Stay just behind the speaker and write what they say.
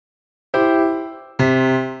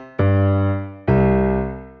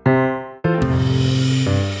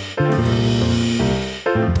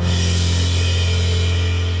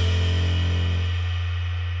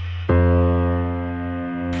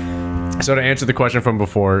So to answer the question from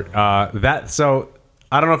before, so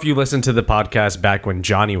I don't know if you listened to the podcast back when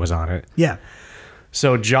Johnny was on it. Yeah.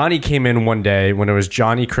 So Johnny came in one day when it was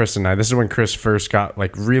Johnny, Chris, and I. This is when Chris first got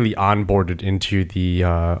like really onboarded into the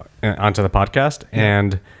onto the podcast,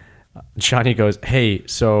 and Johnny goes, "Hey,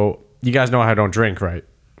 so you guys know I don't drink, right?"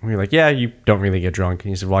 And we were like, "Yeah, you don't really get drunk."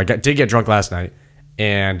 And he said, "Well, did get drunk last night,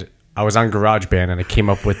 and I was on GarageBand, and I came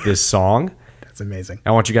up with this song. That's amazing.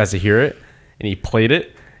 I want you guys to hear it." And he played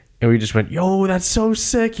it. And we just went, yo, that's so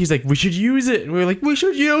sick. He's like, we should use it. And we were like, we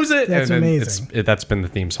should use it. That's and amazing. That's been the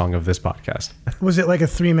theme song of this podcast. Was it like a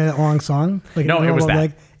 3-minute long song? Like No, it was that.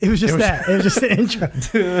 Like, it was just that. It was just the intro.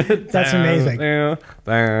 That's amazing.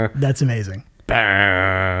 That's amazing.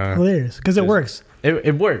 Hilarious. Because it works.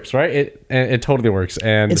 It works, right? It totally works.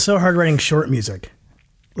 And it's so hard writing short music.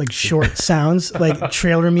 Like short sounds, like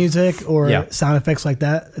trailer music or sound effects like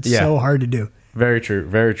that. It's so hard to do. Very true.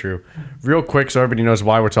 Very true. Real quick, so everybody knows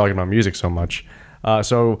why we're talking about music so much.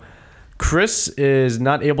 So Chris is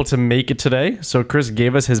not able to make it today. So Chris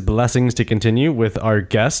gave us his blessings to continue with our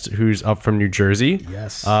guest who's up from New Jersey.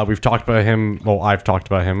 Yes. We've talked about him. Well, I've talked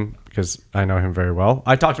about him because I know him very well.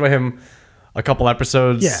 I talked about him a couple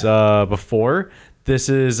episodes before. This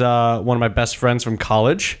is one of my best friends from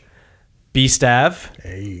college, B Stav.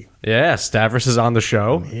 Hey. Yeah, Stavros is on the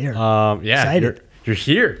show. I'm here. You're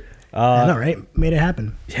here. I know, right? Made it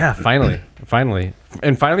happen. Yeah, finally.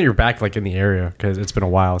 And finally you're back like in the area because it's been a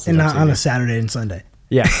while since and not on a Saturday and Sunday.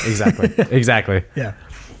 Yeah, exactly. Exactly. Yeah.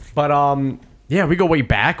 But we go way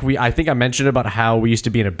back. I think I mentioned about how we used to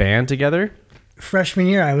be in a band together. Freshman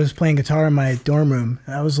year, I was playing guitar in my dorm room,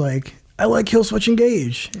 and I was like, I like Killswitch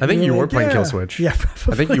Engage. I think you were playing Killswitch. Yeah,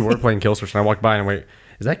 probably. I think you were playing Killswitch, and I walked by and wait,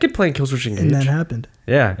 is that kid playing Killswitch Engage? And that happened.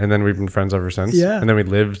 Yeah, and then we've been friends ever since. Yeah. And then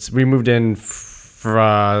we moved in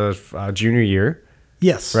for junior year.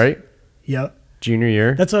 Yes. Right? Yep. Junior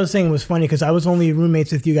year. That's what I was saying was funny because I was only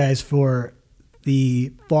roommates with you guys for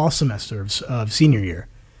the fall semester of senior year.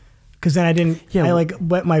 Because then I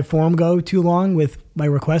let my form go too long with my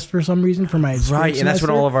request for some reason for my right, and that's when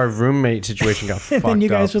all of our roommate situation got fucked up. And you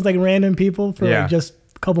guys was like random people for like just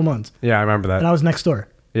a couple months. Yeah, I remember that. And I was next door.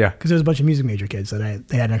 Yeah. Because there was a bunch of music major kids that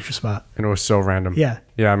they had an extra spot. And it was so random. Yeah.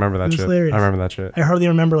 Yeah, I remember that shit. Hilarious. I remember that shit. I hardly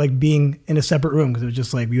remember like being in a separate room because it was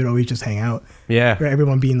just like we would always just hang out. Yeah. Or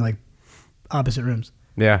everyone being like opposite rooms.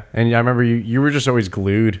 Yeah. And I remember you were just always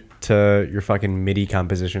glued to your fucking MIDI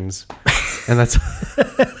compositions. And that's...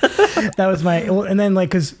 That was and then like,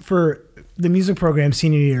 because for the music program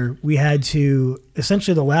senior year, we had to,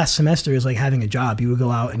 essentially the last semester is like having a job. You would go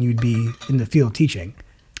out and you'd be in the field teaching.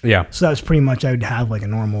 Yeah. So that was pretty much, I would have like a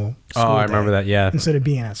normal school I remember that, yeah. Instead of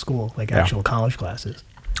being at school, like actual college classes.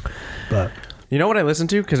 But... You know what I listened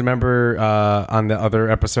to? Because remember on the other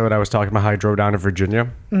episode, I was talking about how I drove down to Virginia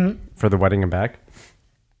for the wedding and back.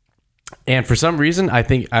 And for some reason, I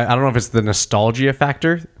think, I don't know if it's the nostalgia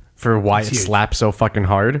factor for why it slaps so fucking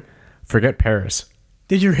hard. Forget Paris.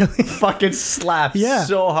 Did you really? Fucking slaps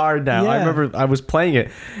so hard now. Yeah. I remember I was playing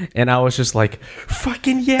it and I was just like,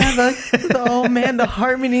 fucking oh man, the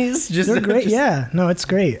harmonies. They're great. No, it's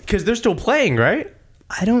great. Because they're still playing, right?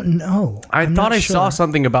 I don't know. I thought I saw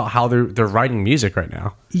something about how they're writing music right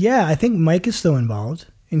now. Yeah, I think Mike is still involved.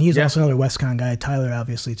 And he's also another WestCon guy. Tyler,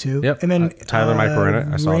 obviously, too. Yep. And then Tyler and Mike were in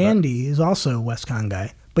it. I saw Randy is also a WestCon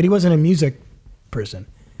guy. But he wasn't a music person.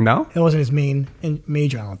 No? It wasn't his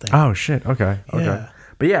major, I don't think. Oh, shit. Okay. Yeah.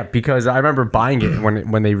 But yeah, because I remember buying it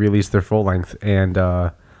when they released their full length, and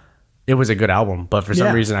it was a good album. But for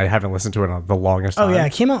some reason, I haven't listened to it in the longest time. Oh, yeah.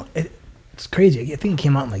 It came out... It's crazy. I think it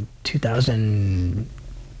came out in like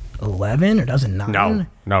 2011 or 2009.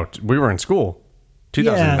 No. We were in school.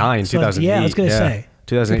 2009, 2008. Yeah, I was going to say.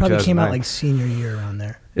 2008, it probably 2009. came out like senior year around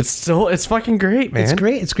there. It's fucking great, man. It's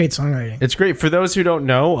great. It's great songwriting. It's great. For those who don't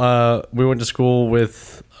know, we went to school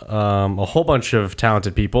with a whole bunch of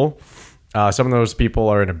talented people. Some of those people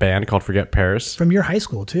are in a band called Forget Paris. From your high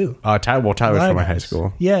school, too. Tyler's from my high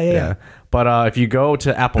school. Yeah. But if you go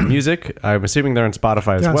to Apple Music, I'm assuming they're on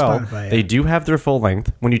Spotify as well. Spotify, They do have their full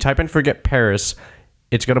length. When you type in Forget Paris,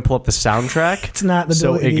 it's going to pull up the soundtrack. It's not the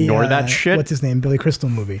So ignore that shit. What's his name? Billy Crystal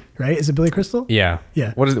movie, right? Is it Billy Crystal? Yeah.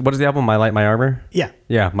 Yeah. What is the album? My Light, My Armor? Yeah.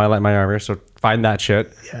 Yeah, My Light, My Armor. So find that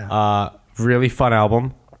shit. Yeah. Really fun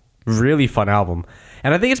album. Really fun album.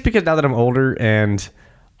 And I think it's because now that I'm older and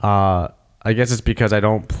I guess it's because I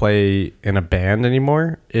don't play in a band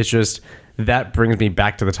anymore. It's just that brings me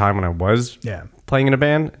back to the time when I was playing in a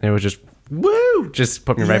band. And it was just, woo! Just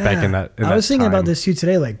put me right back in that I was thinking time. about this too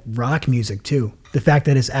today, like rock music too. The fact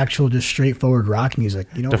that it's actual, just straightforward rock music.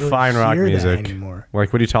 You don't define really rock hear music that anymore.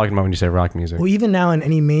 Like, what are you talking about when you say rock music? Well, even now in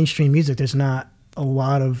any mainstream music, there's not a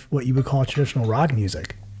lot of what you would call traditional rock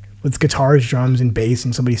music. with guitars, drums, and bass,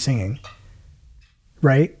 and somebody singing.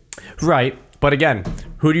 Right? Right. But again,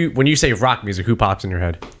 when you say rock music, who pops in your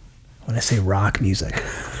head? When I say rock music,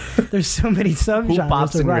 there's so many subgenres. Who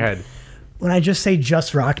pops in rock. your head? When I just say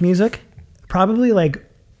just rock music, probably like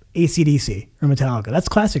AC/DC or Metallica. That's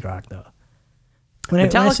classic rock, though.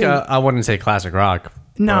 Metallica, I wouldn't say classic rock.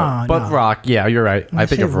 No, but rock. Yeah, you're right. I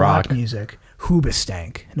think of rock music.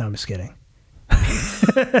 Hoobastank. No, I'm just kidding.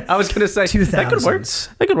 I was gonna say 2000s. that could work.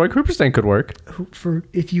 That could work. Hoobastank could work. For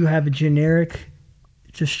if you have a generic,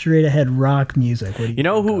 just straight ahead rock music. What do you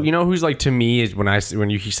know who? You know who's like to me is when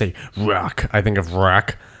you say rock, I think of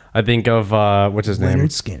rock. I think of what's his name?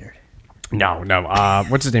 Leonard Skinner. No.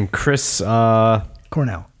 What's his name? Chris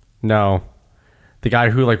Cornell. No. The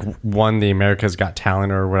guy who like won the America's Got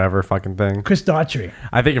Talent or whatever fucking thing. Chris Daughtry.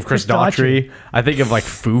 I think of Chris Daughtry. I think of like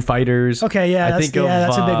Foo Fighters. Okay, yeah, that's a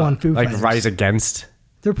big one. Foo Fighters. Like Rise Against.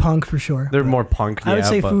 They're punk for sure. They're more punk. I would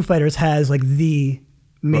say Foo Fighters has like the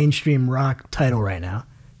mainstream rock title right now.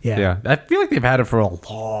 Yeah. Yeah. I feel like they've had it for a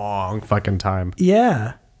long fucking time.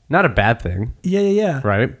 Yeah. Not a bad thing. Yeah.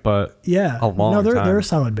 Right? But yeah. A long time. They're a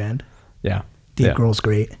solid band. Yeah. Dave Grohl's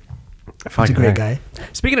great. He's a great guy.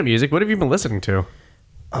 Speaking of music, what have you been listening to?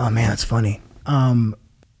 Oh man, that's funny. I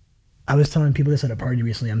was telling people this at a party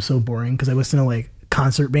recently. I'm so boring because I listen to like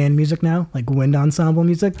concert band music now, like wind ensemble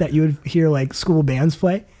music that you would hear like school bands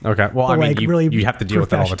play. Okay. Well, but, I mean, like, really you have to deal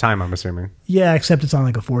with that all the time, I'm assuming. Yeah, except it's on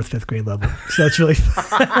like a 4th, 5th grade level. So it's really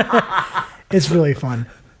it's really fun.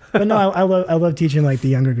 But no, I love teaching like the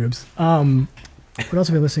younger groups. What else have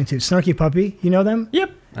I been listening to? Snarky Puppy, you know them?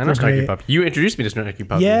 Yep. I know Snarky Puppy. You introduced me to Snarky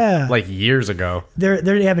Puppy. Yeah. Like years ago.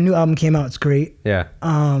 They have a new album came out. It's great. Yeah.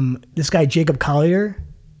 This guy, Jacob Collier,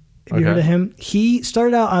 have you heard of him? He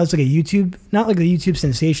started out as like a YouTube, not like a YouTube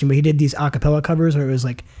sensation, but he did these a cappella covers where it was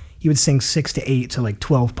like, he would sing 6 to 8 to like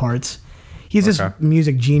 12 parts. He's this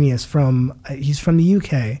music genius he's from the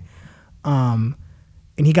UK. And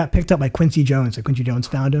he got picked up by Quincy Jones. Like Quincy Jones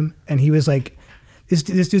found him. And he was like, this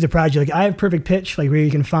dude's a prodigy. Like I have perfect pitch, like where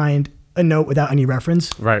you can find a note without any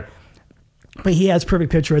reference. Right. But he has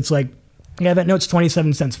perfect pitch where it's like, yeah, that note's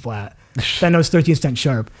 27 cents flat. That note's 13 cents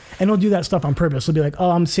sharp. And he'll do that stuff on purpose. He'll be like,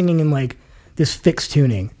 oh, I'm singing in like this fixed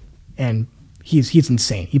tuning. And he's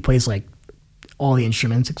insane. He plays like all the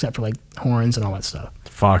instruments except for like horns and all that stuff.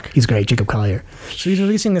 Fuck. He's great, Jacob Collier. So he's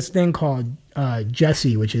releasing this thing called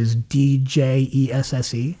Jesse, which is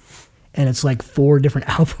DJESSE. And it's like 4 different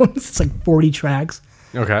albums. It's like 40 tracks.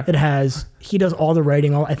 Okay. He does all the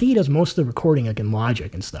writing. I think he does most of the recording like in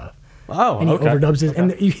Logic and stuff. Oh, and he overdubs it.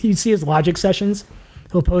 And you see his Logic sessions.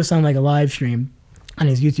 He'll post on like a live stream on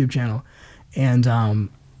his YouTube channel. And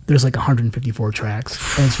there's like 154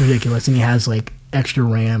 tracks. And it's ridiculous. And he has like extra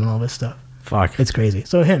RAM and all this stuff. Fuck. It's crazy.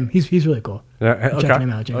 So he's really cool. Yeah. Okay. Check him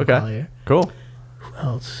out, Jacob Collier. Cool. Who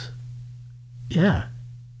else? Yeah.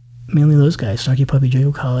 Mainly those guys. Snarky Puppy,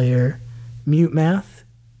 Jacob Collier, Mute Math.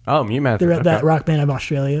 Oh, Mute Math. They're that rock band out of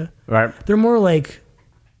Australia. Right. They're more like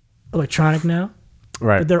electronic now.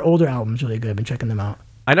 Right. But their older album's really good. I've been checking them out.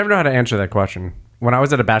 I never know how to answer that question. When I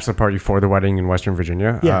was at a bachelor party for the wedding in Western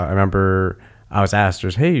Virginia, I remember I was asked,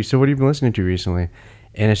 just, hey, so what have you been listening to recently?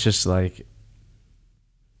 And it's just like,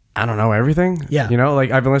 I don't know, everything. Yeah. You know,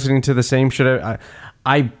 like I've been listening to the same shit.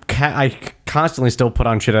 I constantly still put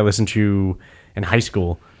on shit I listened to in high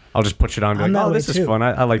school. I'll just put shit on and be like, oh, this is fun.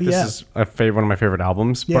 I like this is one of my favorite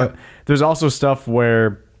albums. Yeah. But there's also stuff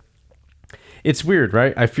where it's weird,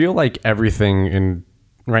 right? I feel like everything in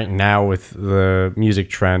right now with the music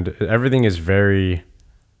trend, everything is very,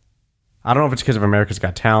 I don't know if it's because of America's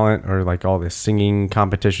Got Talent or like all the singing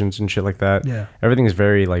competitions and shit like that. Yeah. Everything is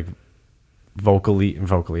very like vocally.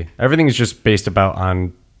 Everything is just based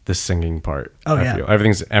on the singing part. Oh, I feel.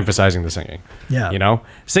 Everything's emphasizing the singing. Yeah. You know?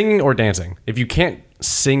 Singing or dancing. If you can't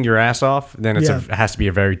sing your ass off, then it has to be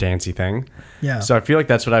a very dancey thing. Yeah. So I feel like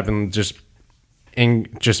that's what I've been just in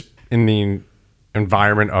the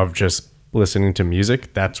environment of just listening to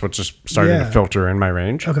music. That's what's just starting to filter in my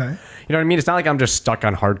range. Okay. You know what I mean? It's not like I'm just stuck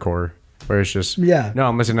on hardcore where it's just no,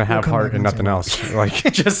 I'm listening to Have Heart and nothing else. Like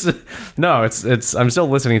just no, it's I'm still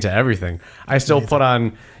listening to everything. I still put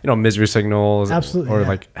on, Misery Signals or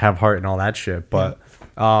like Have Heart and all that shit. But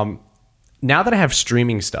now that I have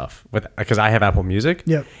streaming stuff because I have Apple Music,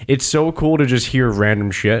 it's so cool to just hear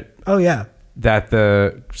random shit. Oh yeah. That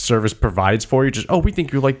the service provides for you. Just, we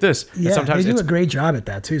think you like this. Yeah, and sometimes they do a great job at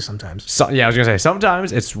that too sometimes. I was going to say,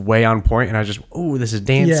 sometimes it's way on point and I just, this is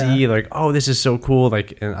dancey. Yeah. Like, this is so cool.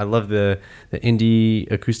 Like, and I love the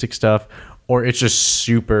indie acoustic stuff. or it's just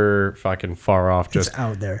super fucking far off. Just It's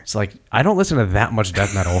out there. It's like I don't listen to that much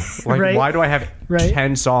death metal. Like, Right. why do I have Right.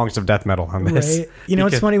 10 songs of death metal on this? Right. You know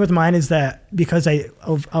what's funny with mine is that because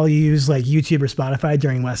I'll use like YouTube or Spotify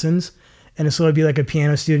during lessons, and so it'd be like a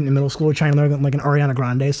piano student in middle school trying to learn like an Ariana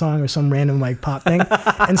Grande song or some random like pop thing,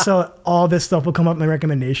 and so all this stuff will come up in my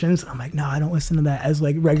recommendations. I'm like, no, I don't listen to that as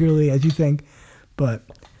like regularly as you think, but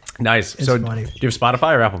Nice. It's So funny. do you have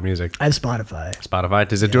Spotify or Apple Music? I have Spotify. Spotify.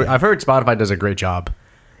 Does it do it? I've heard Spotify does a great job.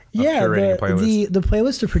 Yeah, curating playlists. the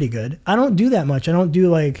playlists are pretty good. I don't do that much. I don't do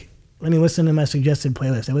like, let me listen to my suggested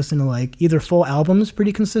playlist. I listen to like either full albums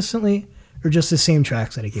pretty consistently or just the same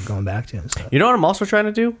tracks that I keep going back to and stuff. You know what I'm also trying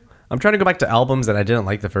to do? I'm trying to go back to albums that I didn't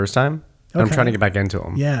like the first time. And I'm Okay. trying to get back into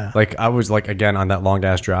them. Yeah. Like I was like, again, on that long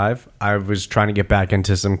ass drive, I was trying to get back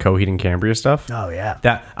into some Coheed and Cambria stuff. Oh yeah.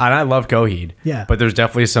 And I love Coheed. Yeah. But there's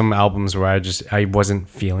definitely some albums where I wasn't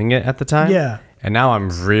feeling it at the time. Yeah. And now I'm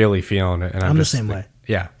really feeling it. And I'm the just, same way.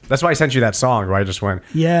 Yeah. That's why I sent you that song where I just went,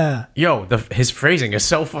 Yeah. yo, his phrasing is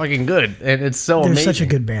so fucking good. And it's so They're amazing. such a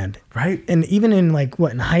good band. Right? And even in like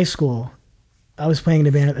in high school, I was playing in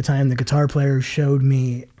a band at the time. The guitar player showed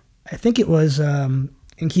me, I think it was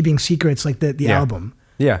In Keeping Secrets, like the Yeah. album.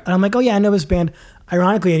 Yeah. And I'm like, oh yeah, I know this band.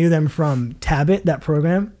 Ironically, I knew them from Tabit, that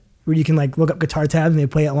program where you can like look up guitar tabs and they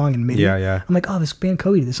play it along in MIDI. Yeah, yeah. I'm like, oh, this band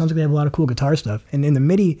Coheed, this sounds like they have a lot of cool guitar stuff. And in the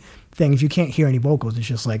MIDI things, you can't hear any vocals. It's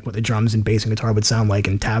just like what the drums and bass and guitar would sound like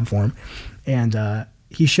in tab form. And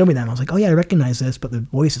he showed me that. And I was like, oh yeah, I recognize this, but the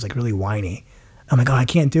voice is like really whiny. I'm like, oh, I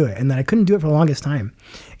can't do it. And then I couldn't do it for the longest time.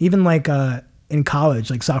 Even like in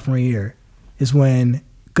college, like sophomore year, is when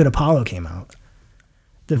Good Apollo came out.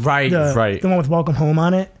 Right. The one with Welcome Home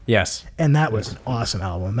on it. Yes. And that was an awesome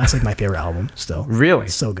album. That's like my favorite album still. Really?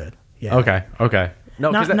 It's so good. Yeah. Okay.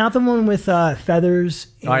 No, Not the one with Feathers.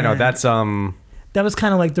 I know and- that's That was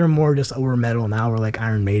kind of like they're more just we're metal now. We're like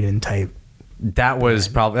Iron Maiden type. that's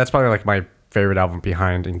probably like my favorite album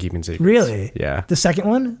behind In Keeping Secrets. Really? Yeah. The second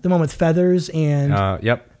one, the one with Feathers and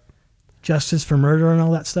Yep. Justice for Murder and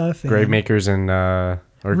all that stuff. And Gravemakers and or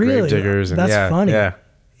Really? Gravediggers and That's yeah, funny. Yeah.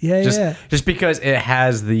 Yeah. Just because it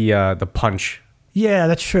has the punch, Yeah,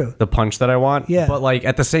 that's true. the punch that I want. Yeah. But like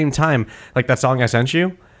at the same time, like that song I sent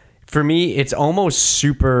you, for me it's almost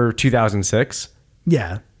super 2006,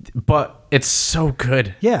 Yeah. but it's so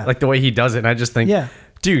good. Yeah. Like the way he does it, and I just think, Yeah.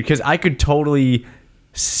 dude, because I could totally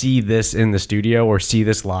see this in the studio or see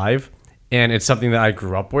this live, and it's something that I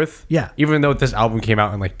grew up with. Yeah. Even though this album came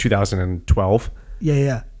out in like 2012,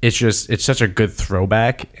 Yeah. it's such a good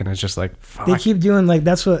throwback, and it's just like fuck. They keep doing like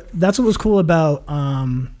that's what was cool about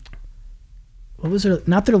what was it?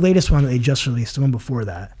 Not their latest one that they just released, the one before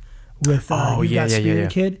that with Spirit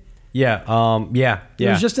Kid. Yeah. It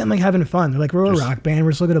was just them like having fun. They're like, we're a rock band.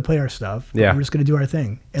 We're still gonna play our stuff. Yeah. We're just gonna do our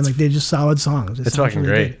thing. And like they're just solid songs. It's fucking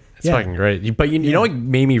great. It's fucking great. But you know what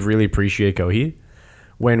made me really appreciate Coheed?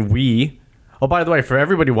 When oh, by the way, for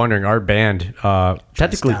everybody wondering, our band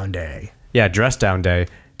technically Down Day. Yeah, Dress Down Day.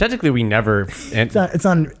 Technically, we never It's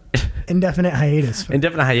on indefinite hiatus.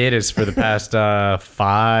 indefinite hiatus for the past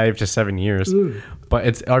 5 to 7 years. Ooh.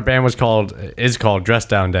 But our band is called Dress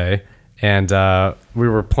Down Day, and we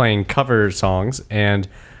were playing cover songs, and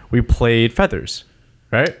we played Feathers,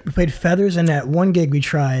 right? We played Feathers, and at one gig we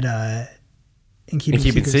tried In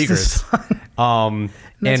Keeping Secrets. And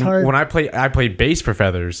hard. when I played bass for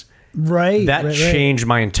Feathers. Right. That changed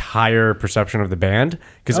my entire perception of the band.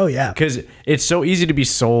 Because it's so easy to be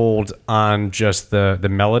sold on just the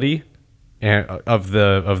melody and of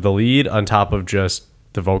the lead on top of just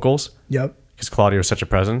the vocals. Yep. Because Claudio is such a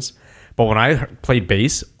presence. But when I played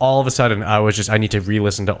bass, all of a sudden I need to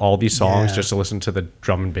re-listen to all these songs Yeah. just to listen to the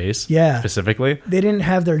drum and bass. Yeah. Specifically. They didn't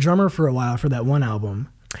have their drummer for a while for that one album.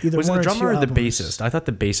 Either Was it one the or drummer two or the albums. bassist? I thought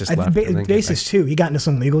the bassist I left. think and then came bassist too. He got into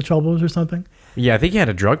some legal troubles or something. back. Yeah, I think he had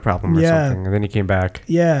a drug problem or Yeah. something, and then he came back.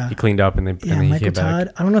 Yeah. He cleaned up and then he Michael came Todd.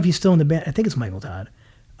 back. I don't know if he's still in the band. I think it's Michael Todd.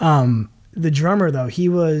 The drummer though,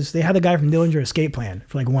 they had the guy from Dillinger Escape Plan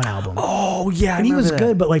for like one album. Oh yeah, and he was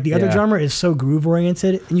good, but like the other Yeah. drummer is so groove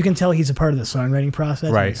oriented, and you can tell he's a part of the songwriting process.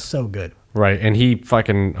 and Right. He's so good. Right, and he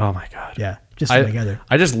fucking oh my god. Yeah. Just together.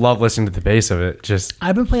 I just love listening to the bass of it. Just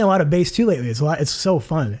I've been playing a lot of bass too lately. It's so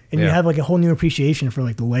fun, and you Yeah. have like a whole new appreciation for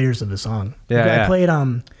like the layers of the song. Yeah, Like, yeah. I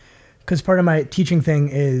played because part of my teaching thing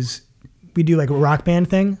is we do like a rock band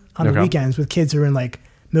thing on the Okay. weekends with kids who are in like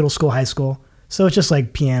middle school, high school. So it's just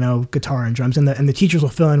like piano, guitar, and drums, and the teachers will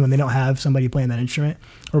fill in when they don't have somebody playing that instrument,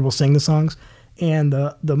 or will sing the songs. And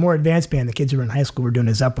the more advanced band, the kids who are in high school, were doing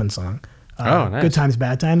a Zeppelin song. Nice. Good Times,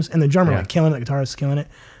 Bad Times, and the drummer Yeah. like killing it, the guitarist is killing it.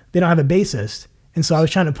 They don't have a bassist. And so I was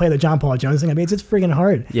trying to play the John Paul Jones thing on bass. It's freaking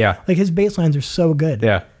hard. Yeah. Like his bass lines are so good.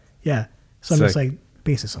 yeah. Yeah. So I'm just Sick. like,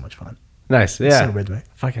 bass is so much fun. Nice. Yeah. So rhythmic.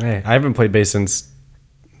 Fucking A. I haven't played bass since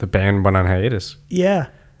the band went on hiatus. Yeah.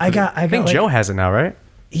 I think Joe has it now, right?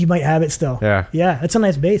 He might have it still. Yeah. Yeah. It's a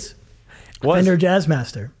nice bass. Fender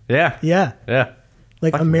Jazzmaster. Yeah. Yeah. Yeah.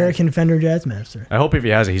 Like American Fender Jazzmaster. I hope if he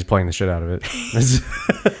has it, he's playing the shit out of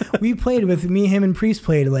it. We played with me, him, and Priest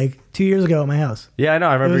played like 2 years ago at my house. Yeah, I know.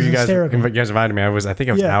 I remember was you guys hysterical. invited me. I think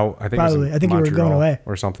I was out. I think probably. it was I think you were Montreal going away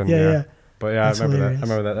or something. Yeah. But yeah, That's I remember hilarious. that. I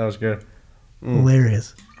remember that. That was good.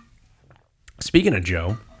 Hilarious. Speaking of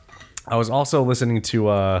Joe, I was also listening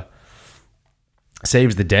to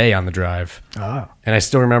Saves the Day on the drive. Oh. And I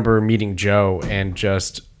still remember meeting Joe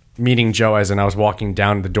as in I was walking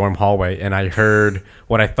down the dorm hallway and I heard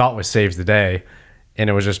what I thought was Saves the Day, and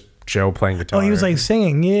it was just Joe playing guitar. Oh, he was like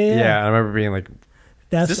singing. Yeah. Yeah, I remember being like,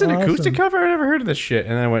 That's is this an acoustic awesome. cover? I never heard of this shit.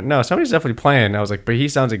 And then I went, no, somebody's definitely playing. I was like, but he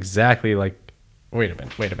sounds exactly like, wait a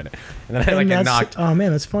minute. And then I like get knocked. Oh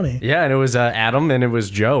man, that's funny. Yeah, and it was Adam and it was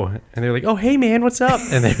Joe. And they were like, oh, hey man, what's up?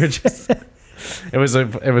 And they were just, it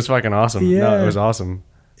was fucking awesome. Yeah. No, it was awesome.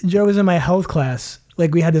 Joe was in my health class.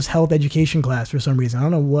 Like we had this health education class for some reason. I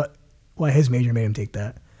don't know why his major made him take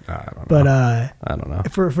that. I don't know. But I don't know.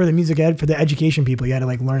 for the music ed, for the education people, you had to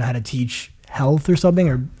like learn how to teach health or something,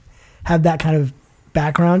 or have that kind of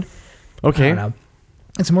background. Okay. I don't know.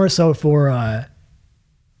 It's more so for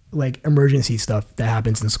like emergency stuff that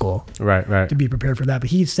happens in school, Right. to be prepared for that. But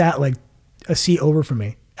he sat like a seat over from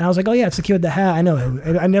me, and I was like, "Oh yeah, it's the kid with the hat. I know him.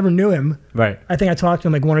 I never knew him. Right. I think I talked to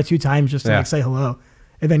him like 1 or 2 times just to Yeah. like say hello,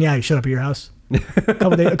 and then he showed up at your house. a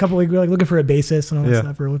couple weeks, we were like looking for a bassist and all that Yeah.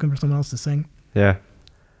 stuff. We were looking for someone else to sing. Yeah.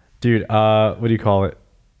 Dude, what do you call it?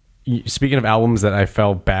 Speaking of albums that I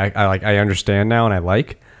fell back, I understand now and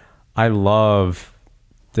I love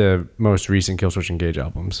the most recent Killswitch Engage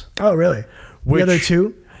albums. Oh really? The other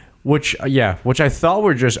two? Which I thought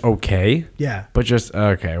were just okay. Yeah. But just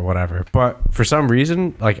okay, whatever. But for some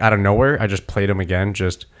reason, like out of nowhere, I just played them again.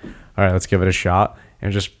 Just all right, let's give it a shot,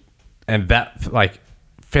 and that like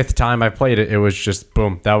 5th time I played it, it was just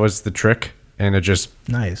boom. That was the trick, and it just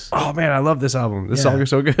Nice. oh man, I love this album. This Yeah. song is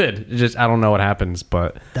so good. It just I don't know what happens,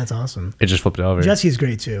 but That's awesome. it just flipped over. Jesse's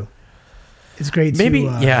great too. It's great maybe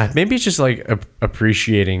to maybe it's just like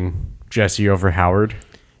appreciating Jesse over Howard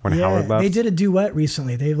when Howard left. They did a duet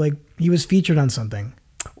recently. He was featured on something.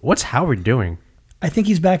 What's Howard doing? I think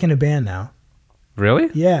he's back in a band now. Really?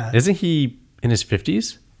 Yeah. Isn't he in his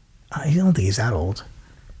 50s? I don't think he's that old.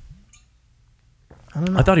 I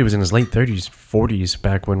don't know. I thought he was in his late 30s, 40s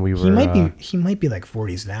back when we were. He might be like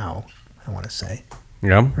 40s now. I want to say,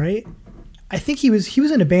 Yeah. right? I think he was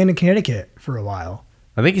in a band in Connecticut for a while.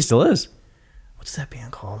 I think he still is. What's that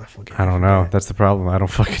band called? I don't know. That's the problem. I don't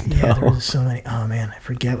fucking know. Yeah, there was so many. Oh man, I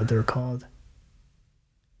forget what they were called.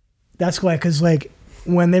 That's why, because like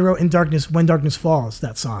when they wrote When Darkness Falls,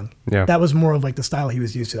 that song. Yeah. That was more of like the style he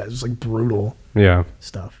was used to. That was like brutal Yeah.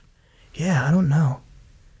 stuff. Yeah, I don't know.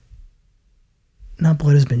 Not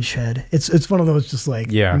Blood Has Been Shed. It's one of those just like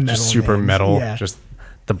Yeah. metal Just super names. metal. Yeah. Just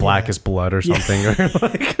the blackest blood or something.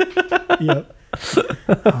 Yep.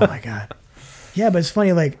 Oh my god. Yeah, but it's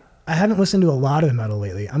funny. Like I haven't listened to a lot of metal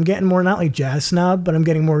lately. I'm getting more not like jazz snob, but I'm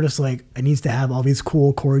getting more just like it needs to have all these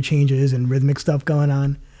cool chord changes and rhythmic stuff going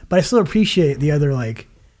on. But I still appreciate the other like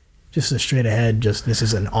just a straight ahead. Just this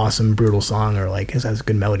is an awesome brutal song, or like it has a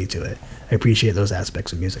good melody to it. I appreciate those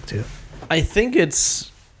aspects of music too. I think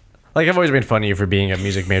it's like I've always made fun of you for being a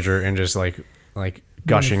music major and just like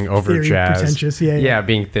gushing over theory jazz. pretentious, yeah.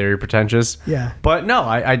 Being theory pretentious. Yeah. But no,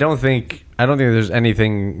 I don't think there's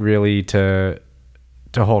anything really to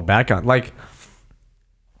hold back on. Like,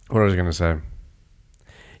 what was I gonna say?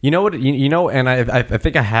 You know what? You know, and I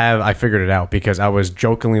think I figured it out because I was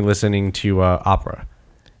jokingly listening to opera.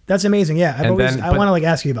 That's amazing. Yeah, I want to like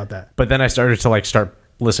ask you about that. But then I started to start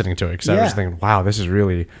listening to it because I was thinking, wow, this is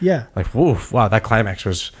really like woof, wow, that climax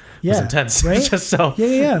was intense. Right? Just so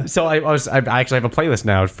Yeah. So I actually have a playlist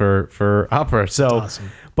now for opera. So, awesome.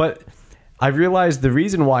 But I realized the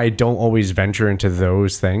reason why I don't always venture into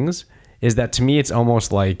those things is that to me it's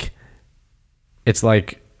almost like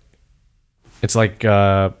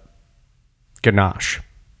ganache.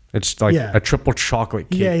 It's like a triple chocolate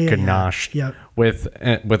cake ganache with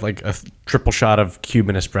like a triple shot of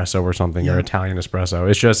Cuban espresso or something or Italian espresso.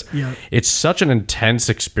 It's just it's such an intense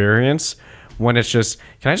experience when it's just,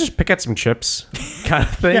 can I just pick at some chips kind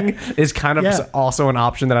of thing is kind of also an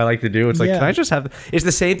option that I like to do. It's like, can I just have, it's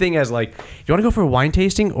the same thing as like, you want to go for a wine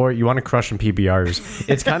tasting or you want to crush some PBRs?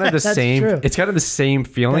 It's kind of the same. True. It's kind of the same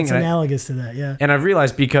feeling. That's analogous to that. Yeah. And I've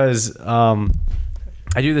realized because I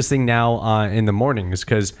do this thing now in the mornings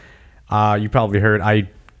because you probably heard I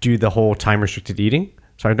do the whole time restricted eating.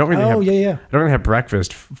 So I don't really Oh, have, yeah, yeah. I don't really have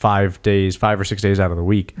breakfast 5 or 6 days out of the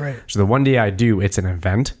week. Right. So the one day I do, it's an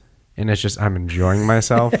event, and it's just I'm enjoying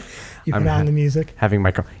myself. You put I'm on the music. having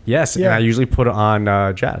my yes, Yeah. and I usually put it on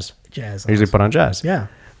jazz. Jazz. I usually awesome. put on jazz. Yeah.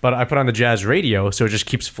 But I put on the jazz radio, so it just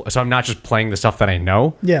keeps. So I'm not just playing the stuff that I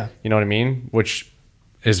know. Yeah. You know what I mean? Which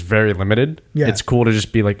is very limited. Yeah. It's cool to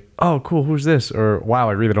just be like, oh, cool, who's this? Or wow,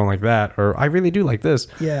 I really don't like that. Or I really do like this.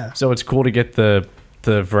 Yeah. So it's cool to get the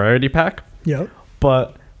variety pack. Yep.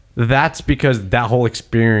 But that's because that whole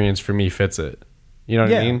experience for me fits it. You know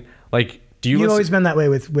what I Yeah. mean? Like, do you You've listen? always been that way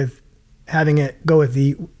with having it go with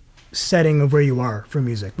the setting of where you are for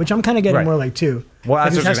music, which I'm kind of getting Right. more like too. Well, Like,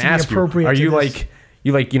 that's it what I was has going to to be ask you. appropriate Are to you this.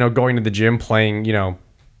 like, going to the gym playing,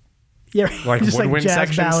 Yeah, like just woodwind jazz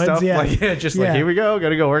section ballads, stuff? Yeah. Like, just Yeah. like, here we go,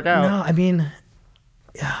 gotta go work out. No, I mean,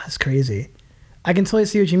 yeah, it's crazy. I can totally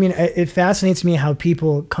see what you mean. It fascinates me how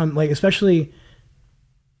people come, like, especially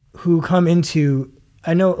who come into.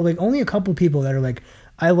 I know, like, only a couple people that are like,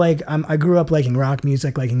 I grew up liking rock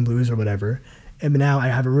music, liking blues or whatever, and now I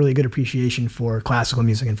have a really good appreciation for classical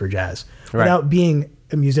music and for jazz Right. without being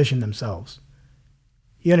a musician themselves.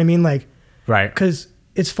 You know what I mean? Like, Right. because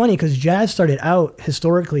it's funny because jazz started out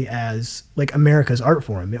historically as like America's art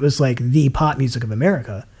form. It was like the pop music of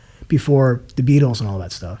America before the Beatles and all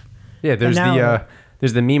that stuff. Yeah, there's now-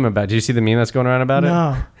 there's the meme about. Did you see the meme that's going around about it?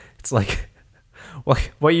 No. It's like,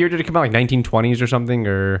 what year did it come out? Like 1920s or something,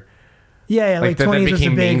 or Yeah, like that 20s was the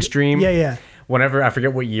became big, mainstream. Yeah, yeah. Whenever, I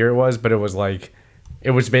forget what year it was, but it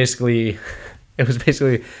was basically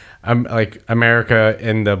like America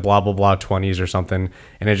in the blah blah blah 20s or something,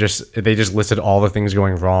 and they just listed all the things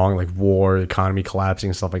going wrong, like war, economy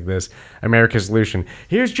collapsing, stuff like this. America's solution: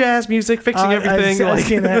 here's jazz music fixing everything. I've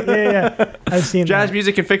seen that. Yeah. I've seen Jazz that.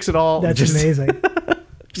 music can fix it all. That's Just- amazing.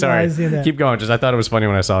 Sorry, I've seen that. keep going. Just I thought it was funny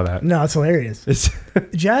when I saw that. No, it's hilarious.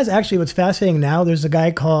 Jazz, actually, what's fascinating now, there's a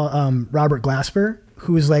guy called Robert Glasper,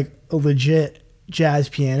 who is like a legit jazz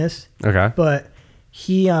pianist, Okay. but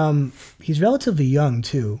he's relatively young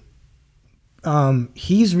too.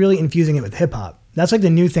 He's really infusing it with hip hop. That's like the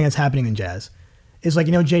new thing that's happening in jazz. It's like,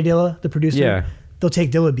 Jay Dilla, the producer. Yeah. They'll take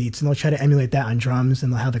Dilla beats and they'll try to emulate that on drums,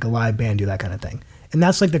 and they'll have like a live band do that kind of thing. And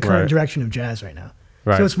that's like the current Right. direction of jazz right now.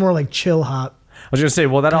 Right. So it's more like chill hop. I was gonna say,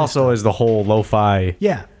 well, that also is the whole lo-fi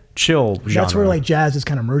Yeah. chill genre. That's where like jazz is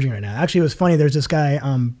kind of merging right now. Actually, it was funny. There's this guy,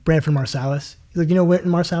 Branford Marsalis. He's like, Wynton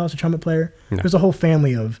Marsalis, a trumpet player. No. There's a whole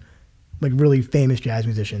family of like really famous jazz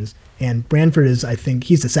musicians, and Branford is, I think,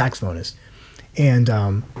 he's the saxophonist. And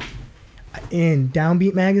in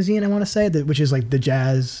Downbeat magazine, I want to say that, which is like the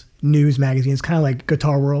jazz news magazine. It's kind of like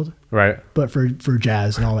Guitar World, right. but for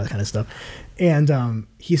jazz and all that kind of stuff. And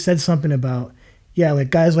he said something about, yeah, like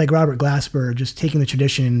guys like Robert Glasper are just taking the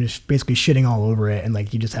tradition and just basically shitting all over it, and like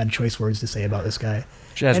he just had choice words to say about this guy.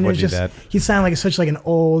 Jazz and would it's do just, that. He sounded like such like an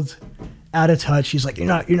old, out of touch. He's like, you're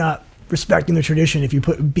not respecting the tradition if you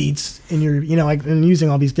put beats in your, like, and using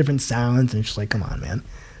all these different sounds, and it's just like, come on, man.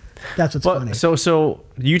 That's what's funny. So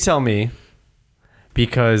you tell me,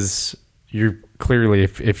 because you're clearly,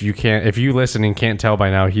 if you listen and can't tell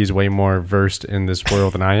by now, he's way more versed in this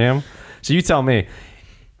world than I am. So you tell me,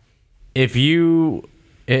 if you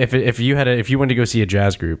went to go see a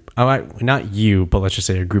jazz group, not you, but let's just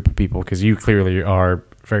say a group of people, because you clearly are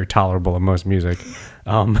very tolerable of most music,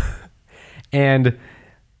 and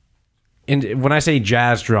when I say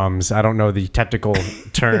jazz drums, I don't know the technical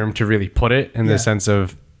term to really put it in the sense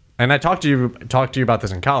of. And I talked to you about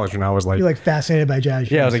this in college when I was like, You're like fascinated by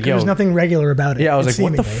jazz. Yeah, I was like, there's nothing regular about it. yeah, I was like,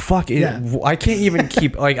 what the seemingly. fuck is? Yeah. I can't even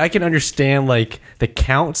keep like I can understand like the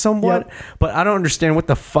count somewhat, Yep. but I don't understand what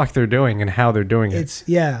the fuck they're doing and how they're doing it. It's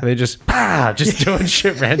yeah. They just doing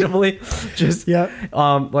shit randomly, just Yep.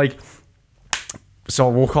 like. So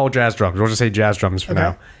we'll call jazz drums. We'll just say jazz drums for Okay.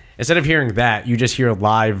 now. Instead of hearing that, you just hear a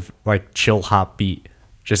live like chill hop beat,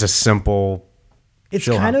 just a simple. It's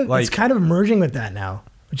chill kind hop. of like, it's kind of merging with that now,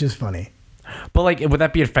 which is funny. But like, would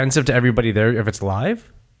that be offensive to everybody there if it's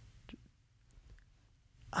live?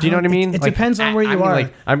 Do you know what I mean? It Like, depends on where you I mean, are.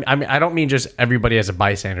 Like, I mean, I don't mean just everybody as a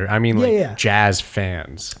bystander. I mean, like Yeah. jazz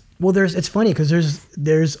fans. Well, it's funny because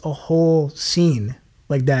there's a whole scene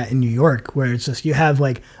like that in New York where it's just you have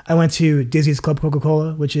like I went to Dizzy's Club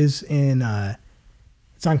Coca-Cola, which is in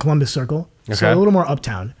it's on Columbus Circle, Okay. so a little more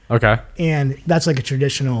uptown, Okay. and that's like a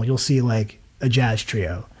traditional. You'll see like a jazz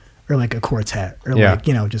trio or like a quartet or Yeah.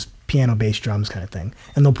 like just piano, bass, drums kind of thing,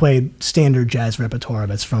 and they'll play standard jazz repertoire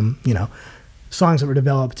that's from songs that were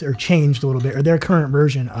developed or changed a little bit or their current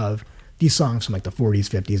version of these songs from like the 40s,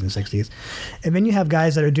 50s, and 60s. And then you have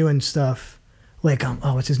guys that are doing stuff like,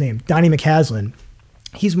 what's his name? Donnie McCaslin.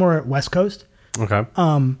 He's more West Coast. Okay.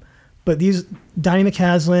 But these, Donnie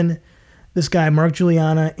McCaslin, this guy Mark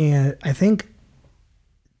Juliana, and I think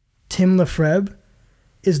Tim Lefebvre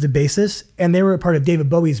is the bassist, and they were a part of David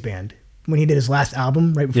Bowie's band when he did his last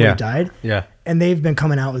album right before he died. Yeah. And they've been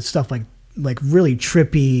coming out with stuff like really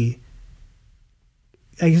trippy.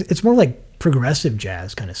 It's more like progressive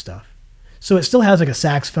jazz kind of stuff. So it still has like a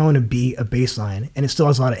saxophone, a beat, a bass line, and it still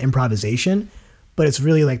has a lot of improvisation, but it's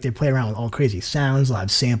really like they play around with all crazy sounds, a lot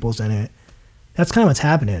of samples in it. That's kind of what's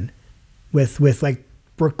happening with like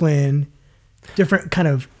Brooklyn, different kind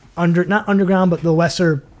of not underground, but the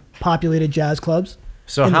lesser populated jazz clubs.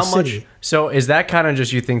 So how much? So is that kind of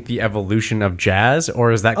just, you think, the evolution of jazz,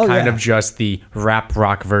 or is that kind of just the rap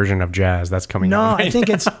rock version of jazz that's coming out? No, I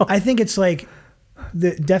think it's like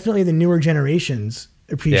definitely the newer generation's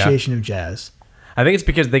appreciation of jazz. I think it's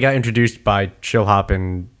because they got introduced by chill hop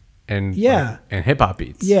and and hip hop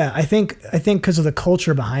beats. Yeah, I think because of the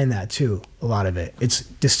culture behind that too. A lot of it, it's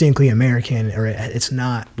distinctly American, or it's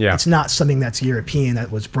not. Yeah. It's not something that's European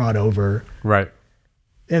that was brought over. Right.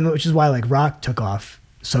 And which is why like rock took off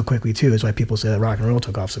so quickly too. Is why people say that rock and roll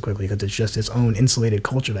took off so quickly, because it's just its own insulated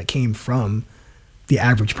culture that came from the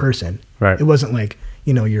average person. Right. It wasn't like,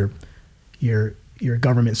 you know, your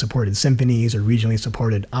government supported symphonies or regionally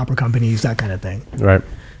supported opera companies, that kind of thing. Right.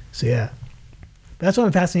 So yeah. That's what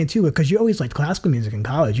I'm fascinated too, because you always liked classical music in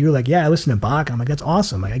college. You were like, yeah, I listen to Bach. And I'm like, that's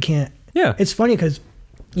awesome. Like I can't. Yeah. It's funny because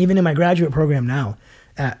even in my graduate program now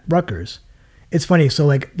at Rutgers, it's funny. So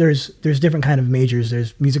like there's different kind of majors.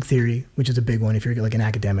 There's music theory, which is a big one if you're like an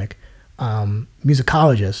academic.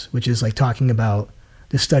 Musicologist, which is like talking about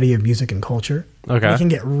the study of music and culture. Okay. And it can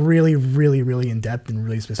get really, really, really in depth and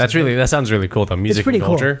really specific. That sounds really cool though. Music and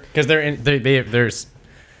culture, because there's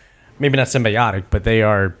maybe not symbiotic, but they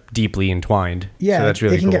are deeply entwined. Yeah, so that's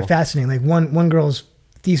really cool. It can cool. get fascinating. Like one girl's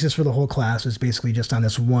thesis for the whole class was basically just on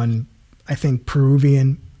this one, I think,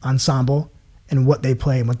 Peruvian ensemble and what they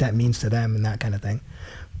play and what that means to them and that kind of thing.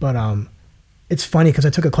 But it's funny because I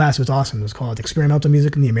took a class. It was awesome. It was called Experimental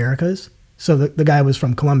Music in the Americas. So the guy was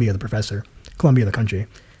from Columbia, the professor, Columbia, the country.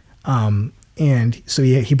 And so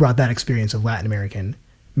he brought that experience of Latin American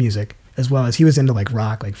music, as well as he was into like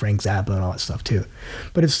rock, like Frank Zappa and all that stuff too.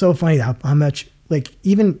 But it's so funny how much, like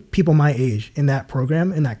even people my age in that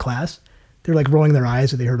program, in that class, they're like rolling their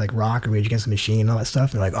eyes if they heard like rock or Rage Against the Machine and all that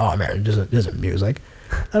stuff. They're like, oh man, this isn't music.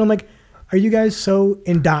 And I'm like, are you guys so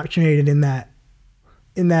indoctrinated in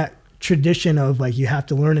that tradition of like, you have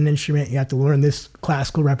to learn an instrument, you have to learn this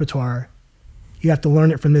classical repertoire, you have to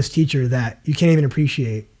learn it from this teacher, that you can't even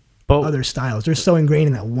appreciate other styles. They're so ingrained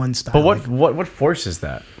in that one style. But what forces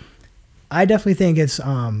that? I definitely think it's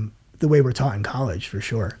the way we're taught in college, for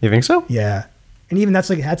sure. You think so? Yeah. And even that's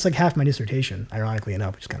like half my dissertation, ironically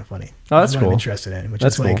enough, which is kind of funny. Oh, that's cool. I'm interested in, which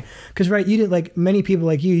that's is like, cool. because right, you didn't, like many people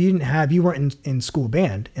like you weren't in school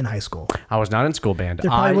band in high school. I was not in school band. There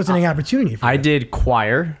probably wasn't any opportunity for I that. Did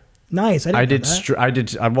choir. Nice. I did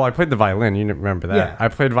I played the violin. You remember that? Yeah. I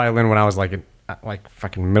played violin when I was like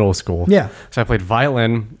fucking middle school. Yeah. So I played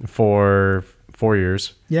violin for 4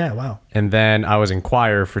 years. Yeah. Wow. And then I was in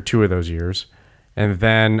choir for 2 of those years. And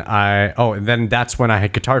then that's when I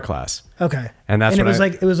had guitar class. Okay. And it was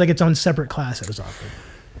like its own separate class that was offered.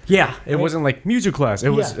 Yeah, it wasn't like music class. It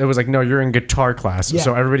was like, no, you're in guitar class. Yeah.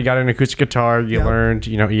 So everybody got an acoustic guitar. You learned,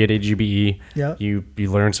 E at AGBE. Yeah. You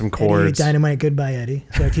learned some chords. Eddie, Dynamite, Goodbye, Eddie.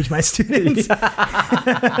 So I teach my students. You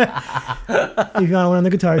want to learn the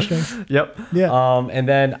guitar strings. Yep. Yeah. And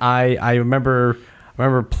then I remember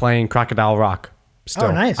playing Crocodile Rock. Still.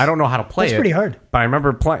 Oh, nice. I don't know how to play That's it. pretty hard. But I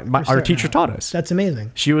remember playing. Our teacher taught us. That's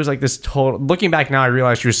amazing. She was like this total. Looking back now, I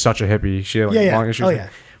realized she was such a hippie. She had like long. She was like,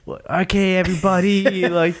 well, okay, everybody,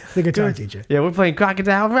 like the guitar teacher. Yeah, we're playing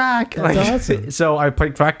Crocodile Rock. That's awesome. So I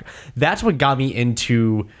played That's what got me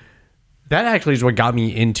into. That actually is what got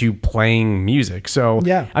me into playing music. So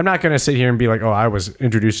yeah. I'm not going to sit here and be like, oh, I was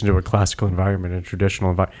introduced into a classical environment and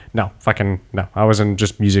traditional environment. No. I was in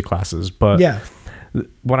just music classes. But yeah.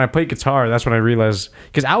 When I played guitar, that's when I realized,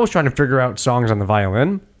 because I was trying to figure out songs on the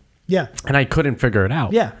violin. Yeah. And I couldn't figure it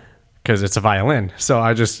out. Yeah. Because it's a violin. So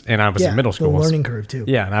I was in middle school. The learning curve too.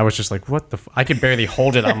 Yeah. And I was just like, what the I could barely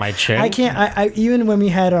hold it on my chin. I can't, I even when we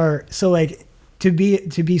had to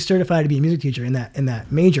be certified to be a music teacher in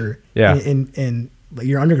that major in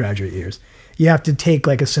your undergraduate years, you have to take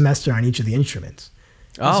like a semester on each of the instruments.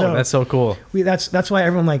 Oh, that's so cool. That's why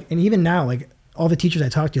everyone and even now, like all the teachers I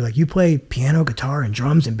talk to, like, you play piano, guitar, and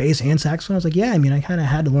drums and bass and saxophone. I was like, yeah, I mean, I kind of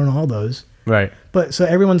had to learn all those. Right. But so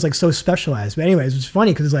everyone's like so specialized. But anyways, it's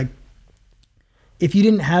funny because it's like, if you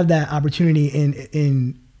didn't have that opportunity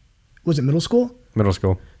in was it middle school? Middle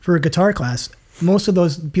school. For a guitar class, most of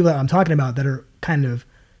those people that I'm talking about that are kind of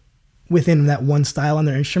within that one style on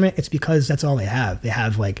their instrument, it's because that's all they have. They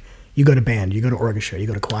have like, You go to band, you go to orchestra, you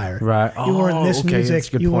go to choir. Right. You learn this music. That's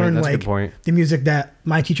a good you point. learn That's a like good point. the music that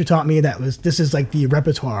my teacher taught me. This is like the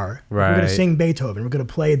repertoire. Right. We're gonna sing Beethoven. We're gonna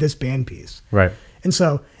play this band piece. Right.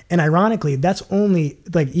 And ironically, that's only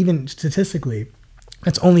like even statistically,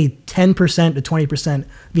 that's only 10% to 20% of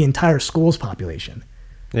the entire school's population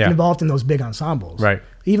involved in those big ensembles. Right.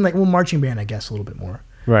 Even like marching band, I guess a little bit more.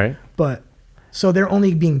 Right. But so they're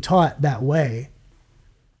only being taught that way.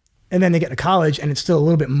 And then they get to college and it's still a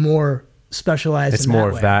little bit more specialized. It's more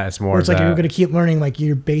of that. It's more of that. It's like you're going to keep learning like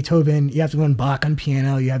your Beethoven, you have to learn Bach on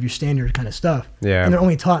piano, you have your standard kind of stuff. Yeah. And they're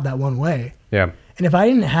only taught that one way. Yeah. And if I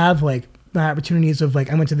didn't have like my opportunities of like,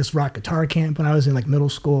 I went to this rock guitar camp when I was in like middle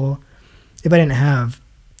school. If I didn't have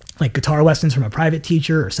like guitar lessons from a private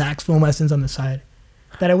teacher or saxophone lessons on the side,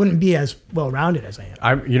 that I wouldn't be as well-rounded as I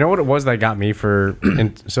am. You know what it was that got me for,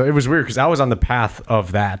 and so it was weird because I was on the path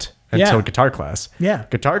of that until guitar class. Yeah.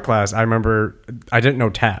 Guitar class, I remember I didn't know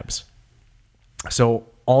tabs. So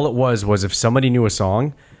all it was if somebody knew a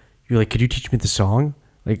song, you're like, could you teach me the song?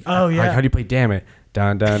 Like, like, how do you play Damn It?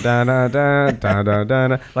 Dun, dun, dun, dun, dun, dun, dun,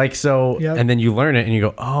 dun. Like, so, and then you learn it and you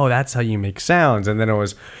go, oh, that's how you make sounds. And then it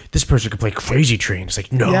was, this person could play Crazy Train. It's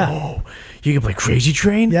like, no, you can play Crazy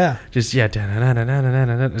Train? Yeah. Just, dun, dun, dun, dun, dun, dun,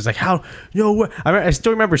 dun. It's like, how, I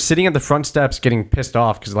still remember sitting at the front steps getting pissed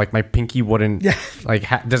off because like my pinky wouldn't, like,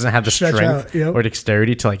 doesn't have the strength or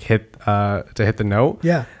dexterity to like hit the note.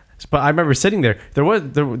 Yeah. But I remember sitting there,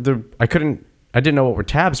 I didn't know what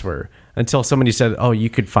tabs were until somebody said, oh, you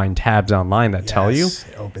could find tabs online that tell you.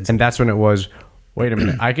 And that's when it was, wait a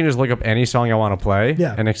minute, I can just look up any song I want to play.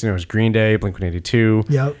 Yeah. And next thing it was Green Day, Blink-182.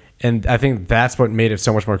 Yep. And I think that's what made it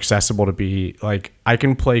so much more accessible to be like, I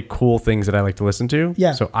can play cool things that I like to listen to.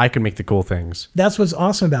 Yeah. So I can make the cool things. That's what's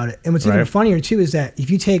awesome about it. And what's even funnier too is that if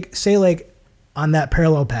you take, say like on that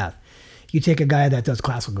parallel path, you take a guy that does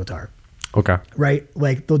classical guitar. Okay. Right?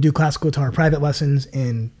 Like they'll do classical guitar private lessons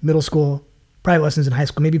in middle school, private lessons in high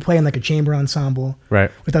school, maybe play in like a chamber ensemble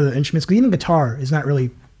with other instruments. Because even guitar is not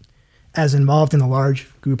really as involved in the large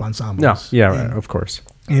group ensembles. No, yeah, right, of course.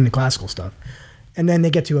 And the classical stuff. And then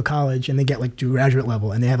they get to a college and they get like to graduate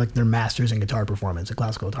level and they have like their master's in guitar performance, a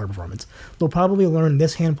classical guitar performance. They'll probably learn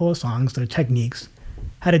this handful of songs, their techniques,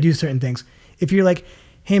 how to do certain things. If you're like,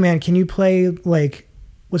 hey man, can you play like,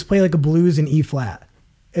 let's play like a blues in E flat.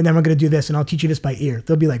 And then we're going to do this and I'll teach you this by ear.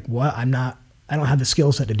 They'll be like, what? I don't have the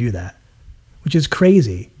skill set to do that. Which is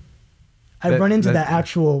crazy. I've run into that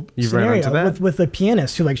actual scenario with a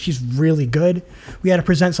pianist who like, she's really good. We had to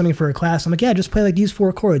present something for a class. I'm like, yeah, just play like these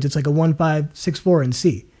 4 chords. It's like a 1, 5, 6, 4 in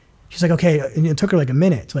C. She's like, okay. And it took her like a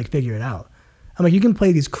minute to like figure it out. I'm like, you can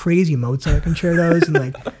play these crazy Mozart concertos and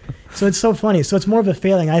like, so it's so funny. So it's more of a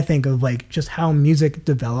failing, I think, of like just how music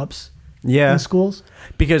develops in schools.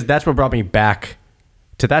 Because that's what brought me back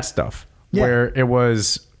to that stuff where it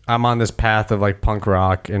was, I'm on this path of like punk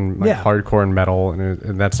rock and like hardcore and metal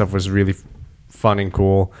and that stuff was really fun and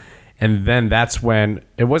cool. And then that's when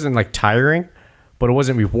it wasn't like tiring, but it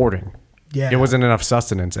wasn't rewarding. Yeah. It wasn't enough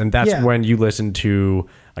sustenance. And that's when you listen to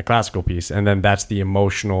a classical piece and then that's the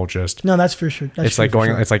emotional No, that's for sure. It's like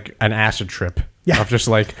it's like an acid trip. Yeah. Of just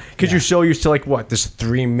like, because you're so used to like this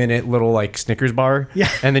 3-minute little like Snickers bar. Yeah.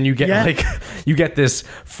 And then you get like, you get this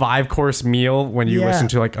 5-course meal when you listen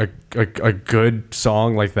to like a good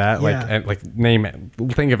song like that. Like, and like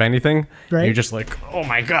think of anything. Right. And you're just like, oh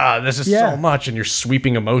my God, this is so much. And you're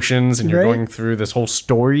sweeping emotions and you're going through this whole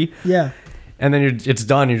story. Yeah. And then it's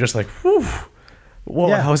done. You're just like, whew. Whoa,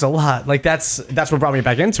 that was a lot. Like that's what brought me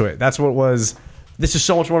back into it. That's what was. This is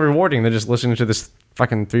so much more rewarding than just listening to this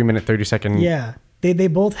fucking 3-minute, 30-second. Yeah, they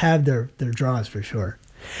both have their draws for sure.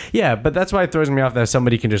 Yeah, but that's why it throws me off that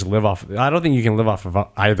somebody can just live off. I don't think you can live off of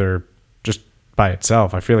either just by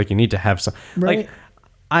itself. I feel like you need to have some. Right. Like,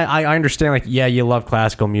 I understand, like, yeah, you love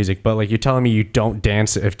classical music, but like you're telling me you don't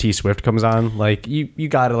dance if T Swift comes on. Like you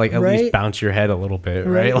gotta like at least bounce your head a little bit,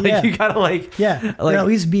 right? Like you gotta like like at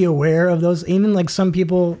least be aware of those. Even like some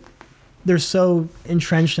people, they're so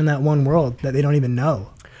entrenched in that one world that they don't even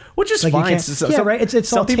know. Which is like fine. It's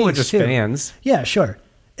some all people taste are just too. fans. Yeah, sure.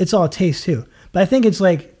 It's all taste too. But I think it's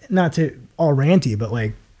like not to all ranty, but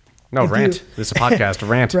like rant. This is a podcast.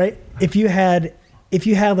 Rant. Right. If you had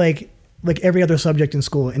like every other subject in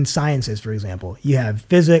school, in sciences, for example, you have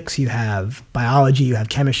physics, you have biology, you have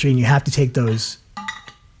chemistry, and you have to take those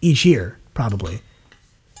each year, probably.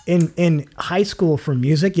 In high school for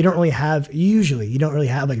music, you don't really have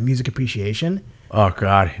like music appreciation. Oh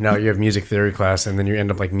God, no! You have music theory class, and then you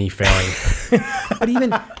end up like me failing. But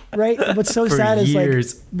even what's so sad is like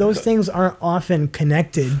those things aren't often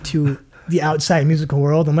connected to the outside musical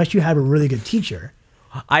world unless you have a really good teacher.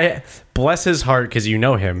 I bless his heart because you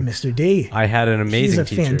know him. Mr. D. I had an amazing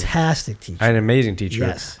teacher. He's a fantastic teacher. I had an amazing teacher.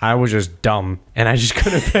 Yes. I was just dumb and I just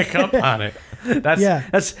couldn't pick up on it.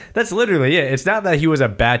 That's literally it. It's not that he was a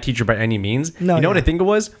bad teacher by any means. No, you know what I think it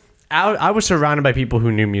was? I was surrounded by people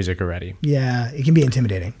who knew music already. Yeah, it can be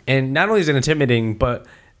intimidating. And not only is it intimidating, but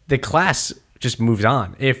the class just moves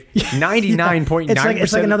on. If 99.9%...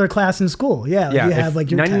 It's like another class in school. Yeah. Yeah. You have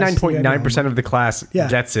like your 99.9% of the class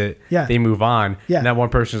gets it. Yeah. They move on. Yeah. And that one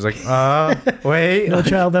person is like, wait. No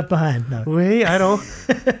child left behind. No. Wait, I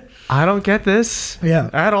don't get this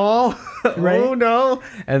at all. Right? Oh, no.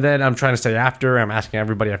 And then I'm trying to stay after. I'm asking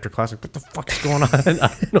everybody after class, like, what the fuck is going on? I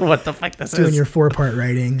don't know what the fuck this is. Doing your 4-part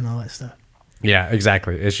writing and all that stuff. Yeah,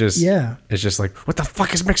 exactly. It's just like, what the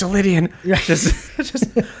fuck is Mixolydian? Just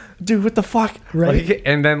dude, what the fuck? Right. Like,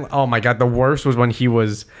 and then, oh my God, the worst was when he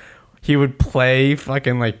would play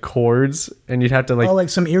fucking like chords and you'd have to like... Oh, like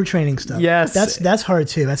some ear training stuff. Yes. That's hard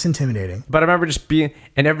too. That's intimidating. But I remember just being...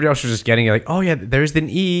 And everybody else was just getting it like, oh yeah, there's an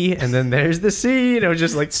E and then there's the C. And it was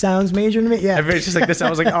just like... Sounds major to me. Yeah. Everybody's just like this. I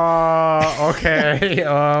was like, oh, okay.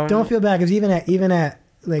 Don't feel bad because even at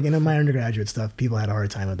like in my undergraduate stuff, people had a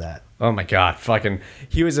hard time with that. Oh my God. Fucking...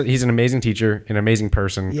 He's an amazing teacher, an amazing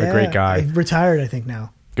person, a great guy. He's retired, I think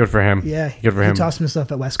now. Good for him. Yeah. Good for him. He taught some stuff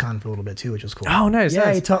at WestCon for a little bit too, which was cool. Oh, nice. Yeah,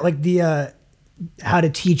 nice. he taught like the how to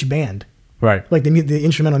teach band. Right. Like the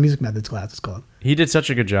instrumental music methods class, it's called. He did such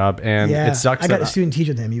a good job, and it sucks. I got a student teach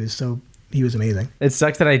with him. He was amazing. It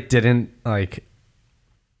sucks that I didn't like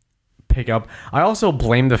pick up. I also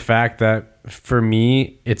blame the fact that for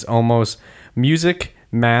me, it's almost music,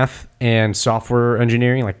 math, and software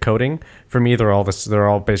engineering, like coding. For me, they're all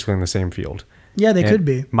basically in the same field. Yeah, they could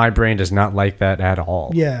be. My brain does not like that at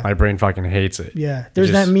all. Yeah. My brain fucking hates it. Yeah.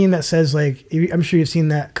 There's that meme that says, like, I'm sure you've seen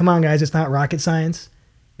that. Come on, guys, it's not rocket science.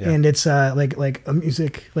 Yeah. And it's like a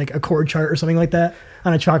music, like a chord chart or something like that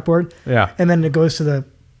on a chalkboard. Yeah. And then it goes to the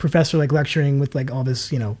professor, like, lecturing with, like, all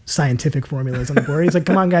this, scientific formulas on the board. He's like,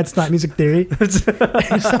 come on, guys, it's not music theory.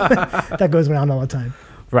 That goes around all the time.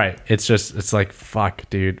 Right. It's like, fuck,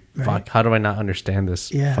 dude. Right. Fuck. How do I not understand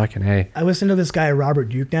this? Yeah. Fucking A. I listen to this guy, Robert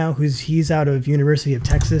Duke, now, he's out of University of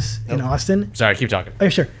Texas in Austin. Sorry, keep talking. Oh,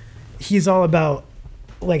 sure. He's all about,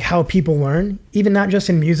 like, how people learn, even not just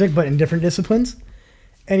in music, but in different disciplines.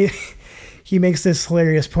 And he makes this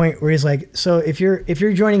hilarious point where he's like, so if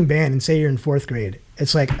you're joining band and say you're in 4th grade,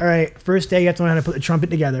 it's like, all right, first day you have to learn how to put the trumpet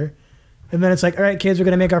together. And then it's like, all right, kids, we're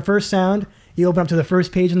going to make our first sound. You open up to the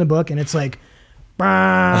first page in the book and it's like,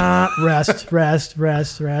 rest,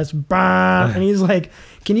 and he's like,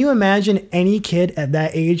 can you imagine any kid at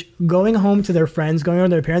that age going home to their friends, going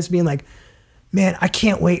home to their parents, being like, man, I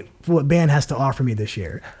can't wait for what band has to offer me this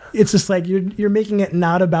year. It's just like you're making it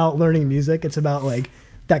not about learning music. It's about like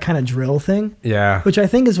that kind of drill thing. Yeah. Which I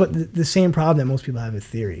think is what the same problem that most people have with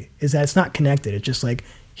theory is that it's not connected. It's just like,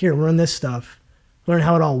 here, learn this stuff. Learn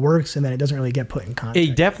how it all works, and then it doesn't really get put in context.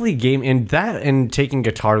 It definitely gave in that, and taking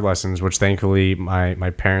guitar lessons, which thankfully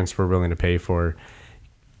my parents were willing to pay for,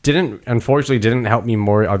 unfortunately didn't help me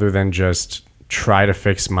more other than just try to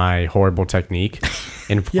fix my horrible technique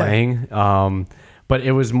in playing. Yeah. But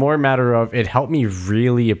it was more a matter of it helped me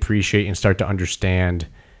really appreciate and start to understand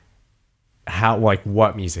how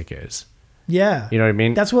what music is. Yeah. You know what I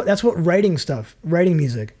mean? That's what writing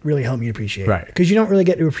music really helped me appreciate. Right. Because you don't really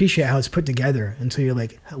get to appreciate how it's put together until you're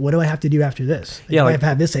like, what do I have to do after this? I've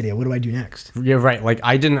had this idea. What do I do next? Yeah, right. Like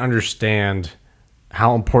I didn't understand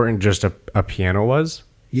how important just a piano was.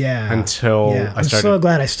 Yeah. Until I'm so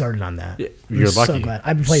glad I started on that. You're lucky. So glad.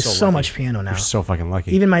 I play so much piano now. You're so fucking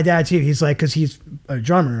lucky. Even my dad too. He's like, because he's a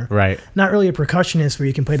drummer. Right. Not really a percussionist where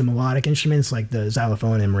you can play the melodic instruments like the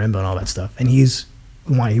xylophone and marimba and all that stuff. And he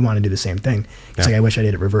wanted to do the same thing. He's like, I wish I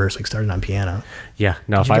did it reverse, like started on piano. Yeah.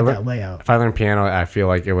 No, if I learned piano, I feel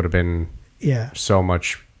like it would have been so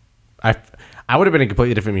much. I would have been a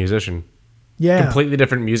completely different musician. Yeah. Completely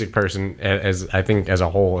different music person as I think as a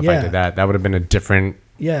whole. If I did that would have been a different.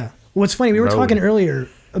 Yeah. Well, it's funny. We were talking earlier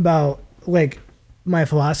about like my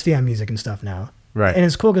philosophy on music and stuff now. Right. And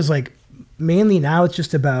it's cool because like mainly now it's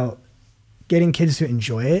just about getting kids to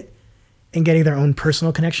enjoy it and getting their own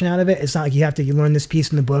personal connection out of it. It's not like you have to learn this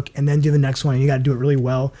piece in the book and then do the next one and you got to do it really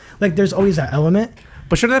well. Like there's always that element.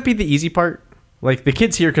 But shouldn't that be the easy part? Like the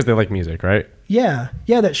kids here because they like music, right? Yeah.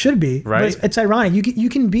 Yeah, that should be. Right. But it's ironic. You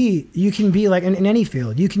can be like in any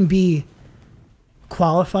field, you can be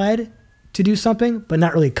qualified to do something, but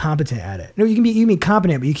not really competent at it. No, you can be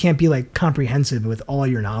competent, but you can't be like comprehensive with all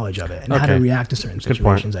your knowledge of it and how to react to certain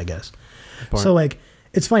situations, I guess. So like,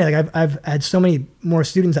 it's funny. Like I've had so many more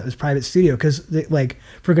students at this private studio because like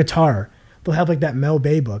for guitar, they'll have like that Mel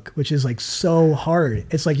Bay book, which is like so hard.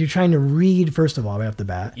 It's like you're trying to read, first of all, right off the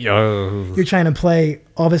bat. Yo. You're trying to play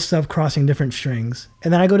all this stuff crossing different strings.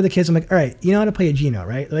 And then I go to the kids, I'm like, all right, you know how to play a G note,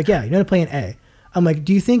 right? They're like, yeah, you know how to play an A. I'm like,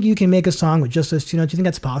 do you think you can make a song with just those 2 notes? Do you think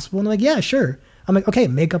that's possible? And they're like, yeah, sure. I'm like, okay,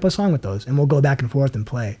 make up a song with those and we'll go back and forth and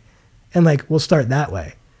play. And like, we'll start that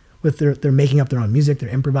way. With they're making up their own music, they're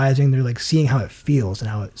improvising, they're like seeing how it feels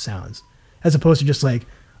and how it sounds. As opposed to just like,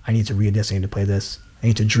 I need to read this, I need to play this, I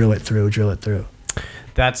need to drill it through.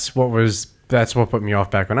 That's what put me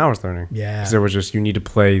off back when I was learning. Yeah. Because there was just, you need to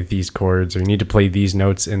play these chords or you need to play these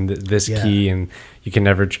notes in this key and you can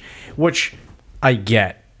never, which I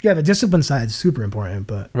get. Yeah, the discipline side is super important,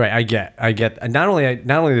 but right, I get not only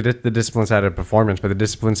the discipline side of performance, but the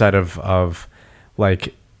discipline side of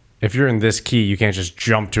like, if you're in this key, you can't just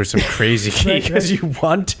jump to some crazy key because you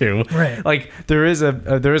want to. Right. Like there is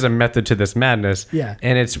a method to this madness. Yeah.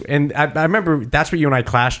 And I remember that's what you and I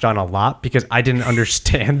clashed on a lot because I didn't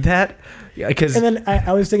understand that. And then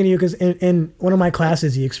I was thinking of you because in one of my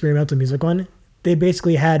classes, the experimental music one, they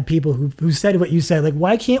basically had people who said what you said. Like,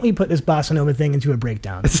 why can't we put this bossa nova thing into a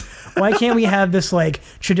breakdown? Why can't we have this like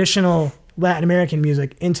traditional Latin American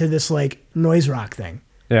music into this like noise rock thing?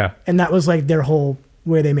 Yeah. And that was like their whole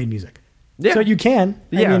way they made music. Yeah. So you can,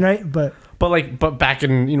 I mean, right? But back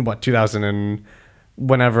in 2000 and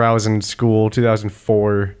whenever I was in school,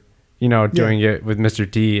 2004, doing it with Mr.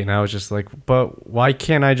 D, and I was just like, but why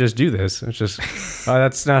can't I just do this? It's just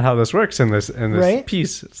that's not how this works in this right?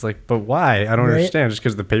 piece. It's like, but why? I don't understand. Just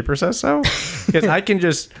because the paper says so? Because I can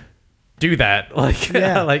just do that,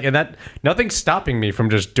 and that nothing's stopping me from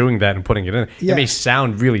just doing that and putting it in. Yeah. It may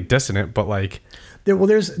sound really dissonant, but like.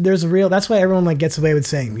 There's a real. That's why everyone like gets away with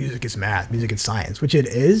saying music is math, music is science, which it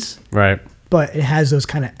is. Right. But it has those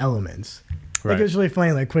kind of elements. Right. Like it was really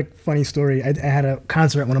funny. Like quick funny story. I had a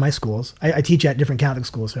concert at one of my schools. I teach at different Catholic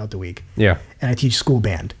schools throughout the week. Yeah. And I teach school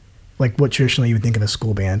band, like what traditionally you would think of as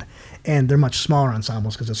school band, and they're much smaller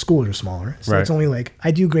ensembles because the schools are smaller. So it's only like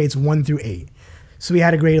I do grades 1 through 8. So we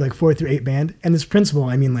had a grade like 4 through 8 band, and this principal,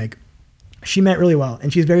 I mean like. She meant really well,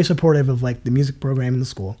 and she's very supportive of like the music program in the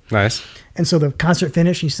school. Nice. And so the concert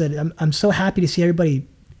finished, and she said, I'm so happy to see everybody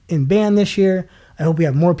in band this year. I hope we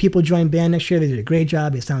have more people join band next year. They did a great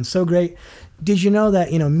job. It sounds so great. Did you know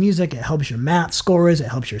that, music, it helps your math scores, it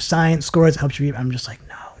helps your science scores, it helps your... I'm just like,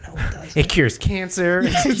 no, it doesn't. It cures cancer.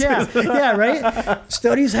 yeah, right?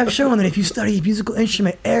 Studies have shown that if you study a musical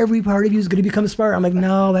instrument, every part of you is going to become smart. I'm like,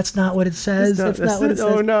 no, that's not what it says. That's not what it says.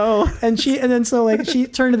 Oh, no. And then she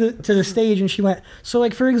turned to the stage and she went, so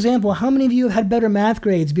like, for example, how many of you have had better math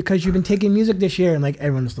grades because you've been taking music this year? And like,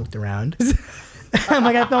 everyone just looked around. I'm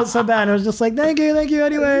like, I felt so bad. And I was just like, thank you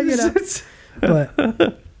anyway,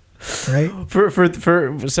 But, right?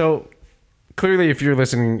 So clearly, if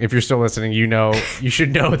you're still listening, you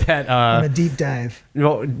should know that on a deep dive.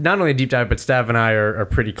 Well, not only a deep dive, but Stav and I are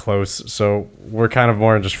pretty close, so we're kind of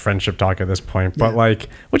more in just friendship talk at this point. But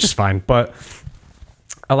which is fine. But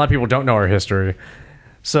a lot of people don't know our history,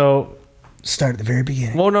 so start at the very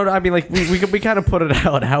beginning. Well, no, I mean like we kind of put it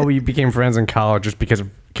out how we became friends in college just because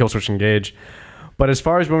of Killswitch Engage. But as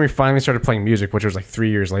far as when we finally started playing music, which was like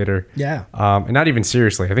 3 years later, and not even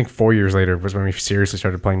seriously, I think 4 years later was when we seriously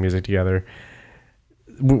started playing music together.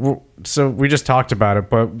 So we just talked about it,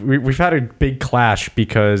 but we've had a big clash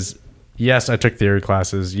because yes, I took theory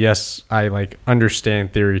classes. Yes, I like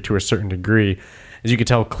understand theory to a certain degree. As you can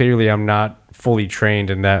tell, clearly I'm not fully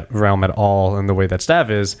trained in that realm at all in the way that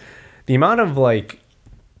Stav is. The amount of like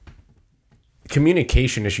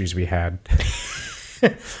communication issues we had.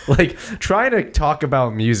 Like trying to talk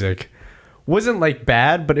about music wasn't like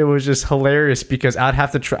bad, but it was just hilarious because I'd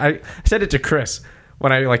have to try. I said it to Chris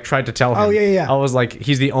when I like tried to tell him. Oh yeah. I was like,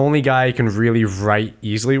 he's the only guy I can really write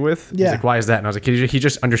easily with. Yeah. He's like, why is that? And I was like, he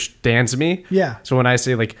just understands me. Yeah. So when I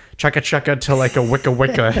say like chaka chaka to like a wicka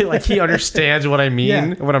wicka, like he understands what I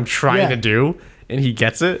mean, what I'm trying to do, and he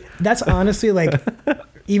gets it. That's honestly like,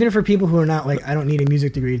 even for people who are not like, I don't need a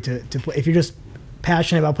music degree to play. If you're just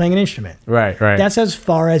passionate about playing an instrument. Right. That's as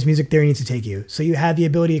far as music theory needs to take you. So you have the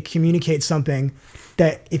ability to communicate something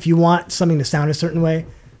that if you want something to sound a certain way,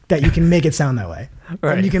 that you can make it sound that way.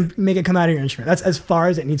 Right. And you can make it come out of your instrument. That's as far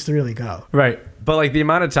as it needs to really go. Right. But like the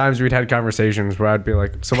amount of times we'd had conversations where I'd be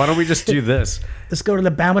like, so why don't we just do this? Let's go to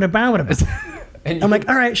the bow. And I'm like,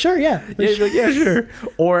 all right, sure, yeah. Yeah, sure.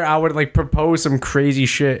 Or I would like propose some crazy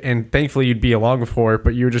shit and thankfully you'd be along for it,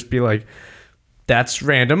 but you would just be like, that's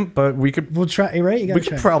random, but we'll try, right? We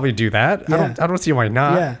could probably do that. Yeah. I don't see why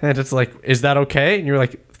not. Yeah. And it's like, is that okay? And you're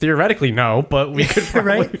like, theoretically, no, but we could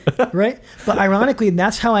probably. right. But ironically,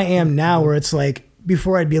 that's how I am now, where it's like,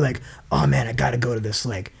 before I'd be like, oh man, I got to go to this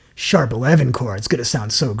like sharp 11 chord. It's gonna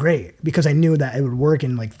sound so great because I knew that it would work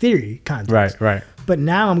in like theory context. Right. But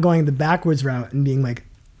now I'm going the backwards route and being like,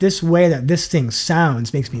 this way that this thing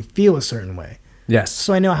sounds makes me feel a certain way. Yes.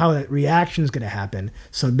 So I know how that reaction is going to happen.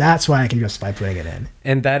 So that's why I can justify putting it in.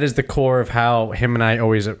 And that is the core of how him and I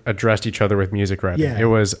always addressed each other with music writing. Yeah. It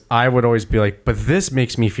was, I would always be like, but this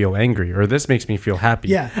makes me feel angry, or this makes me feel happy.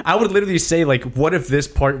 Yeah. I would literally say, like, what if this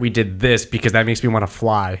part we did this because that makes me want to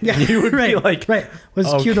fly? Yeah. And you would right. be like, right.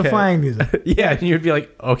 Let's cue the okay. flying music. Yeah. And you'd be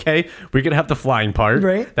like, okay, we could have the flying part.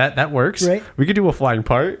 Right. That works. Right. We could do a flying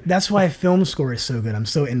part. That's why film score is so good. I'm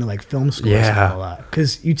so into like film scores Yeah. a lot.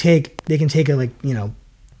 Because they can take a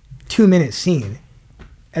 2-minute scene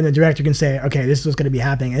and the director can say, okay, this is what's going to be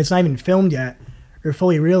happening. And it's not even filmed yet or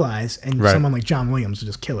fully realized. And Right. someone like John Williams will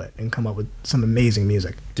just kill it and come up with some amazing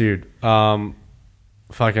music. Dude, fucking,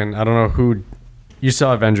 I don't know who, you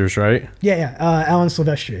saw Avengers, right? Yeah. Alan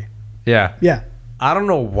Silvestri. Yeah. Yeah. I don't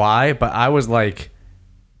know why, but I was like,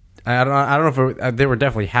 I don't know if they were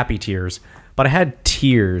definitely happy tears, but I had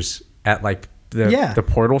tears at like the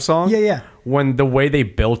Portal song. Yeah. When the way they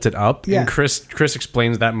built it up, Yeah. and Chris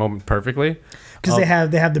explains that moment perfectly. Because they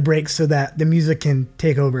have the breaks so that the music can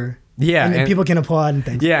take over. Yeah, and then and- people can applaud and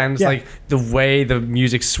things. Yeah, and it's like the way the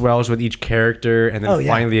music swells with each character, and then Oh,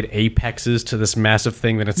 yeah. finally it apexes to this massive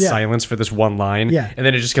thing, then it's Yeah. silence for this one line, Yeah. and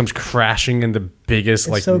then it just comes crashing in the biggest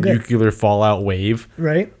like so good. nuclear fallout wave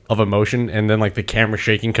Right? of emotion, and then like the camera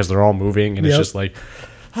shaking because they're all moving, and it's Yep. just like,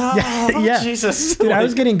 oh, Yeah. Jesus. Dude, I Like-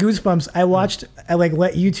 was getting goosebumps. I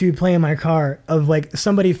let YouTube play in my car of like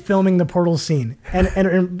somebody filming the Portal scene and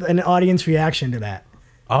an audience reaction to that.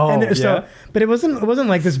 oh, And yeah. so, but it wasn't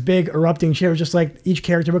like this big erupting shit. It was just like each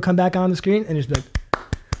character would come back on the screen and just be like,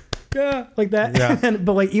 yeah, like that. Yeah.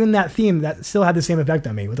 But like even that theme that still had the same effect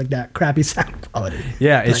on me with like that crappy sound quality.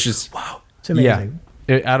 Yeah, it's Like, just wow, it's amazing.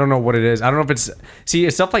 I don't know what it is. I don't know if it's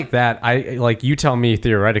it's stuff like that. I like you tell me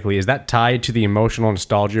theoretically. Is that tied to the emotional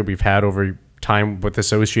nostalgia we've had over time with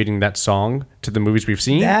associating that song to the movies we've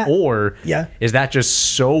seen, or Yeah. is that just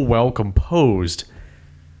so well composed?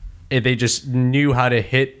 They just knew how to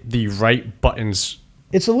hit the right buttons.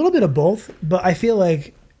 It's a little bit of both, but I feel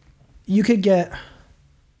like you could get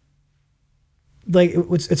like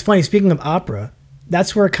it's funny. Speaking of opera,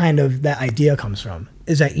 that's where kind of that idea comes from.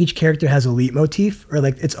 Is that each character has a leitmotif or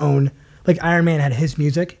like its own. Like Iron Man had his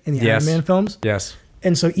music in the Yes. Iron Man films, Yes,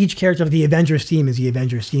 and so each character of the Avengers theme is the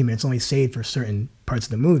Avengers theme, and it's only saved for certain parts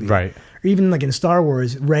of the movie. Right. Or even like in Star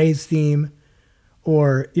Wars, Rey's theme,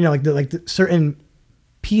 or like the certain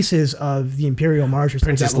pieces of the Imperial March or something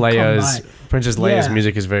Princess that will come Leia's by. Leia's Yeah.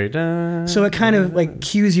 music is very. So it kind of like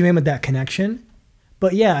cues you in with that connection.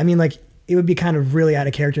 But yeah, I mean, like it would be kind of really out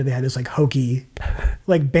of character. They had this like hokey,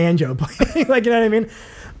 like banjo playing, like you know what I mean?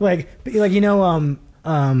 Like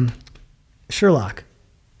Sherlock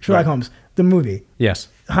Right. Holmes, the movie. Yes.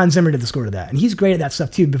 Hans Zimmer did the score to that, and he's great at that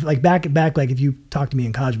stuff too. But like back, like if you talk to me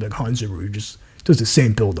in college, I'd be like Hans Zimmer just does the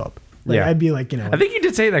same build up. Like, Yeah. I'd be like, I think you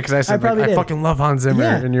did say that because I said probably I did. fucking love Hans Zimmer,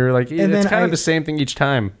 Yeah. and you were like, And it's then kind of the same thing each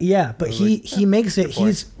time. yeah, but he makes it.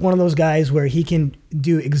 He's one of those guys where he can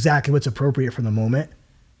do exactly what's appropriate for the moment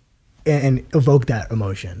and evoke that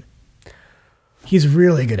emotion. He's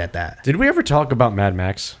really good at that. Did we ever talk about Mad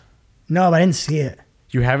Max? No, but I didn't see it.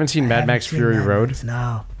 You haven't seen Mad haven't Max seen Fury Mad Road? Max.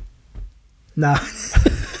 No.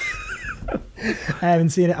 I haven't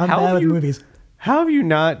seen it. I'm How bad have with you- movies. How have you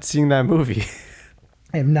not seen that movie?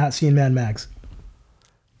 I have not seen Mad Max.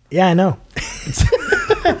 Yeah, I know.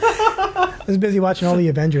 I was busy watching all the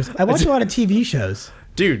Avengers. I watch a lot of TV shows.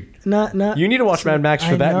 Dude, Not. you need to watch Mad Max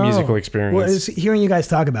for I that know. musical experience. Well, it's hearing you guys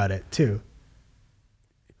talk about it too.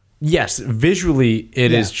 Yes, visually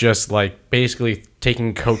it is Yeah. just like basically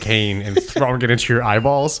taking cocaine and throwing it into your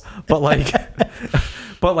eyeballs, but like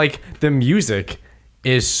the music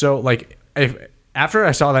is so like after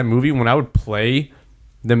I saw that movie, when I would play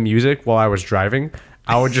the music while I was driving,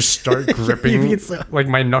 I would just start gripping, get so- like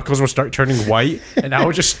my knuckles would start turning white, and I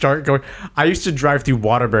would just start going. I used to drive through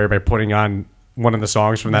Waterbury by putting on one of the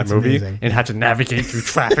songs from that That's movie amazing. and had to navigate through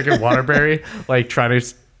traffic in Waterbury, like trying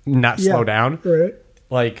to not slow down. Right.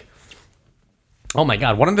 Like, oh my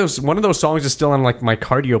god, one of those songs is still on like my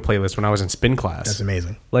cardio playlist when I was in spin class. That's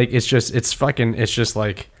amazing. Like it's just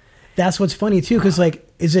like That's what's funny too, because like,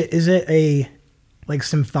 is it a like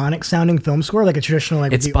symphonic sounding film score, like a traditional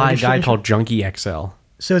like? it's with the by a orchestra guy and called Junkie XL, shit?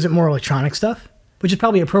 So is it more electronic stuff, which is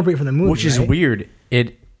probably appropriate for the movie, which is right? weird.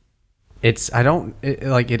 It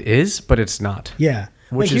is, but it's not. Yeah.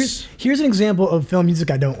 Which like is- here's an example of film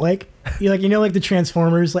music I don't like. Like the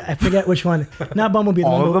Transformers. Like I forget which one. Not Bumblebee.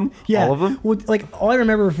 All of Bumblebee. them? Yeah. All of them? Well, like all I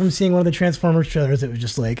remember from seeing one of the Transformers trailers, it was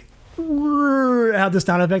just like have the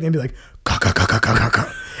sound effect and be like, "Ka, ka, ka, ka, ka, ka,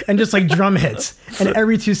 ka." and just like drum hits, and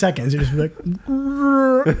every 2 seconds you're just like,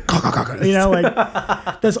 you know,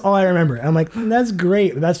 like that's all I remember. I'm like, that's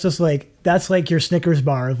great. That's just like your Snickers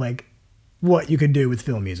bar of like what you could do with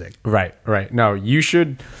film music. Right. No, you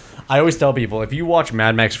should. I always tell people, if you watch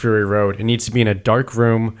Mad Max Fury Road, it needs to be in a dark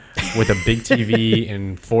room with a big TV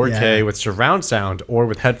in 4K with surround sound or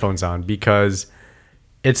with headphones on, because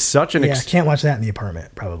it's such an... can't watch that in the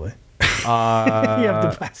apartment, probably. You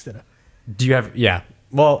have to blast it up. Do you have... Yeah.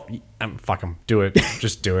 Well, fuck them. Do it.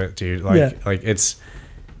 Just do it, dude. Like it's...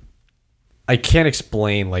 I can't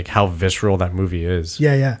explain like how visceral that movie is.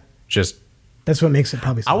 Yeah. Just... That's what makes it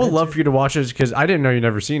probably so I would good, love too. for you to watch it, because I didn't know you'd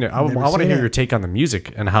never seen it. I want to hear your take on the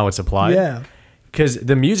music and how it's applied. Yeah. Because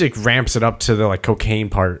the music ramps it up to the like cocaine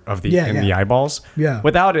part of the the eyeballs. Yeah.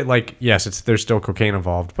 Without it, like, yes, there's still cocaine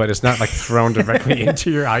involved, but it's not like thrown directly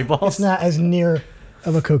into your eyeballs. It's not as near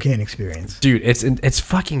of a cocaine experience. Dude, it's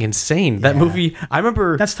fucking insane. That movie, I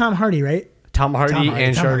remember... That's Tom Hardy, right? Tom Hardy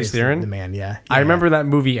and Charlize Theron. The man, yeah. I remember that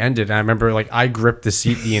movie ended, and I remember like I gripped the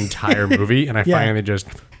seat the entire movie, and I finally just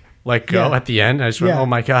let go at the end. I just went, oh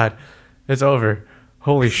my God, it's over.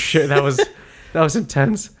 Holy shit, that was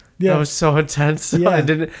intense. Yeah. That was so intense. Yeah. I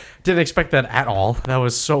didn't expect that at all. That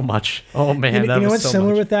was so much. Oh man, you know what's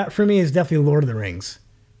similar with that for me is definitely Lord of the Rings.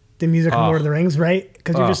 The music of Lord of the Rings, right?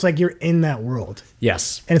 Because you're just like, you're in that world.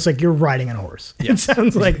 Yes. And it's like you're riding on a horse. Yes. It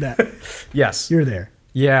sounds like that. Yes. You're there.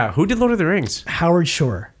 Yeah. Who did Lord of the Rings? Howard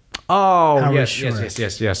Shore. Oh, Howard Shore.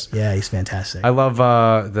 Yes. Yeah, he's fantastic. I love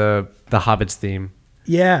the Hobbit's theme.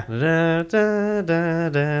 Yeah. Yeah.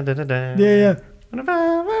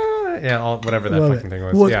 Yeah, whatever that fucking thing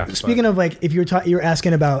was. Well, yeah. Speaking of like, if you're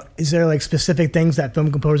asking about, is there like specific things that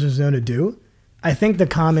film composers know to do? I think the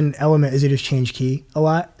common element is they just change key a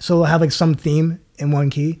lot. So they'll have like some theme in one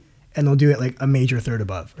key, and they'll do it like a major third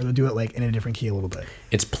above, or they'll do it like in a different key a little bit.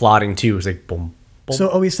 It's plotting too. It's like boom. So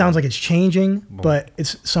it always sounds like it's changing, but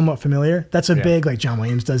it's somewhat familiar. That's a big, like John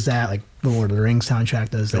Williams does that, like the Lord of the Rings soundtrack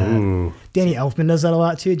does that. Ooh. Danny Elfman does that a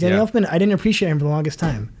lot too. Danny Elfman, I didn't appreciate him for the longest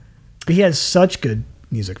time, but he has such good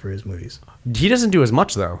music for his movies. He doesn't do as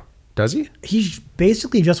much though, does he? He's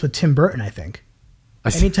basically just with Tim Burton, I think.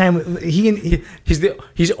 Anytime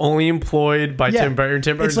he's only employed by Tim Burton.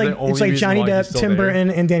 Tim Burton's it's like Johnny Depp, Tim Burton,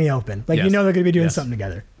 and Danny Elfman. Like you know they're going to be doing something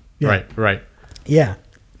together. Yeah. Right. Yeah.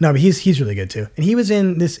 No, but he's really good too. And he was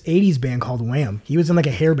in this 80s band called Wham. He was in like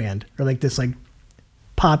a hair band or like this like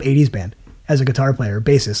pop 80s band as a guitar player,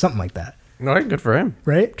 bassist, something like that. No, good for him.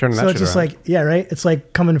 Right? Turning that so shit it's just around. like, yeah, right? It's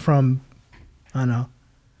like coming from, I don't know,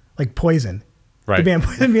 like Poison. Right. The band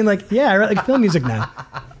Poison being like, yeah, I write like film music now.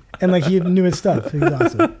 And like he knew his stuff. He was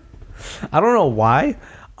awesome. I don't know why.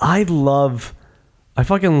 I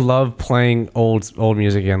fucking love playing old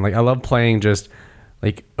music again. Like I love playing just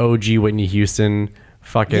like OG Whitney Houston,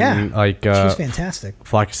 fucking like she's fantastic.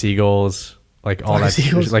 Flock of Seagulls, like all that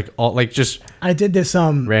shit, like all like just I did this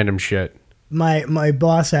random shit. My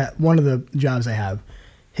boss at one of the jobs I have,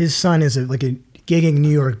 his son is like a gigging New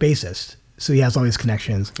York bassist, so he has all these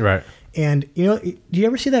connections. Right. And you know, do you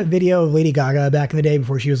ever see that video of Lady Gaga back in the day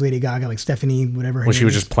before she was Lady Gaga, like Stephanie, whatever? When she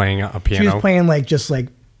was just playing a piano. She was playing like just like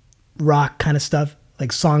rock kind of stuff, like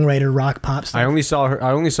songwriter rock pop stuff. I only saw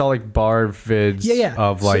like bar vids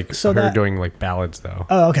of like her doing like ballads though.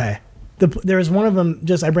 Oh, okay. There's one of them.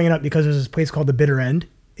 Just I bring it up because there's this place called the Bitter End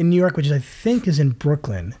in New York, which I think is in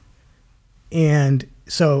Brooklyn. And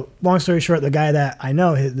so, long story short, the guy that I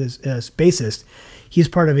know, this bassist, he's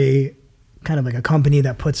part of a kind of like a company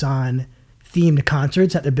that puts on themed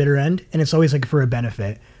concerts at the Bitter End, and it's always like for a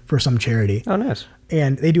benefit for some charity. Oh, nice.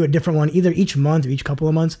 And they do a different one either each month or each couple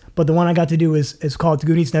of months. But the one I got to do is called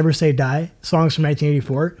Goonies Never Say Die, songs from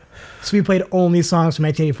 1984. So we played only songs from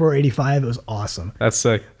 1984 or 85. It was awesome. That's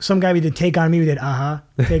sick. Some guy we did Take On Me. We did Aha,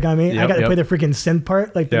 Take On Me. I got to play the freaking synth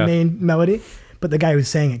part, like the main melody. But the guy who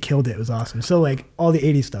sang it killed it. It was awesome. So like all the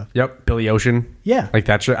 80s stuff. Yep. Billy Ocean. Yeah. Like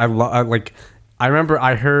that shit. I remember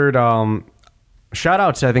I heard shout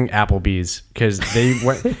out to I think Applebee's because they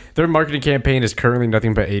went their marketing campaign is currently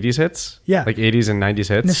nothing but 80s hits. Yeah. Like 80s and 90s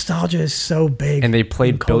hits. Nostalgia is so big. And they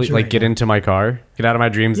played Billy like Get Into My Car. Get Out of My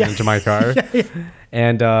Dreams and Into My Car.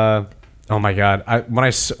 And oh my God. When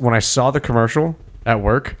I saw the commercial at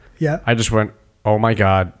work, I just went, oh my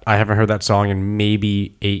God, I haven't heard that song in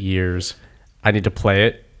maybe 8 years. I need to play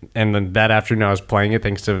it. And then that afternoon I was playing it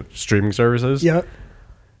thanks to streaming services. Yep.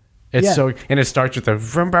 It's so, and it starts with the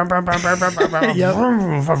vroom, vroom, vroom, vroom, vroom, vroom,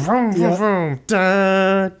 vroom, vroom, vroom, vroom,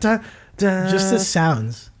 da, da, da, just the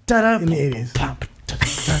sounds in the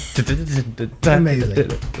 80s.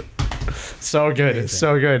 Amazing. So good. It's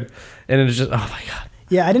so good. And it's just, oh my God.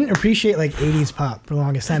 Yeah, I didn't appreciate like 80s pop for the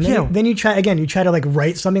longest time. Yeah. Then you try to like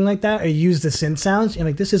write something like that or use the synth sounds. And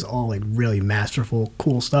like, this is all like really masterful,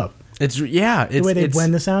 cool stuff. It's The way they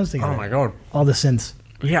blend the sounds together. Oh my god. All the synths.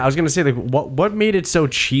 Yeah, I was gonna say like what made it so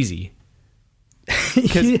cheesy?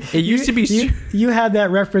 Because it used to be. You had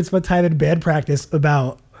that reference one time in band practice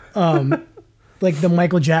about like the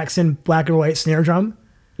Michael Jackson black and white snare drum.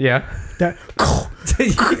 Yeah. That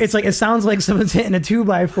it's like it sounds like someone's hitting a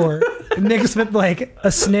 2x4 mixed with like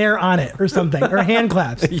a snare on it or something, or hand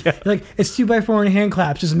claps. Yeah. Like it's 2x4 and hand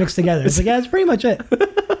claps just mixed together. It's like, yeah, that's pretty much it.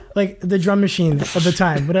 Like the drum machine of the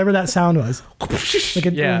time, whatever that sound was, like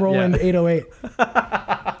a Roland 808.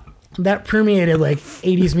 That permeated like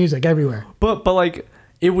 80s music everywhere. But like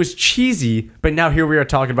it was cheesy, but now here we are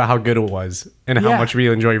talking about how good it was and how much we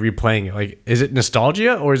enjoy replaying it. Like, is it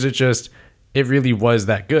nostalgia or is it just it really was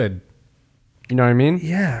that good? You know what I mean?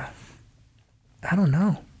 Yeah. I don't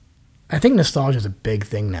know. I think nostalgia is a big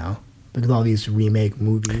thing now with all these remake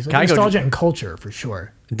movies. Like nostalgia and culture for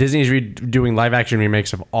sure. Disney's doing live action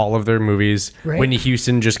remakes of all of their movies. Right. Whitney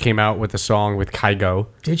Houston just came out with a song with Kygo.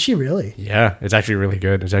 Did she really? Yeah, it's actually really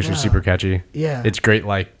good. It's actually super catchy. Yeah. It's great.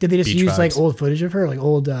 Like, did they just use vibes. like old footage of her, like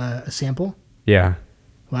old sample? Yeah.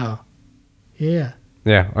 Wow. Yeah.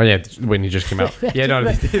 Yeah. Oh yeah. Whitney just came out. Yeah.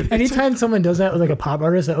 No. Anytime someone does that with like a pop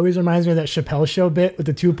artist, it always reminds me of that Chappelle Show bit with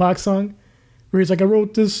the Tupac song, where he's like, "I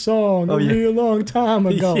wrote this song a real long time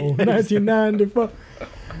ago, 1994."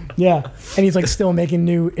 Yeah, and he's like still making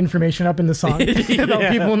new information up in the song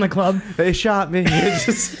about people in the club. They shot me. It's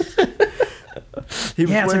it's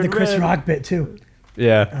like the Chris Rock bit too.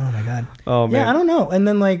 Yeah. Oh my god. Oh man. Yeah, I don't know. And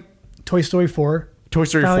then like Toy Story 4. Toy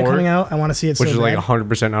Story 4 coming out. I want to see it. Which so is bad. like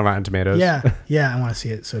 100% on Rotten Tomatoes. Yeah, I want to see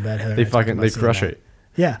it so bad. Heather they crush it.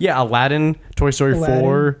 Yeah. Yeah, Aladdin, Toy Story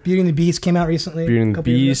 4, Beauty and the Beast came out recently. Beauty and the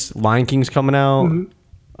Beast, Lion King's coming out,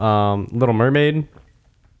 Little Mermaid.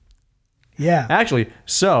 Yeah. Actually,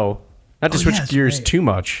 so not to switch gears too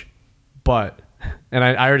much, but and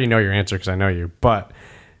I already know your answer because I know you, but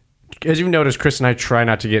as you've noticed, Chris and I try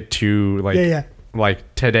not to get too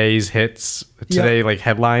like today's hits, like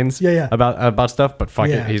headlines about stuff, but fuck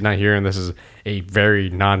it, he's not here and this is a very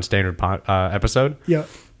non-standard episode. Yeah.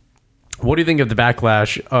 What do you think of the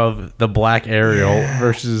backlash of the black Ariel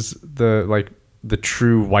versus the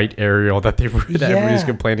true white Ariel that everybody's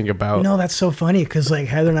complaining about? No, that's so funny because like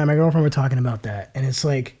Heather and I, my girlfriend, were talking about that, and it's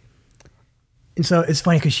like, and so it's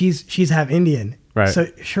funny because she's half Indian, right? So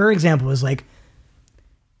her example is like,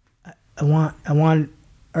 I want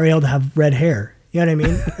Ariel to have red hair. You know what I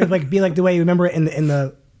mean? It'd like be like the way you remember it in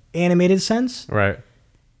the animated sense, right?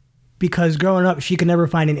 Because growing up, she could never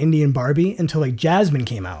find an Indian Barbie until like Jasmine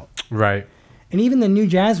came out. Right. And even the new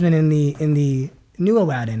Jasmine in the new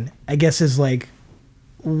Aladdin, I guess, is like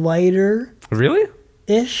lighter. Really?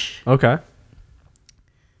 Ish. Okay.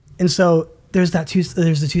 And so there's the two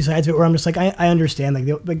sides of it where I'm just like, I understand.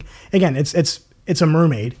 Like again, it's a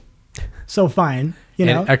mermaid. So fine. You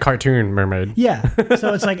know? And a cartoon mermaid. Yeah.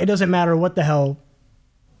 So it's like it doesn't matter what the hell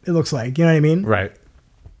it looks like. You know what I mean? Right.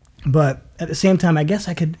 But at the same time, I guess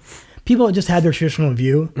people just had their traditional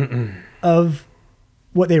view of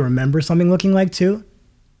what they remember something looking like too.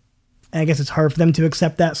 And I guess it's hard for them to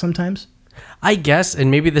accept that sometimes. I guess,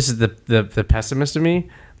 and maybe this is the pessimist of me,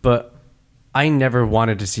 but I never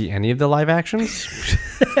wanted to see any of the live actions.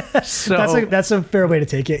 So that's a fair way to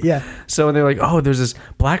take it. Yeah. So when they're like, "Oh, there's this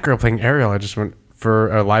black girl playing Ariel," I just went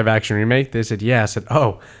for a live action remake. They said, "Yeah." I said,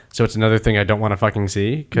 "Oh, so it's another thing I don't want to fucking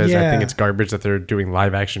see because I think it's garbage that they're doing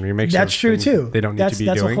live action remakes." That's true too. They don't need to be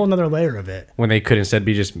doing. That's a whole nother layer of it. When they could instead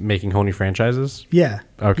be just making whole new franchises. Yeah.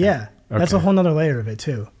 Okay. Yeah. That's a whole nother layer of it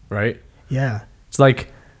too. Right. Yeah. It's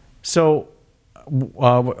like, so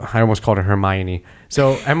I almost called her Hermione.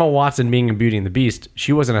 So Emma Watson being in Beauty and the Beast,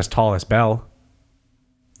 she wasn't as tall as Belle.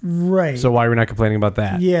 Right. So why are we not complaining about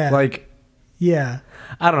that? Yeah. Like, yeah.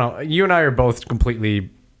 I don't know. You and I are both completely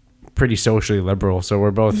pretty socially liberal, so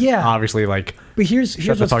we're both obviously like. But here's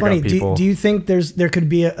what's funny. Do you think there could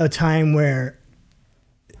be a time where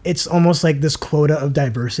it's almost like this quota of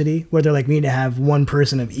diversity where they're like, we need to have one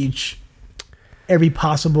person of every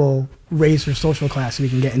possible race or social class so we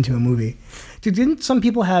can get into a movie? Dude, didn't some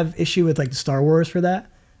people have issue with like the Star Wars for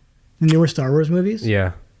that? The newer Star Wars movies?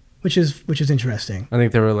 Yeah. Which is interesting. I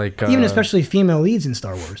think they were like even especially female leads in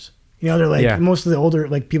Star Wars. You know, they're like most of the older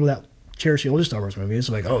like people that cherish the older Star Wars movies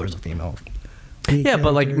are like, oh, there's a female. Yeah,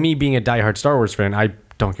 but like me being a diehard Star Wars fan, I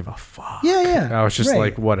don't give a fuck. Yeah. I was just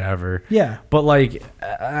like, whatever. Yeah. But like,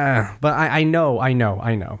 but I know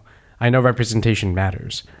representation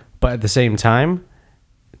matters. But at the same time,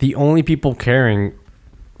 the only people caring.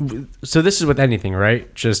 So this is with anything,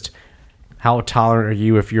 right? Just how tolerant are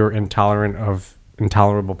you if you're intolerant of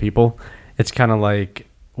intolerable people, it's kind of like,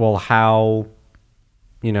 well, how,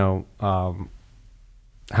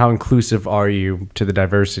 how inclusive are you to the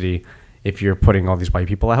diversity if you're putting all these white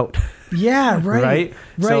people out? Yeah, right. Right.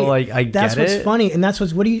 So like, that's what's funny, and that's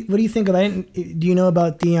what do you think of? Do you know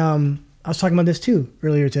about the I was talking about this too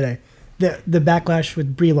earlier today. The backlash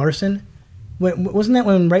with Brie Larson. Wasn't that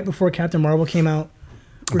when right before Captain Marvel came out?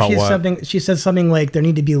 Where she said something like there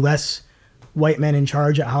need to be less white men in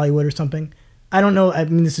charge at Hollywood or something. I don't know. I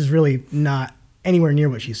mean, this is really not anywhere near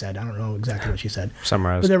what she said. I don't know exactly what she said.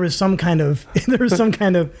 Summarize. But there was some kind of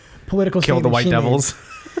political kill the white devils.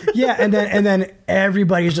 Yeah, and then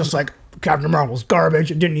everybody's just like, Captain Marvel's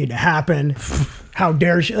garbage. It didn't need to happen. How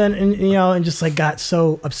dare she? And just like got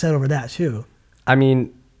so upset over that too. I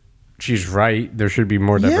mean, she's right. There should be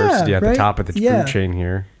more diversity at the top of the food chain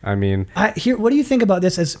here. I mean, what do you think about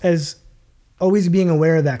this as always being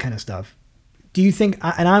aware of that kind of stuff? Do you think?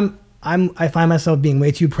 I find myself being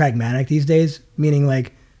way too pragmatic these days. Meaning,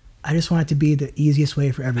 like, I just want it to be the easiest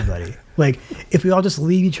way for everybody. Like, if we all just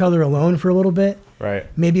leave each other alone for a little bit, right?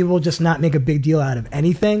 Maybe we'll just not make a big deal out of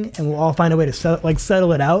anything, and we'll all find a way to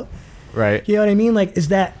settle it out. Right. You know what I mean? Like, is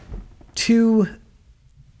that too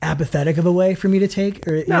apathetic of a way for me to take?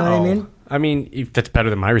 Or you know what I mean? I mean, if that's better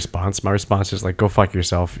than my response. My response is like, go fuck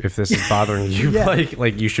yourself. If this is bothering you,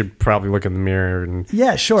 like you should probably look in the mirror and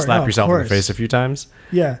slap yourself in the face a few times.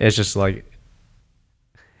 Yeah. It's just like,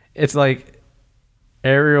 it's like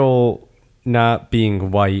Ariel not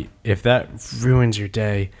being white. If that ruins your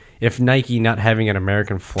day, if Nike not having an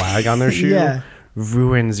American flag on their shoe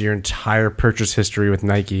ruins your entire purchase history with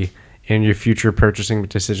Nike and your future purchasing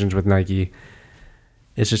decisions with Nike.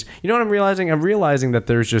 It's just, you know what I'm realizing? I'm realizing that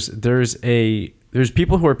there's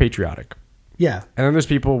people who are patriotic. Yeah. And then there's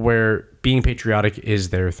people where being patriotic is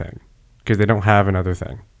their thing because they don't have another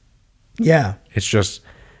thing. Yeah. It's just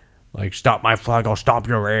like, stop my flag, I'll stomp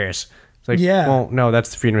your ass. It's like, well, no, that's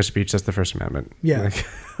the freedom of speech. That's the First Amendment. Yeah.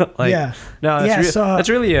 No, that's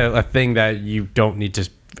really a thing that you don't need to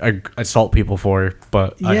assault people for,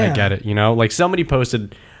 but I get it. Like somebody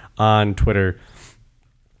posted on Twitter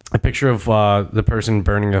a picture of the person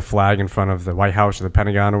burning a flag in front of the White House or the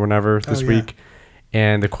Pentagon or whatever this week.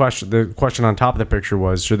 And the question on top of the picture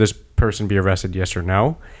was, should this person be arrested, yes or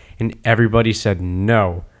no? And everybody said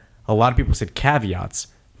no. A lot of people said caveats,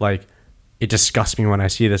 like, it disgusts me when I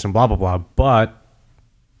see this and blah, blah, blah. But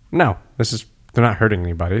no, they're not hurting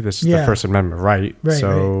anybody. This is the First Amendment right.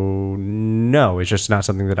 So no, it's just not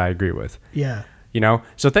something that I agree with. Yeah.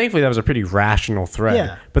 So thankfully that was a pretty rational thread.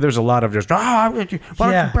 Yeah. But there's a lot of just, why don't you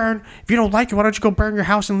burn? If you don't like it, why don't you go burn your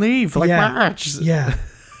house and leave? Like,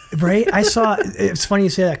 Right. I saw. It's funny you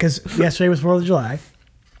say that because yesterday was 4th of July.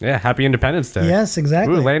 Yeah. Happy Independence Day. Yes,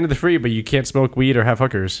 exactly. Ooh, land of the free, but you can't smoke weed or have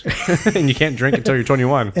hookers, and you can't drink until you're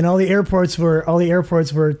 21. And all the airports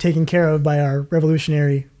were taken care of by our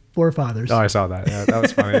revolutionary forefathers. Oh, I saw that. Yeah, that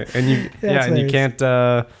was funny. And you can't.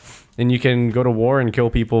 And you can go to war and kill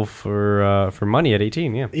people for money at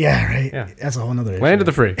 18. Yeah. Yeah. Right. Yeah. That's a whole nother issue. Land of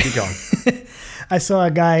the free. Keep going. I saw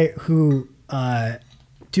a guy who,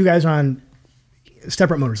 two guys were on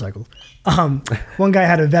separate motorcycles. One guy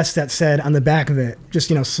had a vest that said on the back of it, just,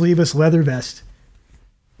 sleeveless leather vest,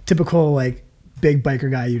 typical like big biker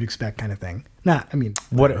guy you'd expect kind of thing.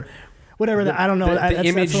 Whatever that, I don't know. The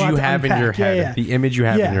image you have in your head. Yeah. The image you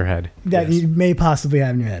have in your head. That you may possibly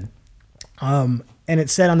have in your head. And it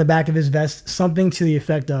said on the back of his vest something to the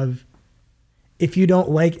effect of, if you don't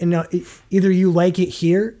like, either you like it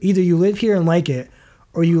here, either you live here and like it,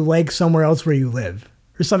 or you like somewhere else where you live,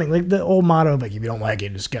 or something like the old motto of like, if you don't like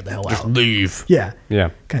it, just get the hell out. Just leave. Yeah.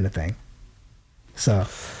 Yeah. Kind of thing. So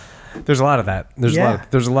there's a lot of that. There's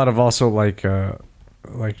a lot of also like the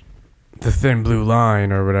thin blue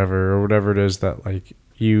line or whatever it is that like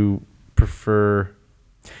you prefer.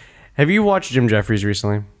 Have you watched Jim Jeffries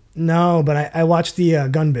recently? No, but I watched the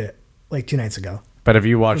Gun Bit like 2 nights ago. But have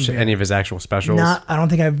you watched any of his actual specials? I don't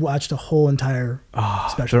think I've watched a whole entire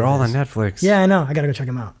special. They're all on Netflix. Yeah, I know. I got to go check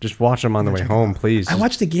them out. Just watch them on the way home, please. I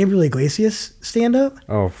watched the Gabriel Iglesias stand-up.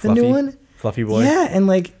 Oh, Fluffy, the new one. Fluffy boy. Yeah, and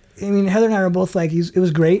like, I mean, Heather and I were both like, it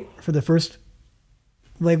was great for the first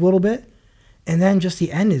like little bit. And then just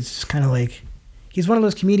the end is just kind of like, he's one of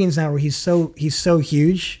those comedians now where he's so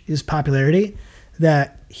huge, his popularity,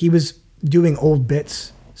 that he was doing old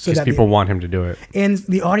bits. So because people want him to do it. And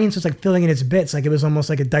the audience was like filling in its bits. Like it was almost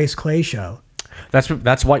like a Dice Clay show.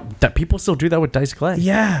 That's why that people still do that with Dice Clay.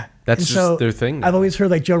 Yeah. That's And just their thing. I've always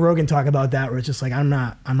heard like Joe Rogan talk about that, where it's just like I'm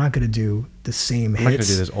not gonna do the same I'm not gonna hits.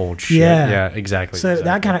 do this old shit. Yeah. Yeah, exactly. So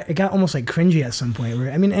exactly. that kind of, it got almost like cringy at some point.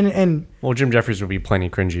 Where I mean, and Well, Jim Jeffries would be plenty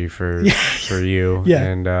cringy for you Yeah.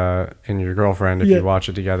 and your girlfriend if Yeah. you watch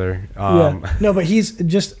it together. yeah. No, but he's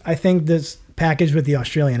just, I think this package with the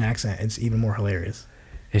Australian accent, it's even more hilarious.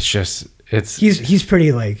 It's just it's He's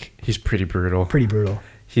pretty like he's pretty brutal. pretty brutal.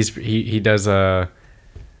 He does a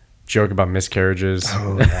joke about miscarriages.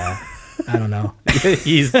 Oh yeah. I don't know.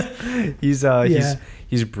 he's Yeah.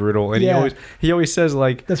 he's brutal, and Yeah. he always says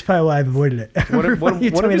like That's probably why I've avoided it.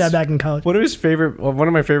 You told me that back in college. one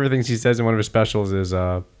of my favorite things he says in one of his specials is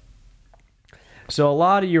so a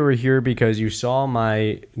lot of you are here because you saw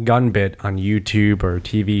my gun bit on YouTube or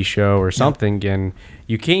TV show or something, and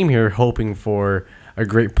you came here hoping for a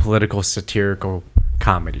great political satirical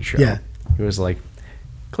comedy show. Yeah. He was like,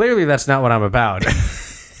 clearly that's not what I'm about.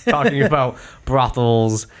 Talking about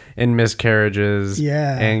brothels and miscarriages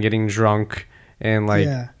Yeah. and getting drunk and like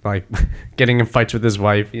getting in fights with his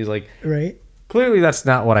wife. He's like, Right. clearly that's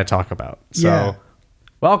not what I talk about. So Yeah.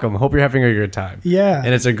 welcome. Hope you're having a good time. Yeah.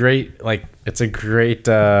 And it's a great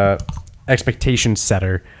expectation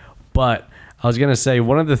setter. But I was gonna say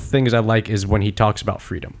one of the things I like is when he talks about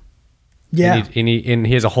freedom. Yeah. And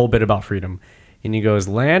he has a whole bit about freedom. And he goes,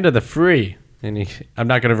 land of the free. And I'm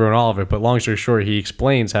not going to ruin all of it, but long story short, he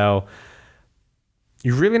explains how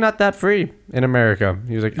you're really not that free in America.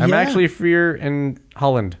 He was like, I'm actually freer in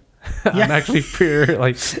Holland. I'm actually freer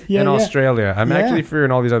in Australia. I'm actually freer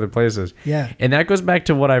in all these other places. Yeah. And that goes back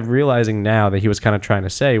to what I'm realizing now that he was kind of trying to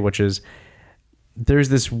say, which is there's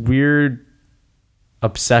this weird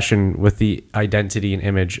obsession with the identity and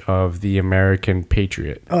image of the American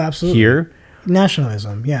patriot. Oh, absolutely. Here.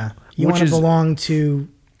 Nationalism. Yeah. You want to belong to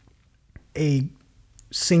a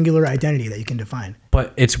singular identity that you can define.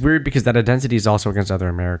 But it's weird because that identity is also against other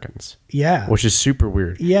Americans. Yeah. Which is super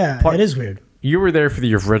weird. Yeah, it is weird. You were there for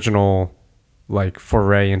the original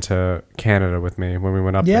foray into Canada with me when we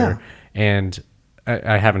went up there. And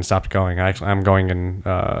I haven't stopped going. I'm going in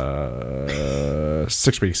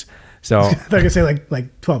 6 weeks. So I thought I could say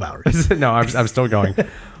like 12 hours. No, I'm still going.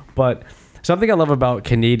 But something I love about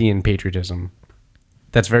Canadian patriotism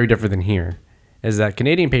that's very different than here is that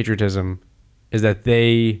Canadian patriotism is that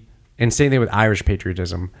and same thing with Irish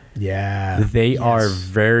patriotism. Yeah. They are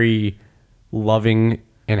very loving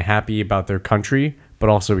and happy about their country, but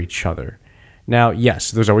also each other. Now, yes,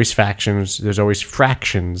 there's always factions, there's always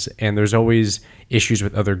fractions, and there's always issues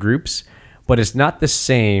with other groups, but it's not the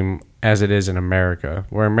same as it is in America,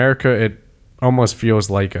 where America, it almost feels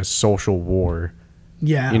like a social war.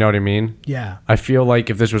 Yeah. You know what I mean? Yeah. I feel like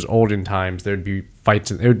if this was olden times, there'd be fights.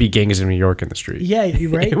 There would be gangs in New York in the street. Yeah, you're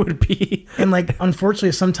right. It would be. And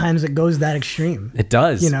unfortunately, sometimes it goes that extreme. It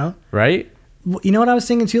does. You know? Right? You know what I was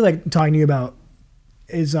thinking too, talking to you about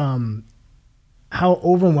is how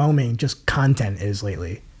overwhelming just content is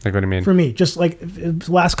lately. Like what do you mean? For me, just the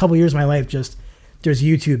last couple of years of my life, just there's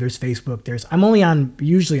YouTube, there's Facebook, I'm only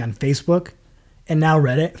usually on Facebook, and now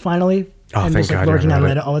Reddit finally. Oh, and thank just God lurking you're on on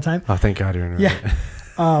Reddit all the time. Oh, thank God you're in Reddit.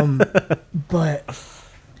 Yeah. But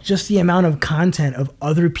just the amount of content of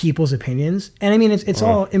other people's opinions, and I mean it's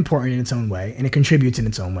all important in its own way, and it contributes in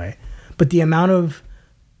its own way. But the amount of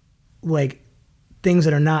things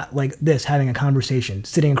that are not like this, having a conversation,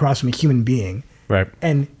 sitting across from a human being, right,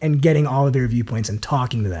 and getting all of their viewpoints and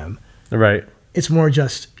talking to them, right. It's more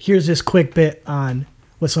just here's this quick bit on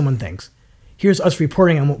what someone thinks. Here's us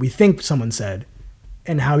reporting on what we think someone said,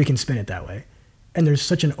 and how we can spin it that way. And there's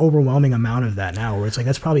such an overwhelming amount of that now, where it's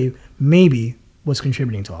that's probably maybe what's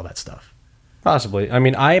contributing to all that stuff. Possibly. I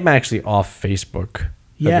mean, I'm actually off Facebook at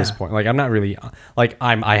this point. I'm not really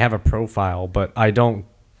I have a profile, but I go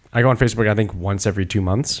on Facebook I think once every 2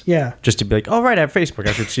 months. Yeah. Just to be like, oh right, I have Facebook.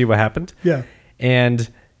 I should see what happened. Yeah. And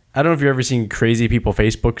I don't know if you've ever seen Crazy People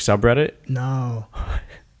Facebook subreddit. No.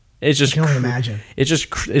 It's just I can only imagine. It's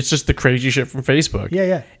just the crazy shit from Facebook. Yeah,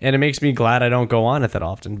 yeah. And it makes me glad I don't go on it that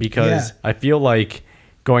often because I feel like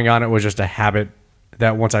going on it was just a habit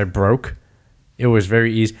that once I broke, it was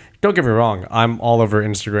very easy. Don't get me wrong. I'm all over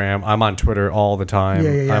Instagram. I'm on Twitter all the time.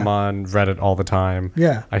 Yeah. I'm on Reddit all the time.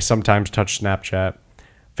 Yeah. I sometimes touch Snapchat.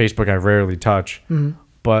 Facebook I rarely touch. Mm-hmm.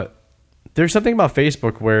 But there's something about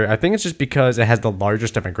Facebook where I think it's just because it has the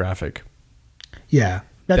largest demographic. Yeah,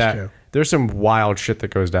 that's true. There's some wild shit that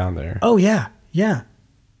goes down there. Oh yeah, yeah.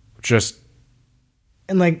 Just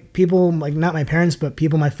and people not my parents, but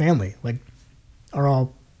people in my family are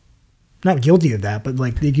all not guilty of that, but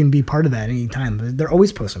they can be part of that any time. They're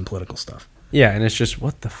always posting political stuff. Yeah, and it's just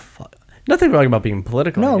what the fuck. Nothing wrong about being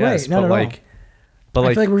political. No, I guess, right? Not but at all. but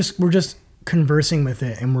I feel like we're just conversing with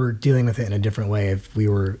it and we're dealing with it in a different way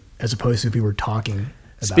as opposed to if we were talking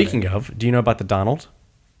about Speaking of, do you know about the Donald?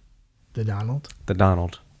 the Donald. The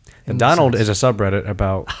Donald. The In what Donald sense? is a subreddit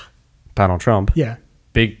about Donald Trump. Yeah.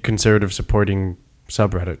 Big conservative supporting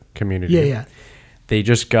subreddit community. Yeah. They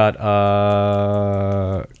just got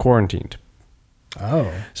quarantined.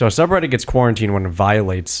 Oh. So a subreddit gets quarantined when it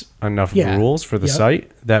violates enough Yeah. rules for the Yep.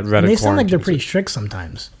 site that Reddit And they sound like they're quarantines pretty it. strict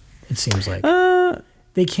sometimes. It seems like Uh,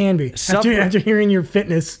 they can be. Sub- After hearing your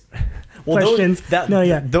fitness questions.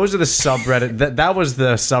 Those are the subreddit. That was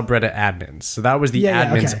the subreddit admins. So that was the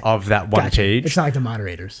admins okay. of that one Gotcha. page. It's not like the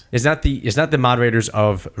moderators. It's not the moderators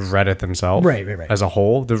of Reddit themselves. Right. As a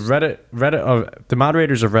whole, the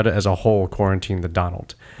moderators of Reddit as a whole quarantined the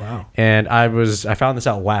Donald. Wow. And I found this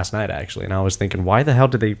out last night actually, and I was thinking, why the hell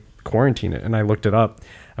did they quarantine it? And I looked it up.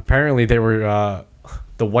 Apparently, they were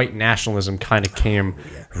the white nationalism kind of came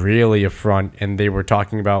really affront, and they were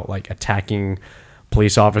talking about like attacking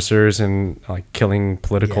police officers and like killing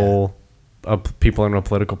political people in a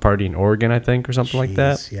political party in Oregon, I think, or something like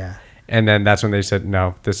that. Yeah. And then that's when they said,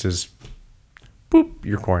 no, this is, boop,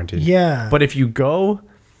 you're quarantined. Yeah. But if you go,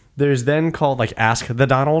 there's then called like Ask the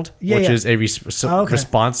Donald, which is a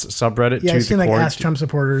response subreddit Yeah, to I've seen the like quarantine. Ask Trump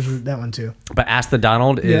supporters, that one too. But Ask the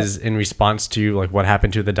Donald is in response to like what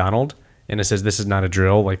happened to the Donald. And it says, this is not a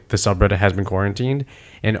drill. Like the subreddit has been quarantined.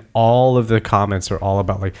 And all of the comments are all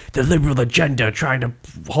about like the liberal agenda trying to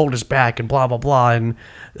hold us back and blah, blah, blah. And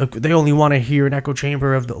they only want to hear an echo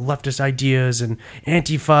chamber of the leftist ideas. And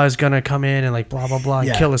Antifa is going to come in and like blah, blah, blah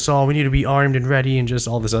and kill us all. We need to be armed and ready and just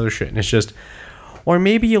all this other shit. And it's just, or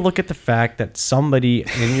maybe you look at the fact that somebody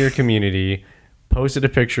in your community posted a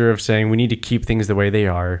picture of saying we need to keep things the way they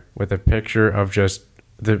are with a picture of just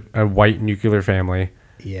a white nuclear family.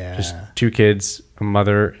 Yeah. Just 2 kids, a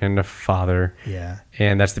mother and a father. Yeah.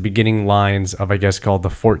 And that's the beginning lines of, I guess, called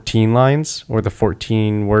the 14 lines or the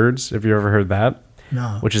 14 words. Have you ever heard that?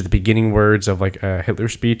 No. Which is the beginning words of like a Hitler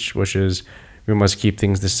speech, which is we must keep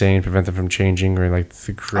things the same, prevent them from changing, or like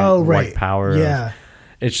the great white power. Yeah.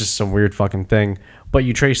 It's just some weird fucking thing. But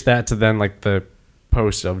you trace that to then like the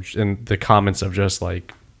posts of and the comments of just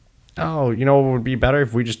like, oh, you know what would be better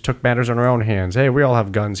if we just took matters in our own hands. Hey, we all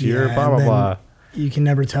have guns here, Yeah, blah, and blah, then blah. You can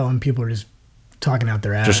never tell when people are just talking out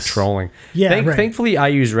their ass. Just trolling. Yeah, right. Thankfully, I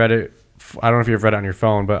use Reddit. I don't know if you've read it on your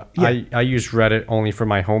phone, but Yeah. I use Reddit only for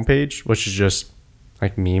my homepage, which is just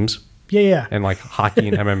like memes Yeah. and like hockey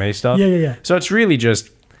and MMA stuff. Yeah. So it's really just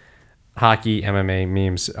hockey, MMA,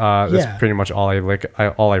 memes. That's pretty much all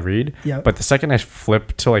I read. Yeah. But the second I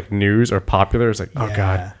flip to like news or popular, it's like, oh Yeah.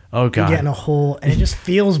 God. You're getting a whole, and it just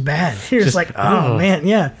feels bad. You're just like, oh man,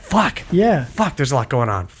 yeah. Fuck. Yeah. Fuck, there's a lot going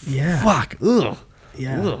on. Yeah. Fuck. Ugh.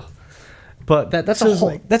 Yeah. Ugh. But that's So a it's whole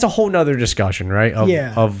like- that's a whole nother discussion, right?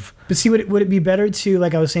 Of But see, would it be better to,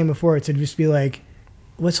 like I was saying before, to just be like,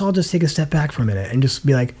 let's all just take a step back for a minute and just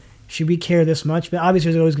be like, should we care this much? But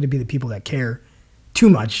obviously, there's always going to be the people that care too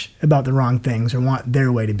much about the wrong things or want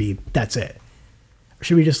their way to be. That's it. Or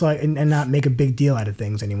should we just like and not make a big deal out of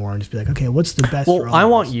things anymore and just be like, okay, what's the best? for Well, all I of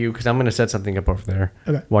want us? you, because I'm going to set something up over there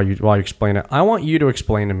Okay. while you explain it. I want you to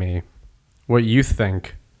explain to me what you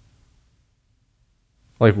think,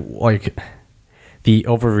 like the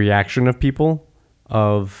overreaction of people,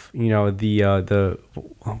 of the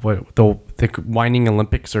whining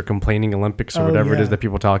Olympics or complaining Olympics or whatever it is that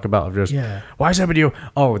people talk about, of just why is everybody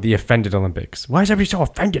the offended Olympics? Why is everybody so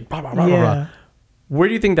offended? Blah blah blah blah blah. Where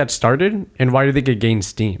do you think that started, and why do you think it gained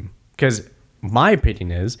steam? Because my opinion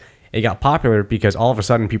is it got popular because all of a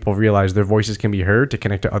sudden people realized their voices can be heard to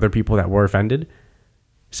connect to other people that were offended.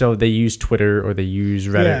 So they use Twitter or they use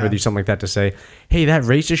Reddit or they do something like that to say, hey, that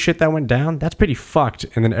racist shit that went down, that's pretty fucked.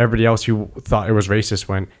 And then everybody else who thought it was racist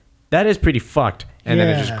went, that is pretty fucked. And then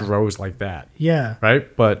it just grows like that. Yeah.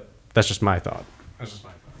 Right? But that's just my thought.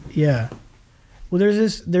 Yeah. Well,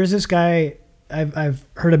 there's this guy I've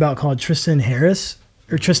heard about called Tristan Harris.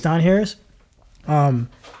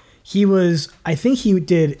 I think he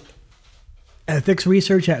did ethics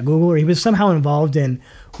research at Google, or he was somehow involved in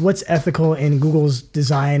what's ethical in Google's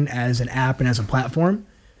design as an app and as a platform.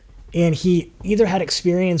 And he either had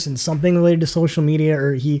experience in something related to social media,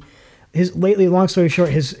 or long story short,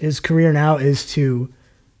 his career now is to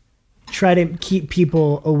try to keep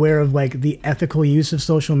people aware of like the ethical use of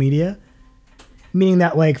social media. Meaning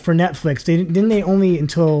that like for Netflix, didn't they only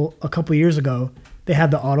until a couple years ago, they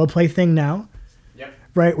had the autoplay thing now,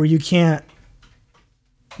 right? Where you can't,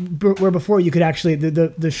 where before you could actually,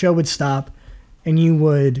 the show would stop and you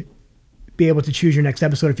would be able to choose your next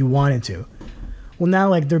episode if you wanted to. Well, now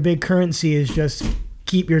like their big currency is just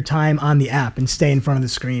keep your time on the app and stay in front of the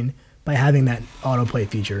screen by having that autoplay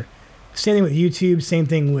feature. Same thing with YouTube. Same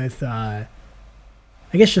thing with, I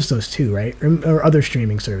guess just those two, right? Or other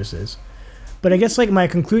streaming services. But I guess like my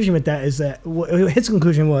conclusion with that is that his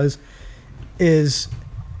conclusion is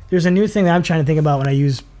there's a new thing that I'm trying to think about when I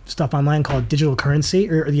use stuff online called digital currency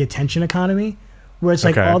or the attention economy, where it's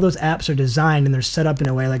like all those apps are designed and they're set up in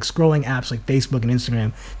a way like scrolling apps like Facebook and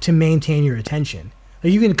Instagram to maintain your attention.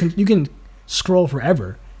 Like you can scroll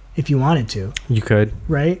forever if you wanted to. You could.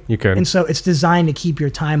 Right? You could. And so it's designed to keep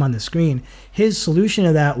your time on the screen. His solution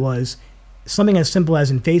to that was something as simple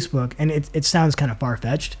as in Facebook, and it sounds kind of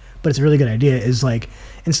far-fetched, but it's a really good idea, is like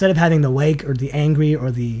instead of having the like or the angry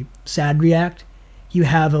or the sad react, you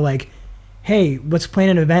have a like, hey, let's plan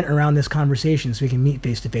an event around this conversation so we can meet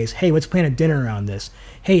face to face. Hey, let's plan a dinner around this.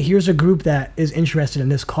 Hey, here's a group that is interested in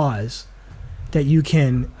this cause that you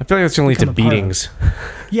can. I feel like that's going to lead to beatings.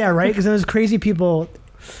 Yeah, right? Because there's crazy people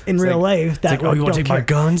in real life that you want to take my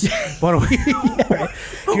guns? Why don't we? Right.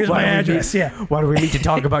 Here's my address. Why do we need to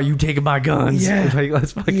talk about you taking my guns? Yeah. Like,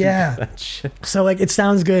 let's fucking do that shit. So like it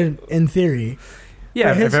sounds good in theory.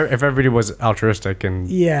 Yeah, if everybody was altruistic and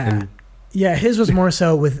his was more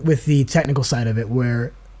so with the technical side of it,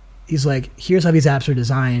 where he's like, here's how these apps are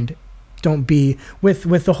designed. Don't be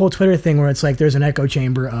with the whole Twitter thing where it's like there's an echo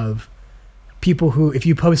chamber of people who, if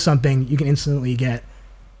you post something, you can instantly get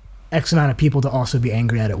X amount of people to also be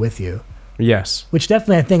angry at it with you. Yes. Which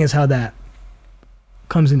definitely I think is how that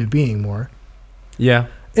comes into being more. Yeah.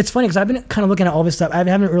 It's funny because I've been kind of looking at all this stuff. I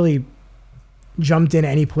haven't really jumped into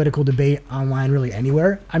any political debate online really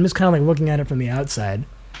anywhere. I'm just kind of like looking at it from the outside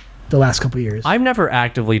the last couple of years. I've never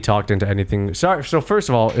actively talked into anything. Sorry. So first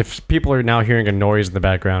of all, if people are now hearing a noise in the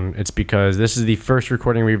background, it's because this is the first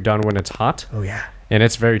recording we've done when it's hot. Oh, yeah. And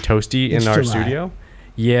it's very toasty in our studio.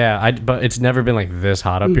 Yeah, but it's never been like this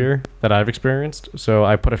hot up here that I've experienced. So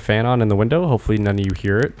I put a fan on in the window. Hopefully none of you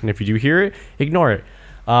hear it. And if you do hear it, ignore it.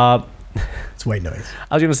 It's white noise.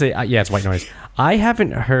 I was going to say, yeah, it's white noise. I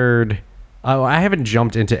haven't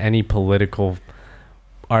jumped into any political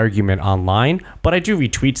argument online, but I do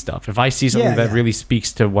retweet stuff. If I see something that really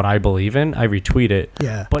speaks to what I believe in, I retweet it.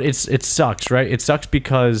 Yeah. But it sucks, right? It sucks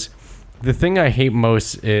because the thing I hate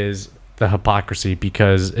most is the hypocrisy,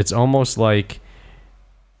 because it's almost like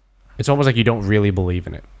you don't really believe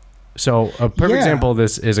in it. So a perfect example of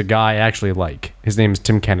this is a guy I actually like. His name is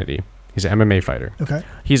Tim Kennedy. He's an MMA fighter. Okay.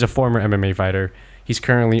 He's a former MMA fighter. He's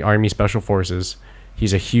currently Army Special Forces.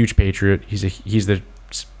 He's a huge patriot. He's the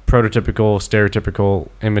prototypical, stereotypical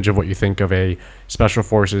image of what you think of a Special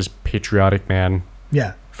Forces patriotic man.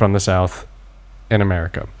 Yeah. From the South in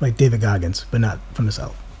America. Like David Goggins, but not from the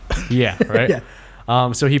South. Yeah, right?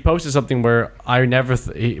 Yeah. So he posted something where I never,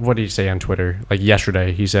 what did he say on Twitter? Like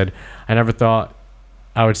yesterday, he said, I never thought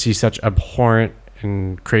I would see such abhorrent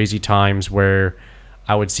and crazy times where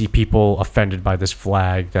I would see people offended by this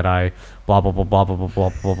flag that I blah, blah, blah, blah, blah, blah, blah,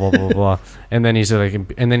 blah, blah, blah, blah. And then he said,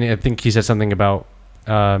 like, and then I think he said something about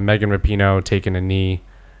Megan Rapinoe taking a knee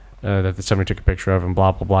that somebody took a picture of and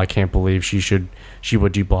blah, blah, blah. I can't believe she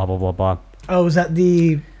would do blah, blah, blah, blah. Oh, was that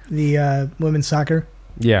the women's soccer?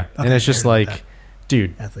 Yeah. Okay, and it's just like,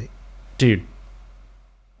 dude,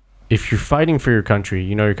 if you're fighting for your country,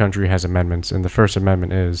 you know your country has amendments, and the First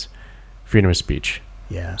Amendment is freedom of speech.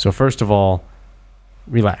 Yeah. So first of all,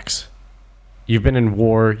 relax. You've been in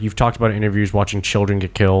war. You've talked about in interviews watching children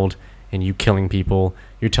get killed and you killing people.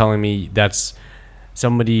 You're telling me that's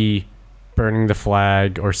somebody burning the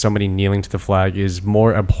flag or somebody kneeling to the flag is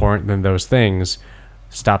more abhorrent than those things.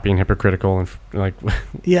 Stop being hypocritical and like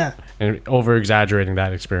and over exaggerating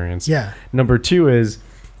that experience. Yeah. Number two is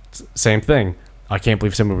same thing. I can't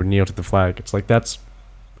believe someone would kneel to the flag. It's like that's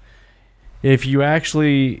if you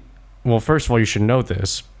actually first of all, you should know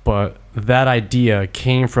this, but that idea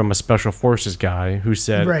came from a Special Forces guy who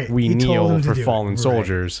said we kneel for fallen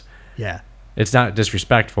soldiers. Yeah. It's not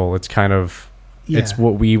disrespectful. It's kind of it's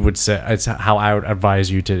what we would say. It's how I would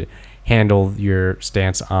advise you to handle your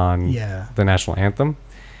stance on the national anthem.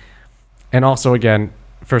 And also, again,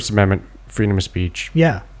 First Amendment, freedom of speech.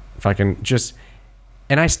 Yeah. If I can just,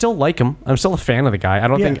 and I still like him. I'm still a fan of the guy. I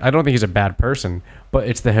don't think he's a bad person, but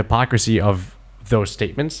it's the hypocrisy of those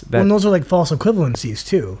statements. And those are like false equivalencies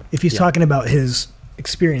too. If he's talking about his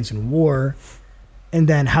experience in war, and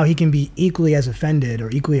then how he can be equally as offended or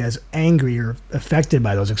equally as angry or affected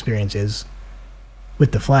by those experiences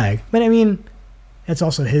with the flag. But I mean, that's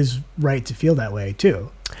also his right to feel that way too.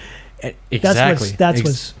 Exactly. That's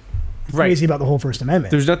what's crazy about the whole First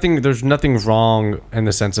Amendment. There's nothing wrong in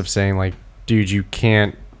the sense of saying like, dude, I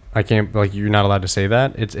can't, like, you're not allowed to say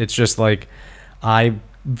that. It's just like, I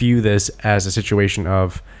view this as a situation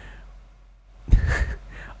of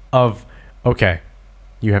okay,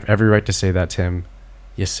 you have every right to say that, Tim.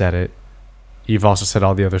 You said it. you've also said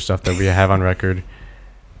all the other stuff that we have on record.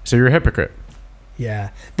 So you're a hypocrite.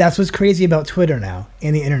 Yeah. That's what's crazy about Twitter now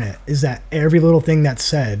and the internet is that every little thing that's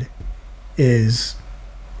said is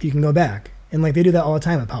you can go back. And like they do that all the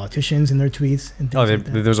time with politicians and their tweets and things like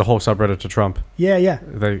that. There's a whole subreddit to Trump. Yeah, yeah.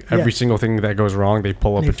 Every single thing that goes wrong, they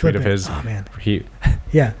pull up a tweet of his. Oh man. He,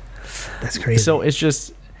 yeah. That's crazy. So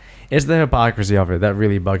it's the hypocrisy of it that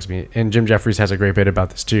really bugs me. And Jim Jeffries has a great bit about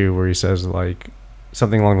this too, where he says like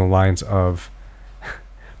something along the lines of,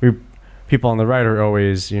 people on the right are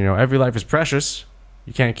always, every life is precious.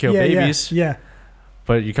 You can't kill babies. Yeah.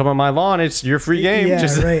 But you come on my lawn, it's your free game.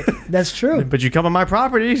 Yeah, right. That's true. But you come on my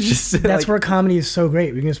property, that's where comedy is so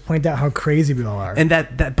great. We can just point out how crazy we all are. And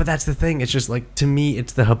but that's the thing. It's just like, to me,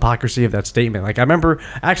 it's the hypocrisy of that statement. Like I remember,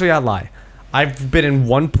 actually, I lie. I've been in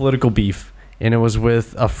one political beef, and it was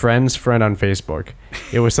with a friend's friend on Facebook.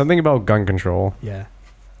 It was something about gun control. Yeah.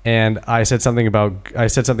 And I said something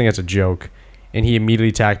as a joke, and he immediately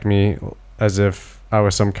attacked me as if I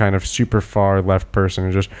was some kind of super far left person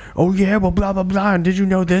and just, oh yeah, well, blah, blah, blah. And did you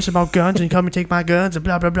know this about guns? And you come and take my guns and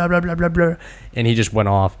blah, blah, blah, blah, blah, blah, blah. And he just went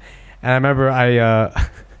off. And I remember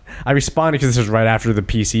I responded because this was right after the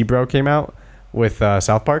PC Bro came out with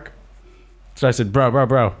South Park. So I said,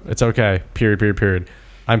 bro, it's okay. Period.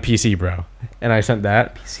 I'm PC Bro. And I sent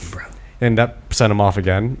that. PC Bro. And that sent him off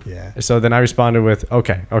again. Yeah. So then I responded with,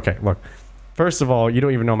 okay, look. First of all, you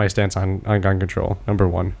don't even know my stance on gun control, number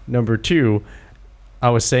one. Number two, I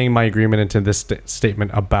was saying my agreement into this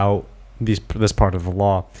statement about this part of the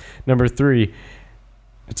law. Number three,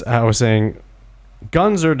 I was saying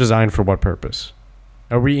guns are designed for what purpose?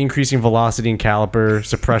 Are we increasing velocity and caliber,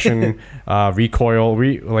 suppression, recoil,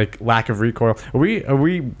 lack of recoil? Are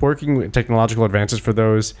we working with technological advances for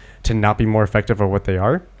those to not be more effective at what they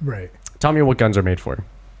are? Right. Tell me what guns are made for.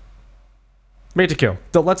 Made to kill.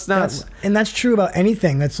 So let's not. And that's true about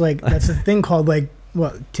anything. That's a thing called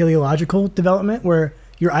teleological development, where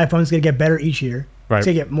your iPhone's gonna get better each year. Right. It's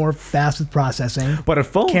gonna get more fast with processing. But a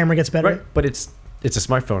phone camera gets better. Right. But it's a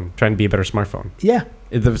smartphone trying to be a better smartphone. Yeah.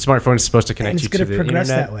 The smartphone is supposed to connect you to the internet. And it's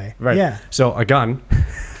gonna progress that way. Right. Yeah. So a gun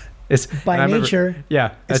is by nature.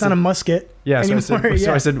 Yeah. It's not a musket. Yeah. Anymore.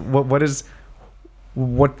 So I said, what is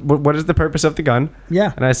the purpose of the gun?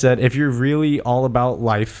 Yeah. And I said, if you're really all about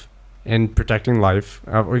life and protecting life,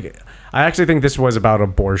 I actually think this was about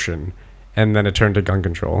abortion, and then it turned to gun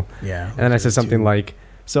control. Yeah. And then I said something like,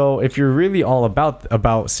 so if you're really all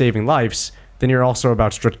about saving lives, then you're also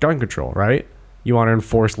about strict gun control, right? You want to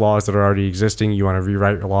enforce laws that are already existing. You want to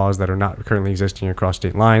rewrite laws that are not currently existing across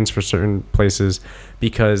state lines for certain places,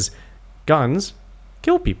 because guns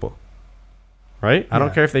kill people, right? I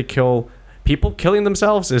don't care if they kill people. Killing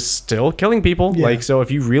themselves is still killing people. Yeah. So if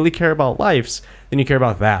you really care about lives, then you care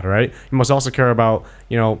about that, right? You must also care about,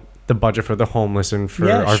 the budget for the homeless and for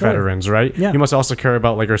our veterans, right? Yeah. You must also care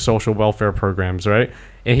about our social welfare programs, right?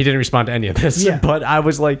 And he didn't respond to any of this. Yeah. But I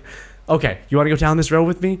was like, okay, you want to go down this road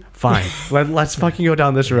with me? Fine. Let's fucking go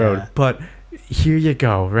down this road. Yeah. But here you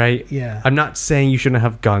go, right? Yeah. I'm not saying you shouldn't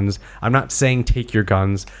have guns. I'm not saying take your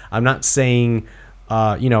guns. I'm not saying,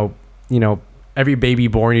 every baby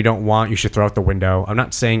born you don't want, you should throw out the window. I'm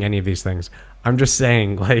not saying any of these things. I'm just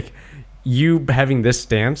saying, you having this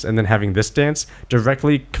stance and then having this stance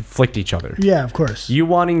directly conflict each other. Yeah, of course. You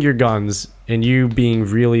wanting your guns and you being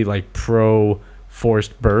really pro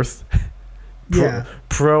forced birth,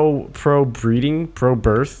 pro breeding, pro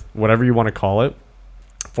birth, whatever you want to call it,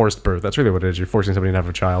 forced birth. That's really what it is. You're forcing somebody to have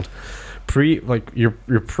a child.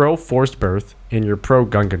 You're pro forced birth and you're pro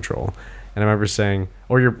gun control. And I remember saying,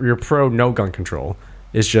 or you're pro no gun control.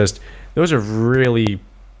 It's just, those are really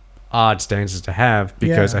odd stances to have,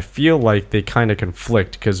 because I feel like they kind of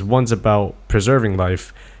conflict, because one's about preserving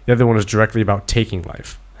life, the other one is directly about taking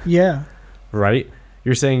life. Yeah. Right?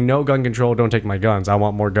 You're saying no gun control, don't take my guns. I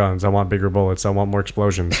want more guns. I want bigger bullets. I want more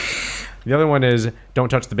explosions. The other one is don't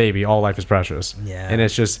touch the baby. All life is precious. Yeah. And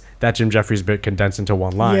it's just that Jim Jeffries bit condensed into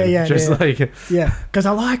one line. Yeah. Yeah. Because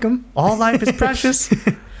I like them. All life is precious.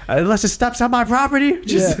 Unless it steps on my property.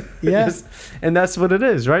 And that's what it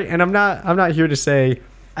is, right? And I'm not here to say.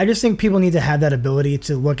 I just think people need to have that ability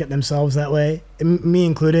to look at themselves that way, me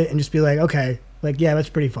included, and just be like, okay, that's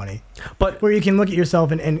pretty funny. But where you can look at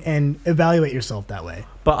yourself and evaluate yourself that way.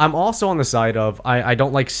 But I'm also on the side of I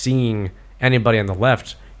don't like seeing anybody on the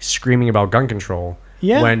left screaming about gun control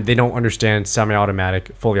when they don't understand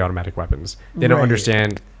semi-automatic, fully automatic weapons. They don't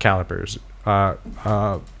understand calibers. They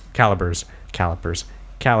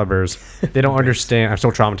don't understand. I'm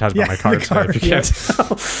still traumatized by my car today, if you can't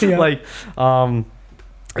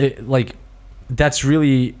tell. That's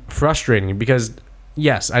really frustrating, because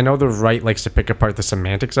yes, I know the right likes to pick apart the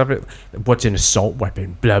semantics of it. What's an assault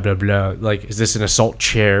weapon? Blah blah blah. Like, is this an assault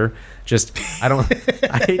chair? Just I don't.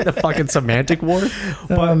 I hate the fucking semantic war.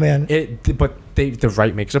 But Oh, man. the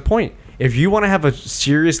right makes a point. If you want to have a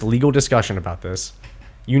serious legal discussion about this,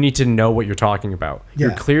 you need to know what you're talking about. Yeah.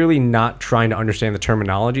 You're clearly not trying to understand the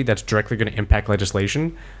terminology that's directly going to impact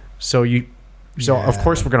legislation. So of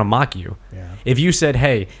course we're going to mock you. Yeah. If you said,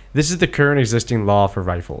 "Hey, this is the current existing law for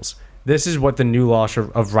rifles. This is what the new law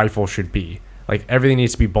of rifles should be. Like, everything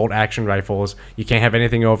needs to be bolt action rifles. You can't have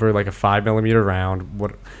anything over like a 5mm round.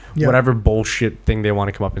 Whatever bullshit thing they want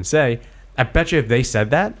to come up and say." I bet you if they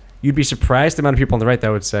said that, you'd be surprised the amount of people on the right that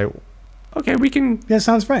would say, "Okay, we can." Yeah,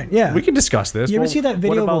 sounds right. Yeah. We can discuss this. You ever see that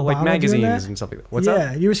video What about of like Obama doing magazines that? and stuff like that? What's yeah,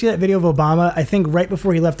 up? you ever see that video of Obama? I think right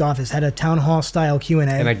before he left office, had a town hall style Q&A.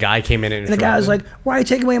 And a guy came in and the guy was like, "Why are you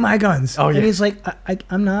taking away my guns?" Oh, yeah. And he's like,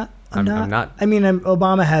 I'm not. I mean,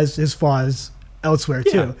 Obama has his flaws elsewhere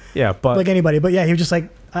too. Yeah, but like anybody. But yeah, he was just like,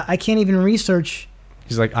 I can't even research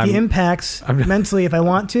he's like, the impacts mentally if I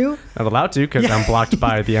want to. not allowed to because I'm blocked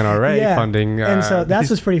by the NRA funding. And so that's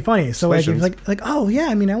what's pretty funny. So like, situations. it's like, oh yeah,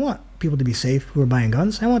 I mean, I want people to be safe who are buying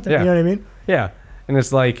guns. I want that. Yeah. You know what I mean? Yeah, and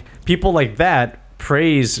it's like people like that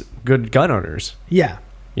praise good gun owners. Yeah.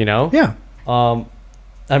 You know? Yeah. I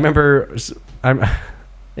remember,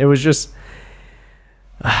 it was just,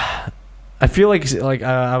 I feel like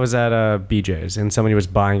I was at BJ's and somebody was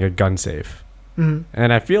buying a gun safe, and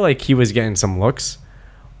I feel like he was getting some looks,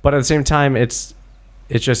 but at the same time, it's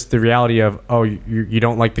just the reality of, oh, you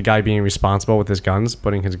don't like the guy being responsible with his guns,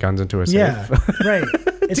 putting his guns into a safe. Yeah. Right.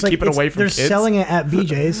 It's keep it away from they're kids. selling it at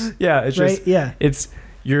BJ's. Yeah, it's right? just Yeah.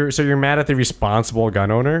 You're mad at the responsible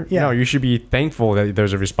gun owner. Yeah. No, you should be thankful that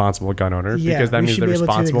there's a responsible gun owner, Yeah, because that we means should they're be able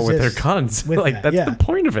to responsible with their exist guns. with Like that, that's yeah. the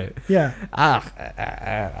point of it. Yeah.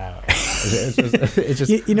 It's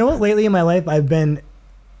just You know what? Lately in my life, I've been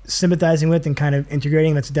sympathizing with and kind of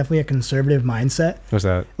integrating. That's definitely a conservative mindset. what's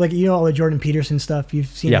that? Like, you know, all the Jordan Peterson stuff. You've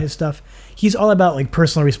seen Yeah. his stuff. He's all about like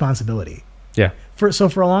personal responsibility. Yeah. So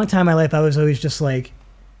for a long time in my life, I was always just like,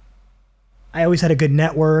 I always had a good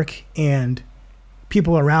network and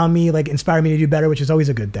people around me like inspired me to do better, which is always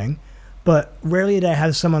a good thing. But rarely did I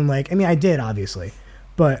have someone like, I mean, I did obviously,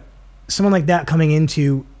 but someone like that coming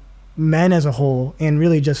into men as a whole and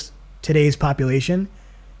really just today's population,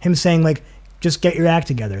 him saying like, just get your act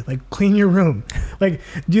together, like clean your room, like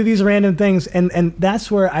do these random things. And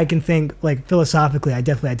that's where I can think like philosophically, I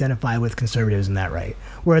definitely identify with conservatives in that, right?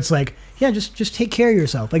 Where it's like, yeah, just take care of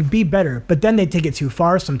yourself, like be better. But then they take it too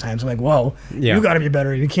far sometimes. I'm like, whoa, Yeah. you got to be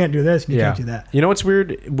better. You can't do this. You can't do that. You know what's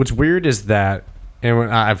weird? What's weird is that,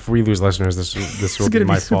 and if we lose listeners, this will be gonna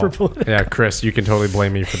my be super fault. political. Yeah, Chris, you can totally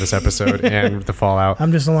blame me for this episode and the fallout.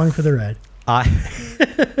 I'm just along for the ride.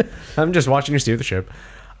 I'm just watching you steer the ship.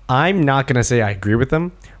 I'm not going to say I agree with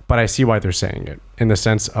them, but I see why they're saying it in the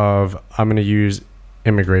sense of I'm going to use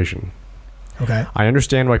immigration. Okay. I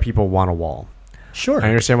understand why people want a wall. Sure. I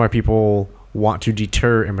understand why people want to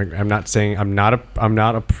deter immigrants. I'm not saying I'm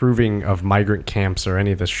not approving of migrant camps or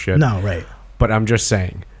any of this shit. No, right. But I'm just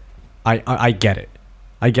saying, I get it.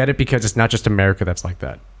 I get it because it's not just America that's like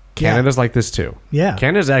that. Canada's like this too. Yeah.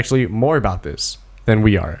 Canada's actually more about this than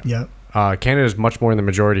we are. Yep. Canada is much more in the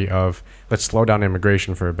majority of let's slow down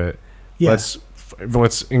immigration for a bit. Yeah.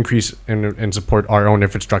 Let's increase and support our own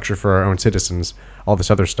infrastructure for our own citizens. All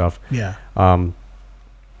this other stuff. Yeah.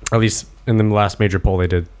 At least in the last major poll they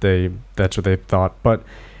did, that's what they thought. But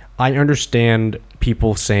I understand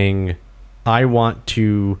people saying, I want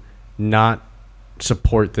to not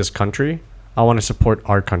support this country. I want to support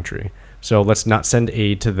our country. So let's not send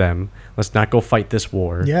aid to them. Let's not go fight this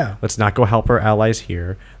war. Yeah. Let's not go help our allies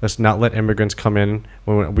here. Let's not let immigrants come in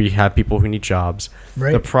when we have people who need jobs.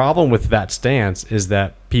 Right. The problem with that stance is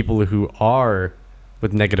that people who are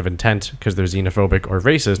with negative intent because they're xenophobic or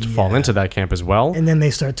racist fall Yeah. into that camp as well, And then they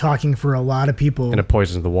start talking for a lot of people. and it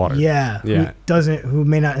poisons the water. Yeah. Yeah. Who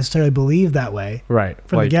may not necessarily believe that way Right.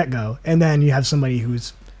 from the get-go. And then you have somebody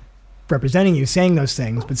who's representing you saying those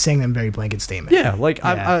things, but saying them very blanket statement. Yeah, like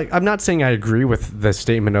Yeah. I'm not saying I agree with the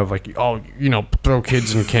statement of like, oh, throw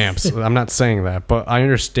kids in camps. I'm not saying that, but I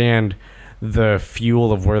understand the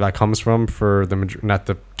fuel of where that comes from for not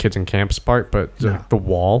the kids in camps part, but the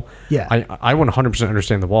wall. Yeah. I 100%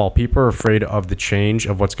 understand the wall. People are afraid of the change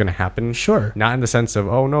of what's going to happen. Sure. Not in the sense of,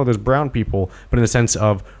 oh no, there's brown people, but in the sense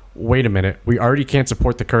of, wait a minute, we already can't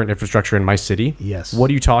support the current infrastructure in my city. Yes. What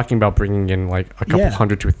are you talking about bringing in like a couple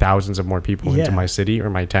hundred to thousands of more people into my city or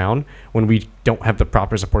my town when we don't have the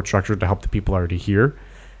proper support structure to help the people already here?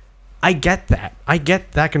 I get that. I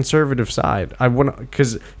get that conservative side. I want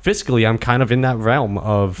because fiscally, I'm kind of in that realm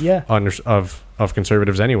of of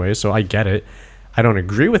conservatives anyway, so I get it. I don't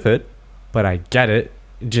agree with it, but I get it.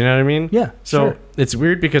 Do you know what I mean? Yeah. So sure. it's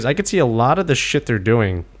weird because I could see a lot of the shit they're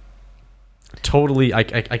doing. Totally, I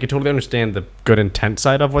could totally understand the good intent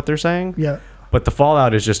side of what they're saying. Yeah. But the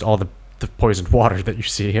fallout is just all the poisoned water that you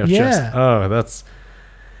see. Of Yeah. That's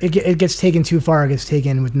It gets taken too far. It gets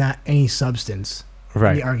taken with not any substance.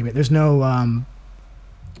 right. In the argument. There's no I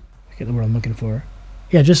forget the word I'm looking for.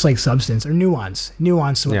 Yeah, just like substance or nuance.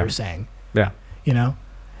 Nuance to what Yeah. we're saying. Yeah. You know?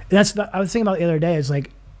 I was thinking about the other day, it's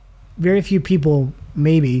like very few people,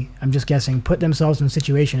 maybe, I'm just guessing, put themselves in a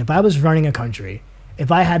situation. If I was running a country,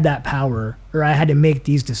 if I had that power or I had to make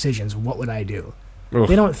these decisions, what would I do? Ugh.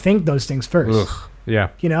 They don't think those things first. Ugh. Yeah.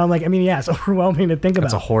 You know, like, I mean, yeah, it's overwhelming to think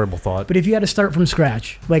That's a about. horrible thought. But if you had to start from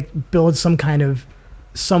scratch, like build some kind of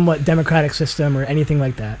somewhat democratic system or anything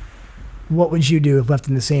like that, what would you do if left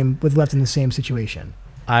in the same situation?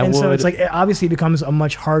 So it's like it obviously becomes a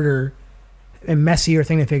much harder and messier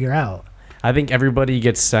thing to figure out. I think everybody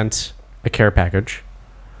gets sent a care package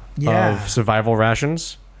Yeah. of survival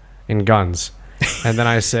rations and guns. And then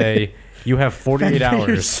I say, you have 48 Fend for hours.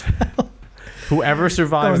 yourself. Whoever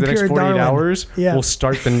survives Oh, the next pure 48 Darwin. hours Yeah. will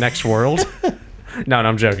start the next world. No,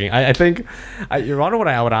 I'm joking. I think, you want to know what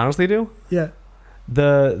I would honestly do? Yeah.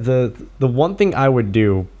 The one thing I would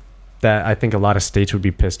do that I think a lot of states would be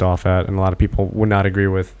pissed off at and a lot of people would not agree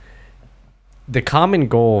with, the common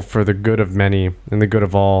goal for the good of many and the good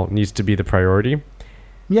of all needs to be the priority.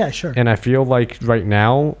 Yeah, sure. And I feel like right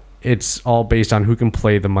now it's all based on who can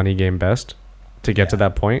play the money game best to get to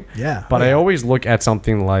that point. Yeah. But I always look at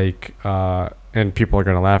something like, and people are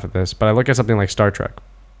going to laugh at this, but I look at something like Star Trek,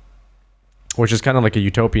 which is kind of like a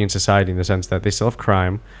utopian society in the sense that they still have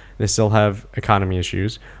crime, they still have economy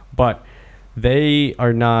issues, but they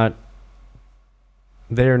are not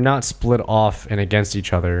split off and against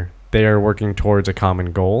each other. They are working towards a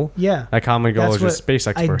common goal. Yeah. That common goal That's is just what space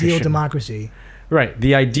exploration. Ideal democracy. Right.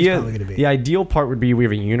 The probably gonna be. ideal part would be we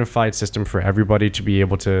have a unified system for everybody to be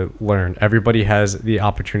able to learn. Everybody has the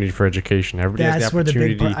opportunity for education. Everybody has That's the where the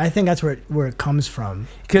opportunity. big part. I think that's where it comes from.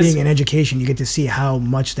 'Cause Being in education, you get to see how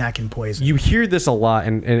much that can poison. You hear this a lot,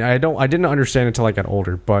 and I didn't understand it until I got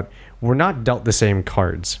older, but we're not dealt the same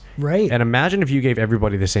cards. Right. And imagine if you gave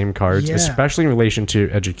everybody the same cards, Yeah. especially in relation to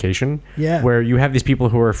education, Yeah. where you have these people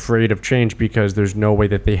who are afraid of change because there's no way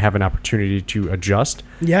that they have an opportunity to adjust.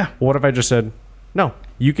 Yeah. What if I just said, no,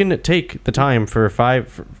 you can take the time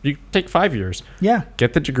you take 5 years, Yeah.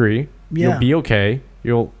 get the degree, Yeah. you'll be okay.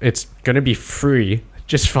 It's going to be free.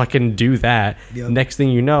 Just fucking do that. Yep. Next thing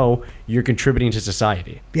you know, you're contributing to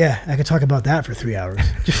society. Yeah. I could talk about that for 3 hours.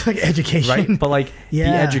 Just like education. Right? But like the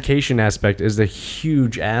Yeah. education aspect is a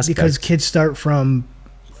huge aspect. Because kids start from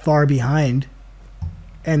far behind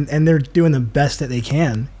and they're doing the best that they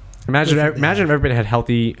can. imagine with- if everybody had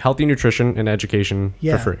healthy nutrition and education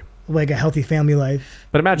Yeah. for free. Like a healthy family life.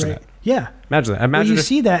 But imagine Right. that. Yeah. Imagine that. Well, Imagine you if,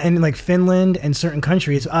 see that in like Finland and certain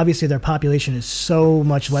countries. Obviously, their population is so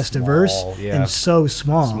much less diverse yeah. and so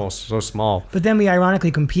small. so small. But then we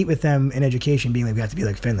ironically compete with them in education, being like we have to be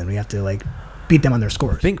like Finland. We have to like beat them on their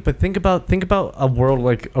scores. Think about a world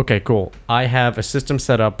like, okay, cool. I have a system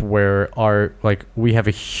set up where we have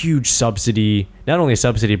a huge subsidy, not only a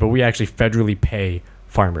subsidy, but we actually federally pay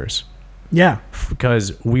farmers Yeah,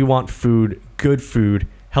 because we want food, good food,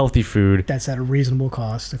 healthy food that's at a reasonable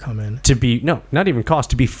cost to come in. to be not even cost,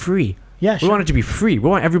 to be free. Yeah, We sure. want it to be free. We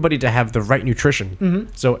want everybody to have the right nutrition. Mm-hmm.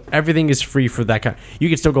 So everything is free for that kind. You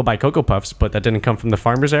can still go buy Cocoa Puffs, but that didn't come from the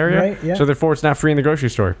farmer's area. Right, yeah. So therefore, it's not free in the grocery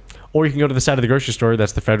store. Or you can go to the side of the grocery store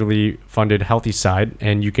that's the federally funded healthy side,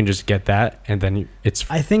 and you can just get that, and then it's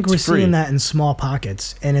I think we're free. seeing that in small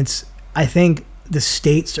pockets, and I think the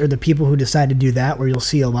states or the people who decide to do that, where you'll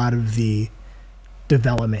see a lot of the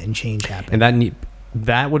development and change happen. And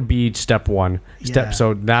that would be step one. Yeah.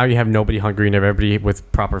 So now you have nobody hungry and everybody with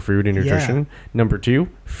proper food and nutrition. Yeah. Number two,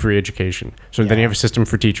 free education. So then Yeah. you have a system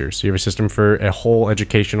for teachers. You have a system for a whole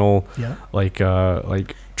educational Yeah.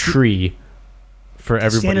 like tree for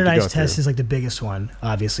everybody to go Standardized test through. is like the biggest one,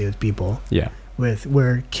 obviously, with people. Yeah. With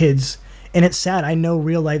where kids, and it's sad. I know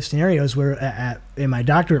real life scenarios where in my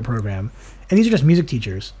doctorate program, and these are just music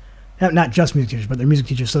teachers, not just music teachers, but they're music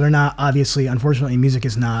teachers. So they're not, obviously, unfortunately, music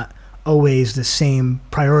is not always the same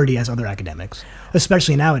priority as other academics,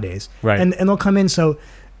 especially nowadays. Right. And they'll come in. So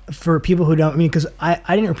for people who don't, because I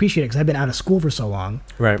didn't appreciate it because I've been out of school for so long.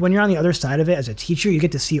 Right. When you're on the other side of it as a teacher, you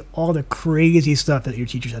get to see all the crazy stuff that your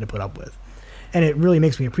teachers had to put up with. And it really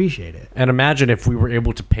makes me appreciate it. And imagine if we were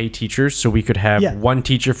able to pay teachers so we could have Yeah. one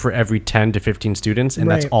teacher for every 10 to 15 students, and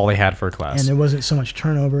that's Right. all they had for a class. And there wasn't so much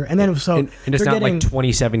turnover. And then and it's they're not getting, like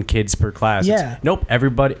 27 kids per class. Yeah. Nope,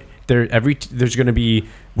 everybody. there's going to be,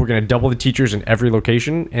 we're going to double the teachers in every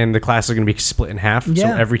location, and the class is going to be split in half. So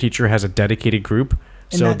every teacher has a dedicated group.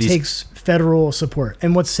 And so that takes federal support.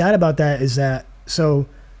 And what's sad about that is that,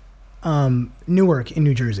 Newark in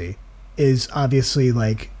New Jersey is obviously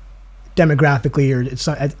like demographically, or it's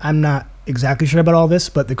not, I'm not exactly sure about all this,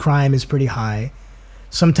 but the crime is pretty high.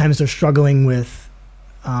 Sometimes they're struggling with,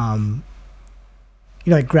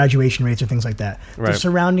 like graduation rates or things like that. Right. The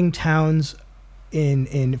surrounding towns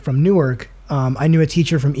from Newark, I knew a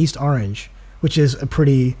teacher from East Orange, which is a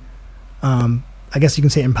pretty, I guess you can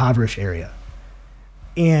say, impoverished area.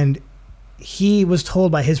 And he was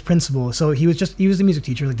told by his principal, so he was the music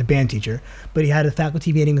teacher, like the band teacher, but he had a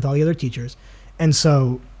faculty meeting with all the other teachers. And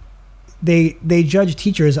so they judge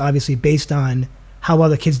teachers obviously based on how well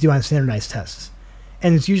the kids do on standardized tests.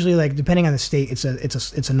 And it's usually like, depending on the state, it's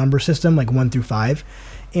a number system, like 1 through 5.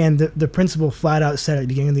 And the principal flat out said at the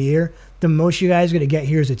beginning of the year, the most you guys are going to get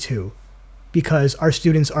here is a 2, because our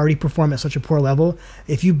students already perform at such a poor level.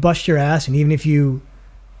 If you bust your ass, and even if you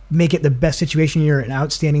make it the best situation, you're an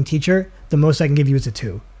outstanding teacher, the most I can give you is a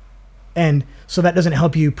 2. And so that doesn't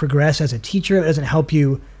help you progress as a teacher. It doesn't help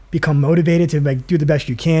you become motivated to like do the best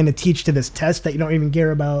you can to teach to this test that you don't even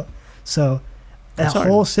care about. So that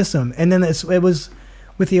whole system. And then it was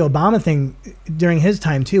with the Obama thing during his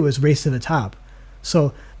time too, was race to the top.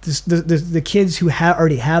 So the kids who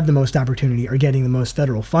already have the most opportunity are getting the most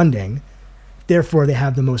federal funding. Therefore, they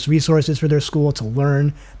have the most resources for their school to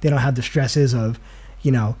learn. They don't have the stresses of,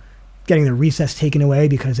 getting their recess taken away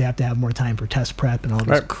because they have to have more time for test prep and all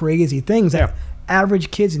these crazy things that average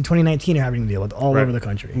kids in 2019 are having to deal with all over the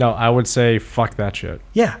country. No, I would say fuck that shit.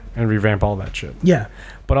 Yeah. And revamp all that shit. Yeah.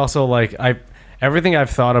 But also, like, everything I've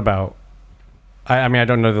thought about, I mean, I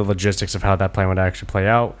don't know the logistics of how that plan would actually play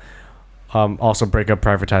out. Also break up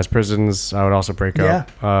privatized prisons. I would also break up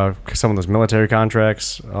some of those military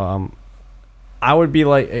contracts. I would be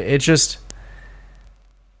like, it's just...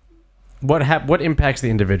 What impacts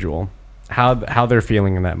the individual, how they're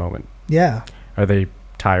feeling in that moment. Yeah. Are they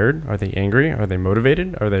tired? Are they angry? Are they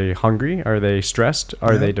motivated? Are they hungry? Are they stressed?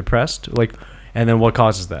 Are they depressed? Like, and then what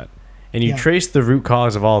causes that? And you trace the root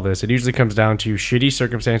cause of all this. It usually comes down to shitty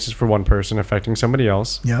circumstances for one person affecting somebody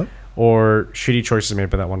else. Yep. Or shitty choices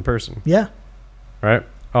made by that one person. Yeah. Right?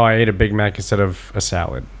 Oh, I ate a Big Mac instead of a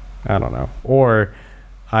salad. I don't know. Or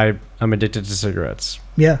I'm addicted to cigarettes.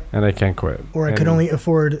 Yeah. And I can't quit. Or I could only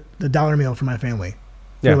afford the $1 meal for my family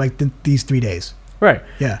for like these 3 days. Right.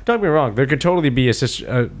 Yeah. Don't get me wrong. There could totally be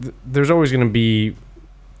there's always going to be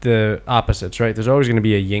the opposites, right? There's always going to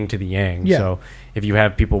be a yin to the yang. Yeah. So if you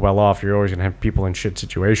have people well off, you're always going to have people in shit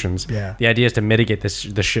situations. Yeah. The idea is to mitigate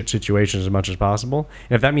the shit situations as much as possible.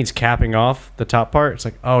 And if that means capping off the top part, it's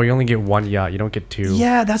like, oh, you only get 1 yacht. You don't get 2.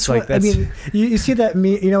 Yeah, that's what... I mean, you see that,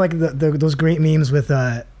 like those great memes with,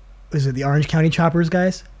 is it the Orange County Choppers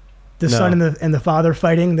guys? The son and the father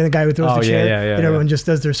fighting, then the guy who throws the chair, and everyone just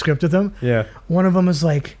does their script with them. Yeah. One of them was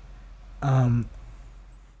like,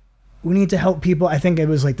 we need to help people. I think it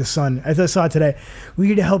was like the son. I saw it today. We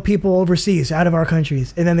need to help people overseas, out of our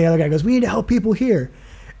countries. And then the other guy goes, we need to help people here.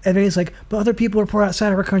 And then he's like, but other people are poor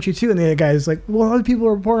outside of our country too. And the other guy is like, well, other people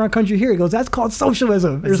are poor in our country here. He goes, that's called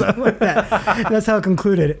socialism or something like that. And that's how it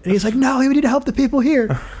concluded. And he's like, no, we need to help the people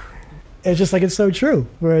here. It's just like, it's so true,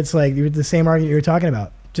 where it's like the same argument you were talking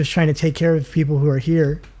about, just trying to take care of people who are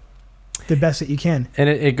here the best that you can. And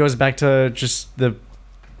it goes back to just the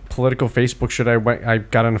political Facebook shit I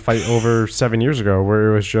got in a fight over 7 years ago,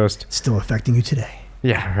 where it was just... It's still affecting you today.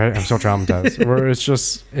 Yeah, right? I'm so traumatized. Where it's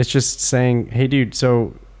just saying, hey, dude,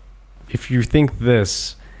 so if you think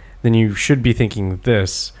this, then you should be thinking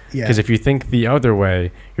this. Because if you think the other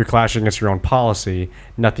way, you're clashing against your own policy,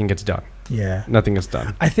 nothing gets done. Yeah. Nothing is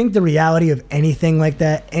done. I think the reality of anything like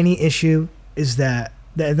that, any issue, is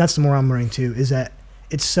that's the more I'm learning too, is that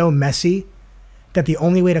it's so messy that the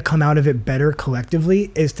only way to come out of it better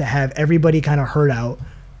collectively is to have everybody kind of heard out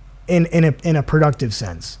in a productive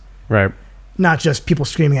sense. Right. Not just people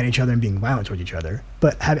screaming at each other and being violent towards each other,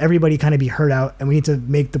 but have everybody kind of be heard out, and we need to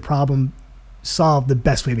make the problem solved the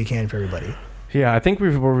best way we can for everybody. Yeah, I think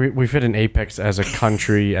we've hit an apex as a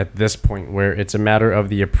country at this point, where it's a matter of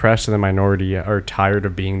the oppressed and the minority are tired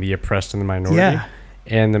of being the oppressed and the minority. Yeah.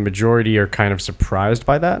 And the majority are kind of surprised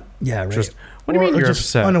by that. Yeah, right. Just, what do you mean you're just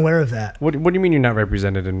upset? Unaware of that? What do you mean you're not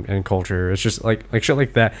represented in culture? It's just like shit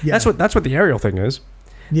like that. Yeah. That's what the Ariel thing is.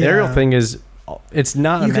 Yeah. The Ariel thing is, it's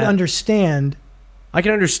not. You can understand. I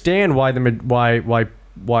can understand why the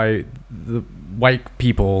white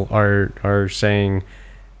people are saying,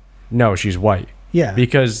 no, she's white. Yeah.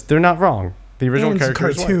 Because they're not wrong. The original character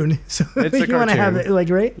is white. So it's a you want to have it, like,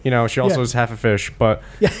 right? You know, she also is half a fish, but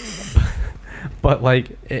But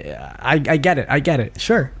like, I get it. I get it.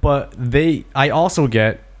 Sure. But I also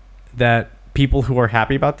get that people who are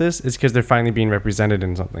happy about this is because they're finally being represented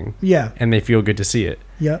in something. Yeah. And they feel good to see it.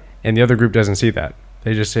 Yep. And the other group doesn't see that.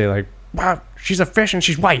 They just say like, wow, she's a fish and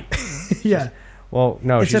she's white. Yeah. Well,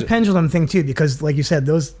 no, it's a pendulum thing too, because like you said,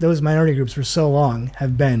 those minority groups for so long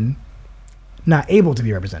have been not able to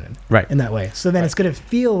be represented in that way. So then it's going to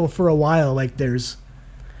feel for a while like there's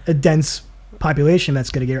a dense population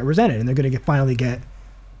that's going to get represented, and they're going to finally get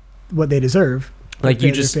what they deserve. Like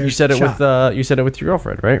you said it with your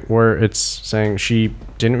girlfriend, right? Where it's saying she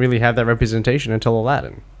didn't really have that representation until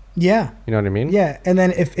Aladdin. Yeah. You know what I mean? Yeah. And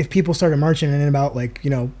then if people started marching in about like,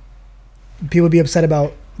 you know, people would be upset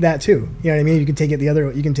about that too. You know what I mean? You can take it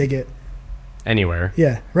you can take it anywhere.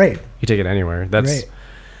 Yeah. Right. You take it anywhere. That's right.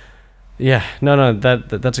 Yeah. No,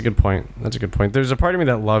 that's a good point. That's a good point. There's a part of me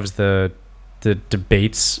that loves the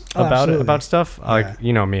debates about stuff. Yeah. Like,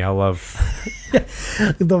 you know me, I love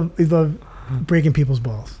the breaking people's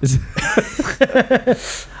balls.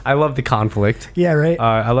 I love the conflict. Yeah, right.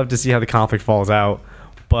 I love to see how the conflict falls out,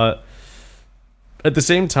 but at the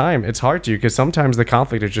same time, it's hard to, because sometimes the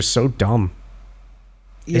conflict is just so dumb.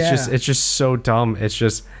 Yeah. It's just so dumb. It's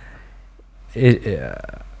just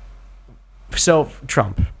so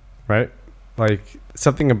Trump, right? Like,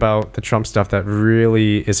 something about the Trump stuff that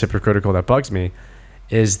really is hypocritical, that bugs me,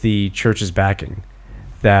 is the church's backing.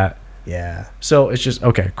 That yeah. So it's just,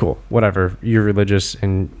 okay, cool, whatever. You're religious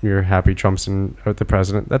and you're happy Trump's the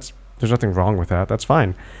president. There's nothing wrong with that. That's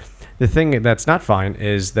fine. The thing that's not fine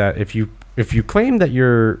is that if you claim that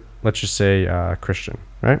you're, let's just say, Christian,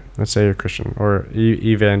 right? Let's say you're Christian or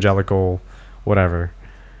evangelical, whatever.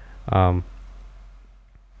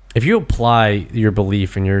 If you apply your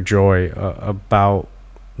belief and your joy about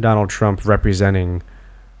Donald Trump representing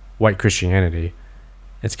white Christianity,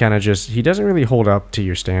 it's kind of just, he doesn't really hold up to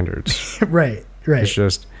your standards. Right. It's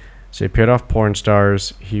just, so he paid off porn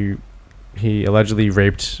stars. He allegedly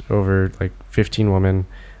raped over like 15 women.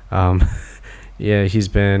 Yeah, he's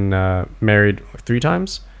been married 3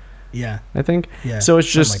 times. Yeah, I think. Yeah. So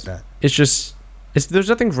it's just, like that. There's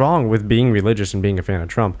nothing wrong with being religious and being a fan of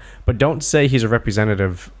Trump, but don't say he's a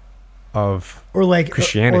representative of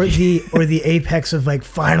Christianity or the apex of like,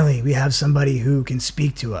 finally we have somebody who can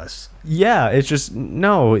speak to us. Yeah, it's just,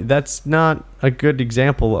 no, that's not a good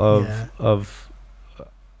example of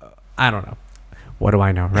I don't know. What do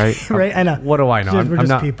I know, right? Right, I know. What do I know? I'm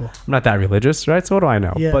not people. I'm not that religious, right? So what do I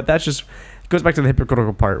know? Yeah. But that's just, it goes back to the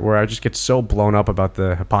hypocritical part where I just get so blown up about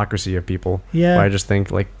the hypocrisy of people. Yeah. Where I just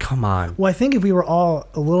think, like, come on. Well, I think if we were all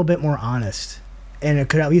a little bit more honest, and it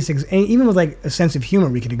could at least, and even with like a sense of humor,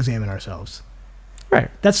 we could examine ourselves.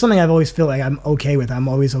 Right. That's something I've always felt like I'm okay with. I'm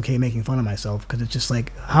always okay making fun of myself, because it's just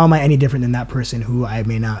like, how am I any different than that person who I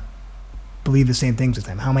may not believe the same things as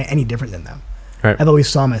them? How am I any different than them? Right. I've always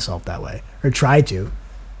saw myself that way, or tried to,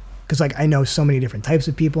 because like I know so many different types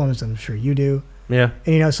of people, and I'm sure you do. Yeah.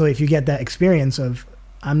 And you know, so if you get that experience of,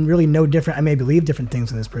 I'm really no different. I may believe different things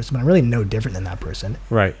than this person, but I'm really no different than that person.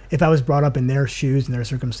 Right. If I was brought up in their shoes and their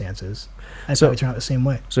circumstances, I'd probably turn out the same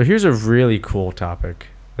way. So here's a really cool topic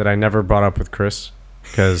that I never brought up with Chris,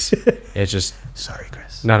 because it's just... Sorry,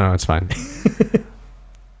 Chris. No, it's fine.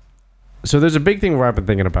 So there's a big thing where I've been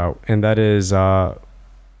thinking about, and that is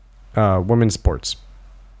women's sports.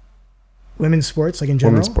 Women's sports, like in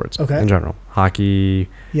general? Women's sports, okay. In general. Hockey,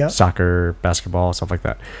 soccer, basketball, stuff like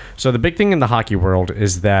that. So the big thing in the hockey world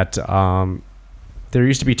is that there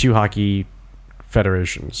used to be 2 hockey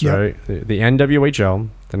federations, right? The NWHL,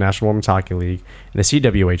 the National Women's Hockey League, and the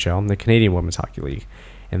CWHL, the Canadian Women's Hockey League.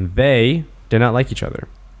 And they did not like each other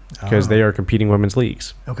because they are competing women's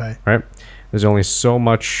leagues. Okay. Right? There's only so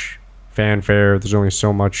much fanfare. There's only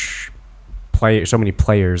so many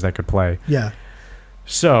players that could play. Yeah.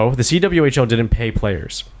 So the CWHL didn't pay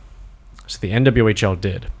players. So the NWHL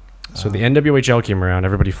did. So the NWHL came around.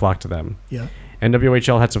 Everybody flocked to them. Yeah.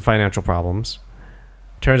 NWHL had some financial problems.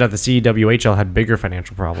 Turns out the CWHL had bigger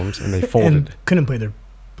financial problems, and they folded. And couldn't play their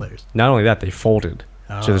players. Not only that, they folded.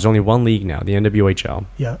 So there's only one league now, the NWHL.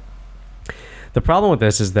 Yeah. The problem with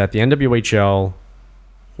this is that the NWHL,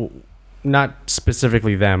 not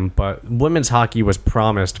specifically them, but women's hockey was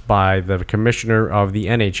promised by the commissioner of the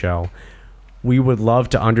NHL. We would love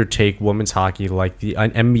to undertake women's hockey like the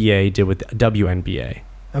NBA did with the WNBA.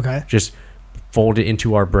 Okay. Just fold it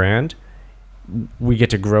into our brand. We get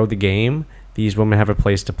to grow the game. These women have a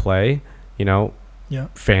place to play. You know,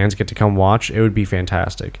 fans get to come watch. It would be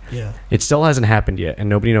fantastic. Yeah. It still hasn't happened yet, and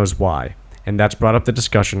nobody knows why. And that's brought up the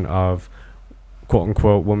discussion of, quote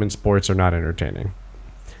unquote, women's sports are not entertaining.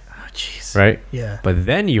 Oh, jeez. Right? Yeah. But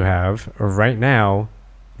then you have, right now,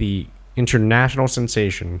 the international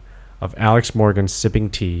sensation of Alex Morgan sipping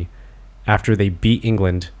tea after they beat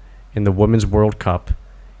England in the Women's World Cup,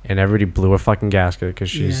 and everybody blew a fucking gasket because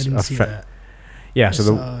she's I didn't see that. Yeah, so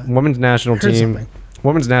the women's national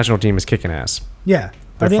team, is kicking ass. Yeah,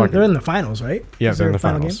 they're in the finals, right? Yeah, they're in the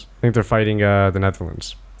finals. Game? I think they're fighting the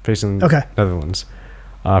Netherlands, facing Netherlands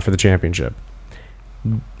for the championship.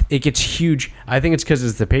 It gets huge. I think it's because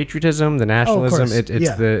it's the patriotism, the nationalism.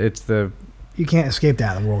 It's the you can't escape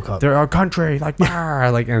that in the World Cup. They're our country,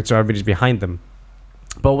 and so everybody's behind them.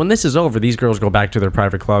 But when this is over, these girls go back to their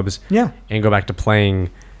private clubs, and go back to playing,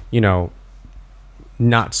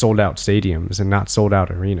 not sold out stadiums and not sold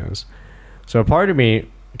out arenas. So a part of me,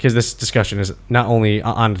 because this discussion is not only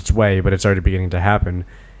on its way, but it's already beginning to happen,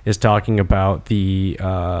 is talking about the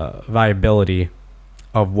viability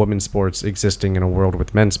of women's sports existing in a world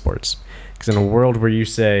with men's sports. Because in a world where you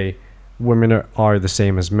say women are the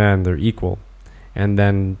same as men, they're equal, and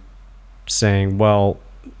then saying, well,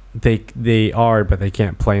 they are, but they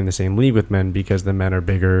can't play in the same league with men because the men are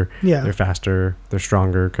bigger, they're faster, they're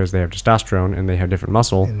stronger because they have testosterone and they have different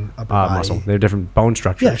muscle. They have different bone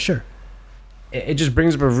structures. Yeah, sure. It just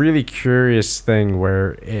brings up a really curious thing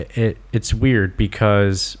where it's weird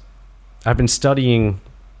because I've been studying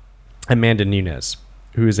Amanda Nunes,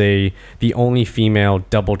 who is the only female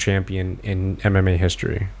double champion in MMA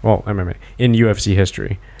history. Well, in UFC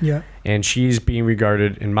history. Yeah. And she's being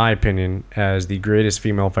regarded, in my opinion, as the greatest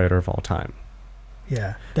female fighter of all time.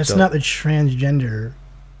 Yeah. That's not the transgender.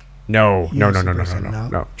 No.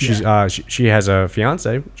 She's she has a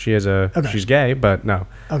fiance. She's gay, but no.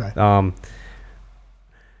 Okay.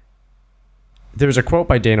 There's a quote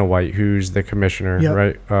by Dana White, who's the commissioner,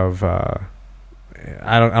 right, of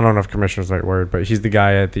I don't know if commissioner is the right word, but he's the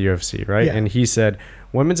guy at the UFC, right? Yeah. And he said,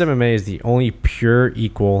 women's MMA is the only pure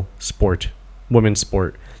equal sport, women's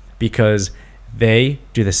sport, because they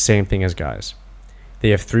do the same thing as guys.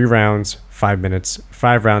 They have 3 rounds, 5 minutes,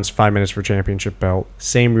 5 rounds, 5 minutes for championship belt.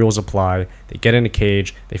 Same rules apply. They get in a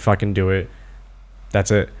cage, they fucking do it.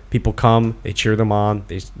 That's it. People come, they cheer them on,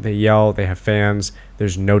 they yell, they have fans.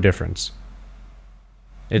 There's no difference.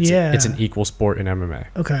 It's an equal sport in MMA.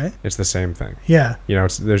 Okay. It's the same thing. Yeah.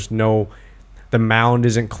 The mound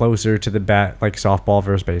isn't closer to the bat like softball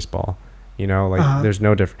versus baseball. There's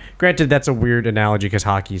no difference. Granted, that's a weird analogy because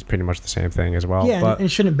hockey is pretty much the same thing as well. Yeah, and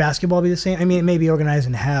shouldn't basketball be the same? I mean, it may be organized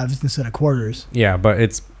in halves instead of quarters. Yeah, but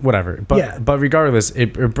it's whatever. But regardless,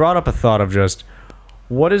 it brought up a thought of just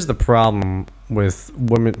what is the problem with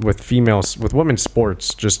women's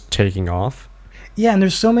sports just taking off? Yeah, and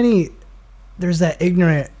there's that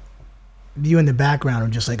ignorant view in the background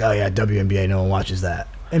of just like, oh yeah, WNBA, no one watches that.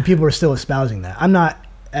 And people are still espousing that. I'm not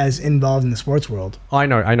as involved in the sports world. Oh, I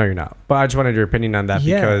know you're not. But I just wanted your opinion on that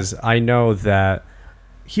because I know that...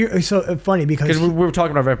 So funny because we were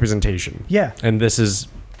talking about representation. Yeah. And this is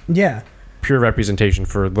pure representation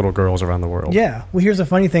for little girls around the world. Yeah. Well, here's a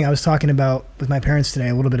funny thing. I was talking about with my parents today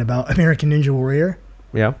a little bit about American Ninja Warrior.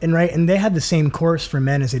 Yeah. And they have the same course for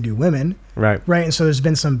men as they do women. Right. Right. And so there's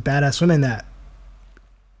been some badass women that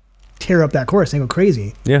tear up that course and go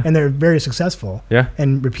crazy. Yeah. And they're very successful. Yeah.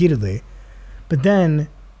 And repeatedly. But then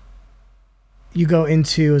you go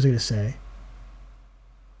into, what was I going to say?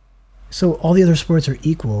 So all the other sports are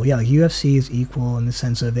equal. Yeah, like UFC is equal in the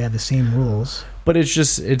sense of they have the same rules. But it's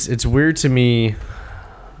just, it's weird to me.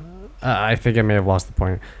 I think I may have lost the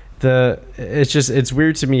point. It's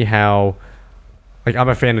weird to me how, like, I'm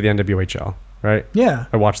a fan of the NWHL, right? Yeah.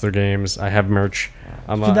 I watch their games. I have merch.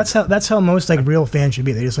 That's how most like real fans should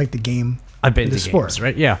be. They just like the game. I've been to sport, games,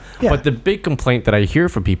 right? Yeah. But the big complaint that I hear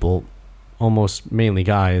from people, almost mainly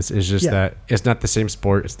guys, is just that it's not the same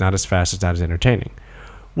sport. It's not as fast. It's not as entertaining.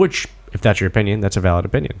 Which, if that's your opinion, that's a valid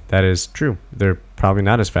opinion. That is true. They're probably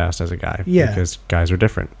not as fast as a guy. Yeah. Because guys are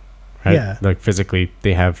different, right? Yeah. Like physically,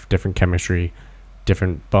 they have different chemistry,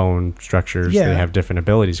 different bone structures. Yeah. They have different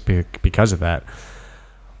abilities because of that.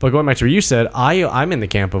 But going back to what you said, I'm in the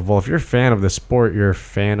camp of, well, if you're a fan of the sport, you're a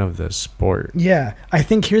fan of the sport. Yeah. I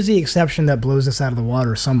think here's the exception that blows this out of the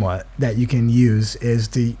water somewhat that you can use is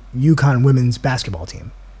the UConn women's basketball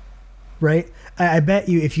team. Right? I bet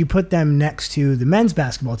you if you put them next to the men's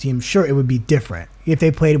basketball team, sure, it would be different if they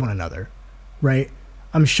played one another. Right?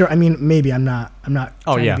 I'm sure. I mean, maybe I'm not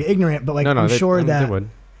trying to be ignorant, but like I'm sure that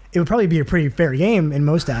it would probably be a pretty fair game in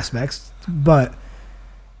most aspects, but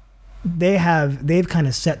they've kind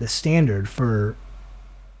of set the standard for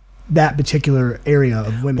that particular area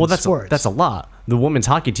of women's sports. That's a lot. The women's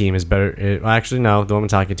hockey team is better. The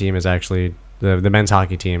women's hockey team is actually the men's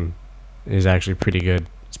hockey team is actually pretty good.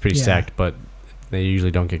 It's pretty stacked, but they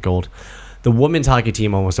usually don't get gold. the women's hockey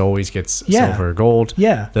team almost always gets Yeah. silver or gold.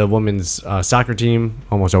 Yeah. The women's soccer team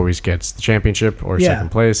almost always gets the championship or Yeah. second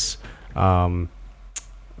place.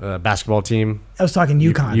 Basketball team, I was talking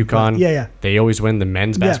UConn. UConn. Yeah. They always win. The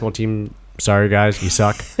men's Yeah. basketball team, sorry guys, you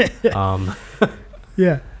suck.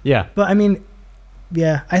 Yeah. Yeah. But I mean,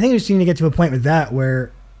 yeah, I think we just need to get to a point with that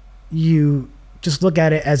where you just look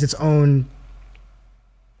at it as its own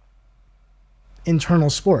internal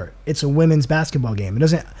sport. It's a women's basketball game. It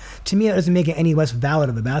doesn't, to me, it doesn't make it any less valid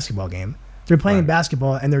of a basketball game. They're playing Right.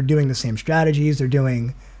 basketball and they're doing the same strategies. They're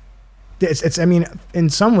doing, it's, I mean, in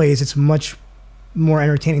some ways, it's much more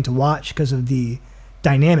entertaining to watch because of the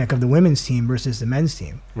dynamic of the women's team versus the men's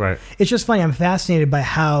team. Right. It's just funny. I'm fascinated by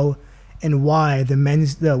how and why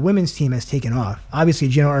the women's team has taken off. Obviously,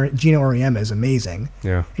 Gino Auriemma is amazing,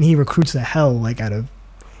 Yeah. and he recruits the hell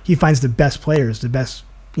he finds the best players, the best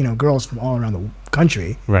girls from all around the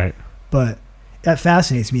country. Right. But that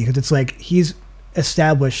fascinates me because it's like he's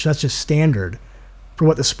established such a standard for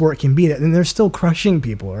what the sport can be, and they're still crushing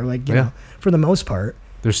people, or you know, for the most part.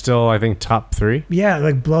 They're still, I think, top 3. Yeah,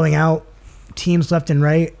 like blowing out teams left and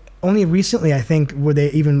right. Only recently, I think, where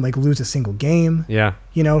they even lose a single game. Yeah.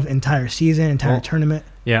 Entire season, tournament.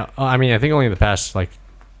 Yeah. I mean, I think only in the past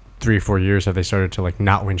 3 or 4 years have they started to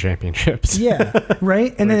not win championships. Yeah,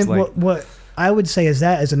 right. And then what I would say is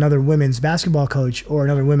that as another women's basketball coach or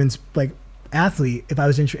another women's athlete, if I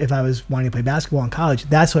was wanting to play basketball in college,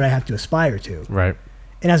 that's what I have to aspire to. Right.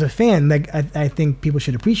 And as a fan, I think people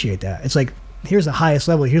should appreciate that. It's here's the highest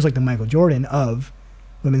level. Here's the Michael Jordan of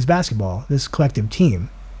women's basketball. This collective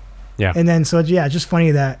team. Yeah. And then it's just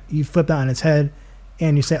funny that you flip that on its head,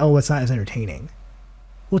 and you say, "Oh, it's not as entertaining."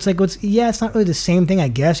 Well, it's not really the same thing, I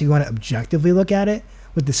guess. If you want to objectively look at it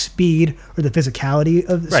with the speed or the physicality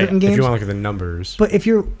of certain games. If you want to look at the numbers. But if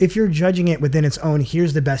you're judging it within its own,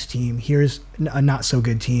 here's the best team, here's a not so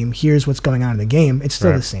good team, here's what's going on in the game, it's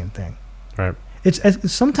still the same thing. Right.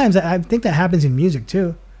 It's sometimes I think that happens in music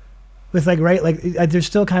too, with there's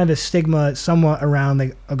still kind of a stigma somewhat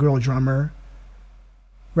around a girl drummer,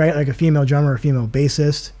 right? Like a female drummer, or a female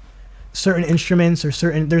bassist. Certain instruments or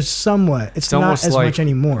there's somewhat. It's not as much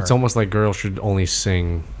anymore. It's almost like girls should only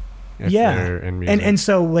sing. If they're in music. And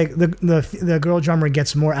so the girl drummer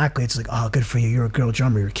gets more accolades. Oh, good for you! You're a girl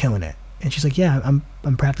drummer. You're killing it. And she's like, yeah,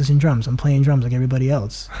 I'm practicing drums. I'm playing drums like everybody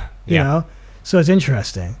else. You know. So it's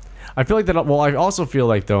interesting. I feel like that. Well, I also feel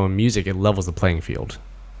like though in music it levels the playing field.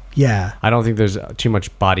 Yeah. I don't think there's too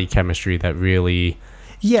much body chemistry that really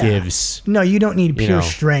gives. No, you don't need pure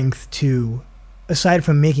strength to. Aside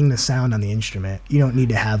from making the sound on the instrument, you don't need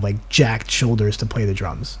to have jacked shoulders to play the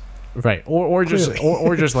drums. Right. Or just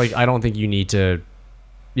I don't think you need to.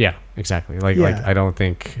 Yeah, exactly. I don't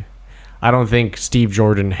think Steve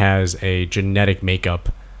Jordan has a genetic makeup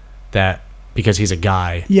that because he's a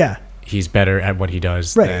guy. Yeah. He's better at what he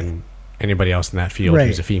does than anybody else in that field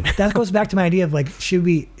who's a female. That goes back to my idea of should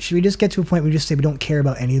we just get to a point where we just say we don't care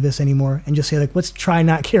about any of this anymore and just say let's try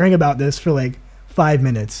not caring about this for 5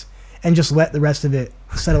 minutes. And just let the rest of it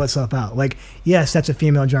settle itself out. Yes, that's a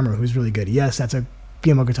female drummer who's really good. Yes, that's a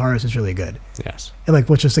female guitarist who's really good. Yes. And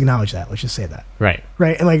let's just acknowledge that. Let's just say that. Right.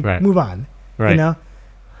 Right. And move on. Right. You know?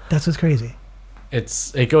 That's what's crazy.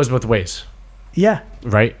 It goes both ways. Yeah.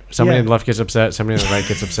 Right? Somebody on the left gets upset, somebody on the right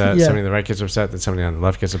gets upset, Yeah. somebody on the right gets upset, then somebody on the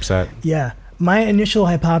left gets upset. Yeah. My initial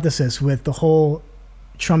hypothesis with the whole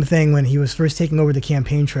Trump thing when he was first taking over the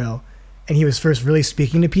campaign trail and he was first really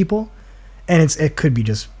speaking to people, and it could be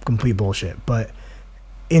just complete bullshit, but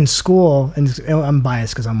in school, and I'm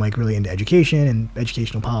biased because I'm really into education and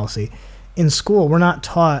educational policy. In school, we're not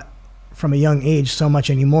taught from a young age so much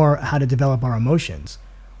anymore how to develop our emotions.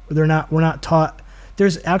 We're not taught.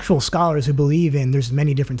 There's actual scholars who believe there's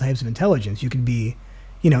many different types of intelligence. You could be,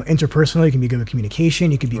 interpersonal. You can be good with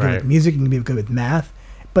communication. You could be good with music. You can be good with math.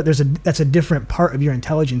 But that's a different part of your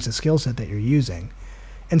intelligence, a skill set that you're using,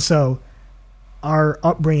 and so. Our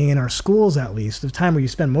upbringing in our schools, at least, the time where you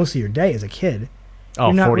spend most of your day as a kid.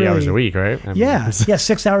 40 hours a week, right?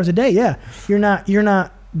 6 hours a day. Yeah, you're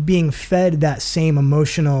not being fed that same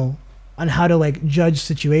emotional on how to judge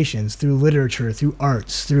situations through literature, through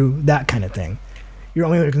arts, through that kind of thing. You're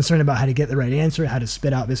only concerned about how to get the right answer, how to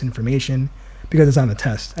spit out this information because it's on the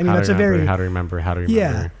test. I mean, how to remember.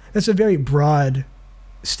 Yeah, that's a very broad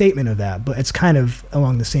statement of that, but it's kind of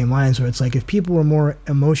along the same lines where it's if people were more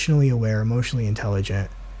emotionally aware, emotionally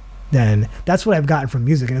intelligent, then that's what I've gotten from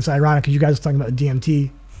music. And it's ironic because you guys were talking about the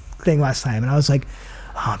DMT thing last time, and I was like,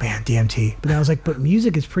 oh man, DMT. But then I was like, but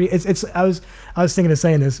music is pretty. I was thinking of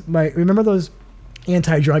saying this. Remember those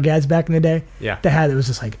anti-drug ads back in the day? Yeah. It was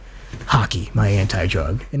just hockey, my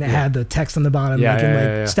anti-drug, and it had the text on the bottom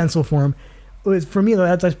in stencil form. for me,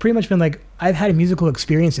 that's pretty much been like, I've had musical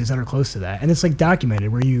experiences that are close to that. And it's like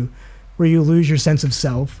documented where you lose your sense of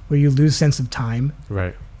self, where you lose sense of time.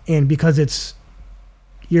 Right. And because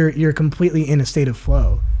you're completely in a state of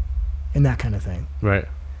flow and that kind of thing. Right.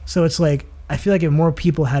 So it's like, I feel like if more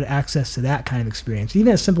people had access to that kind of experience,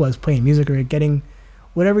 even as simple as playing music or getting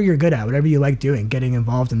whatever you're good at, whatever you like doing, getting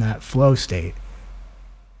involved in that flow state.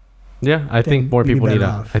 Yeah, I think more people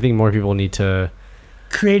need to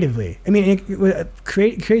creatively. I mean,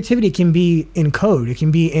 creativity can be in code, it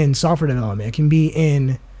can be in software development, it can be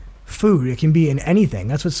in food, it can be in anything.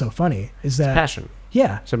 That's what's so funny is that passion.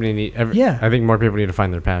 Yeah. I think more people need to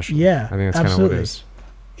find their passion. Yeah. I think that's kind of what it is.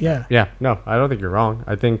 Yeah. Yeah. No, I don't think you're wrong.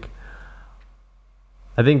 I think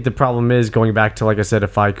the problem is, going back to, like I said,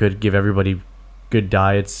 if I could give everybody good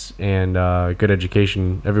diets and good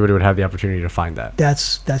education, everybody would have the opportunity to find that.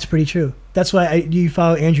 That's pretty true. That's why do you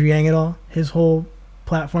follow Andrew Yang at all? His whole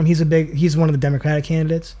platform. He's one of the Democratic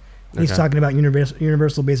candidates. He's talking about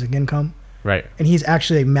universal basic income. Right. And he's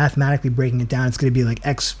actually mathematically breaking it down. It's going to be like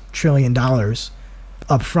X trillion dollars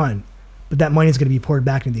up front, but that money is going to be poured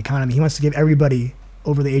back into the economy. He wants to give everybody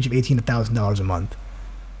over the age of 18 $1,000 a month.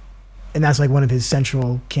 And that's like one of his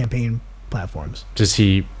central campaign platforms. Is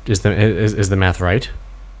the math right?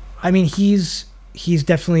 I mean, he's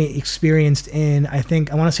definitely experienced in, I want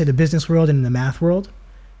to say, the business world and in the math world.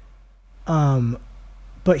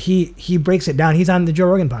 But he breaks it down. He's on the Joe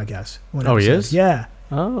Rogan podcast. Oh, he is? Yeah.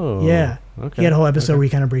 Oh. Yeah. Okay. He had a whole episode where he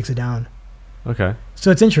kind of breaks it down. Okay.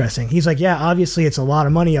 So it's interesting. He's like, yeah, obviously it's a lot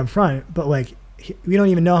of money up front, but like we don't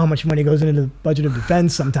even know how much money goes into the budget of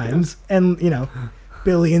defense sometimes, and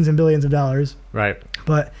billions and billions of dollars. Right.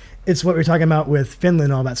 But it's what we were talking about with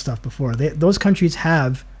Finland and all that stuff before. Those countries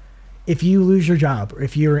have, if you lose your job or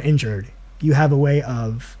if you're injured, you have a way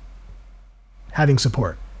of having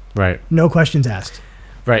support. Right. No questions asked.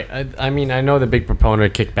 Right. I mean, I know the big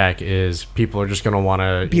proponent of kickback is people are just going to want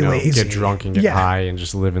to get drunk and get high and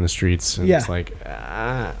just live in the streets. And it's like,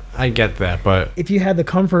 I get that. But if you had the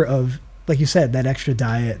comfort of, like you said, that extra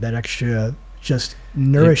diet, that extra just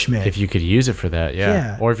nourishment. If you could use it for that,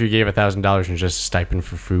 yeah. Or if you gave $1,000 and just a stipend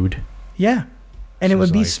for food. Yeah. And it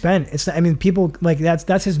would be spent. People, like,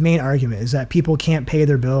 that's his main argument, is that people can't pay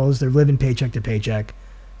their bills. They're living paycheck to paycheck.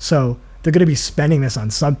 So they're going to be spending this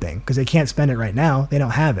on something because they can't spend it right now. They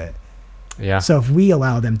don't have it. Yeah. So if we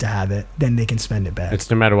allow them to have it, then they can spend it back. It's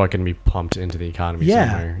no matter what, going to be pumped into the economy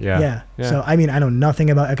somewhere. Yeah. So, I mean, I know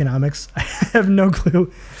nothing about economics. I have no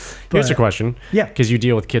clue. Here's a question. Yeah. Because you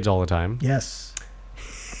deal with kids all the time. Yes.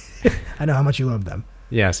 I know how much you love them.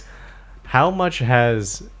 Yes. How much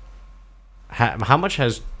has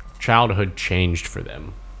childhood changed for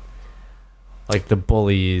them? Like the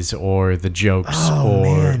bullies or the jokes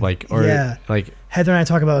Heather and I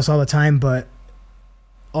talk about this all the time, but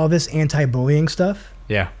all this anti-bullying stuff.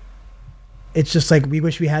 Yeah. It's just like, we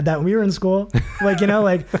wish we had that when we were in school.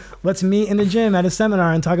 Let's meet in the gym at a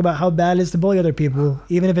seminar and talk about how bad it is to bully other people,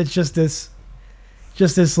 even if it's just this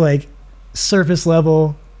like surface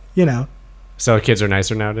level, So kids are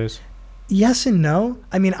nicer nowadays? Yes and no.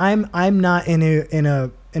 I mean, I'm not in a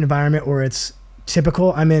environment where it's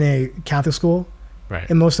typical. I'm in a Catholic school, right?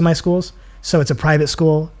 In most of my schools, so it's a private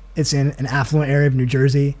school. It's in an affluent area of New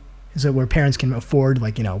Jersey, so where parents can afford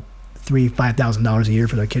 $3,000-$5,000 a year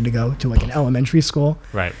for their kid to go to like an elementary school,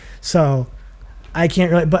 right? So I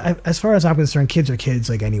can't really. But as far as I'm concerned, kids are kids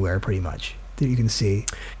like anywhere, pretty much, that you can see.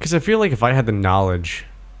 Because I feel like if I had the knowledge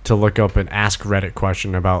to look up and ask Reddit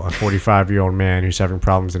question about a 45-year-old man who's having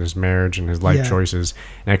problems in his marriage and his life choices,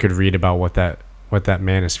 and I could read about what that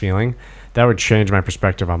man is feeling, that would change my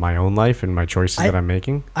perspective on my own life and my choices that I'm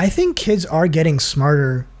making. I think kids are getting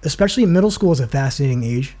smarter, especially middle school is a fascinating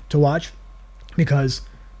age to watch because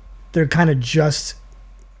they're kind of just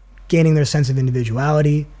gaining their sense of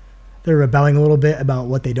individuality. They're rebelling a little bit about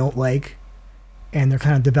what they don't like, and they're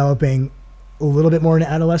kind of developing a little bit more into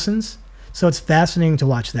adolescence. So it's fascinating to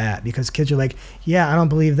watch that because kids are like, yeah, I don't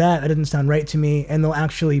believe that. That doesn't sound right to me. And they'll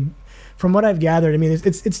actually, from what I've gathered, I mean,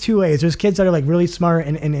 it's two ways. There's kids that are like really smart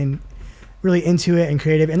and really into it and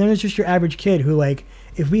creative. And then there's just your average kid who, like,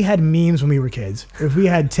 if we had memes when we were kids, or if we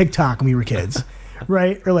had TikTok when we were kids,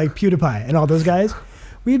 right? Or like PewDiePie and all those guys,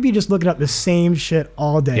 we'd be just looking up the same shit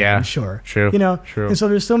all day, I'm sure. True. True. And so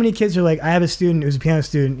there's so many kids who are like, I have a student who's a piano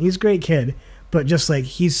student. He's a great kid, but just like,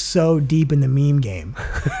 he's so deep in the meme game.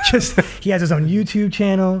 He has his own YouTube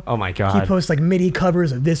channel. Oh my God. He posts like MIDI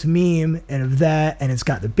covers of this meme and of that, and it's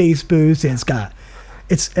got the bass boost, and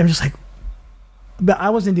I'm just like, but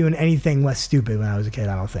I wasn't doing anything less stupid when I was a kid,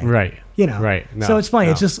 I don't think. Right. Right. No, so it's funny.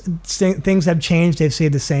 No. It's just things have changed. They've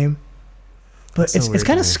stayed the same. But it's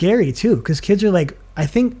kind of scary too, because kids are like, I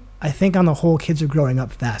think I think on the whole, kids are growing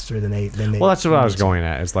up faster than they. Well, that's what I was going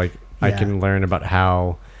at. It's like I Yeah. can learn about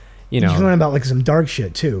how, you know. You can learn about like some dark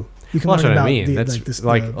shit too. You can Well, learn that's what I about mean. the, That's like, this,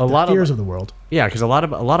 like the, a lot the fears of of the world. Yeah, because a lot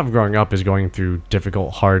of growing up is going through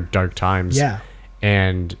difficult, hard, dark times. Yeah.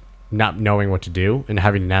 And not knowing what to do and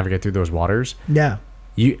having to navigate through those waters. Yeah.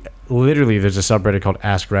 You literally, there's a subreddit called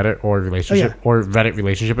Ask Reddit or relationship or Reddit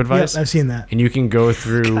relationship advice. Yep, I've seen that. And you can go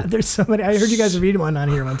through. God, there's so many. I heard you guys read one on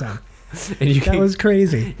here one time. And you That was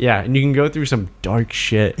crazy. Yeah, and you can go through some dark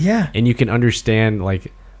shit. Yeah. And you can understand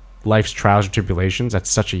like life's trials and tribulations at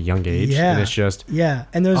such a young age. Yeah. And it's just. Yeah,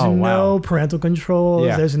 and there's Oh, no wow. parental controls.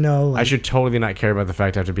 Yeah. There's no. Like, I should totally not care about the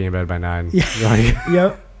fact I have to be in bed by 9. Yeah. Like,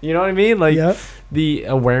 Yep. you know what I mean? Like Yep. the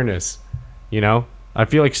awareness. You know, I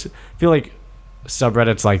feel like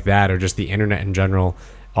subreddits like that or just the internet in general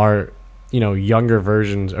are, you know, younger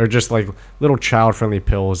versions or just like little child-friendly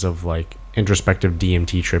pills of like introspective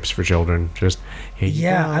DMT trips for children. Just hey,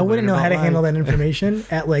 Yeah, I wouldn't know how to handle that information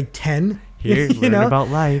at like 10. Here, you learn know? about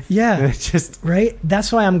life. Yeah. It's just Right?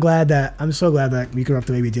 That's why I'm so glad that we grew up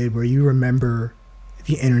the way we did, where you remember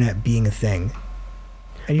the internet being a thing.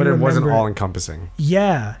 And but you it wasn't remember- all encompassing.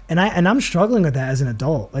 Yeah, and I'm struggling with that as an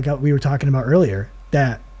adult. Like we were talking about earlier,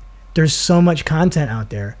 that there's so much content out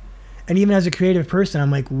there, and even as a creative person, I'm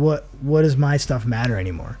like, what does my stuff matter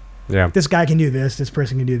anymore? Yeah. This guy can do this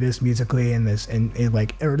person can do this musically, and this and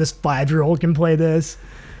like, or this 5-year-old can play this.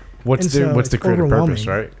 What's And the so what's the it's creative purpose,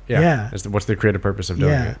 overwhelming. right? Yeah. What's the creative purpose of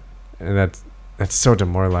doing Yeah. it? And that's so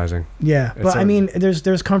demoralizing. Yeah, It's but I a- mean,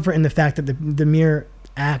 there's comfort in the fact that the mere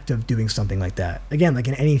act of doing something like that, again, like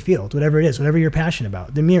in any field, whatever it is, whatever you're passionate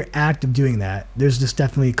about, the mere act of doing that, there's this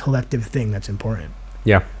definitely collective thing that's important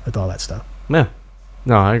Yeah. with all that stuff. Yeah.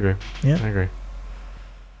 No, I agree. Yeah. I agree.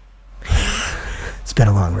 It's been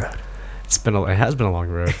a long road. It has been a long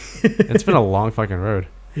road. It's been a long fucking road.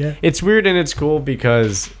 Yeah. It's weird and it's cool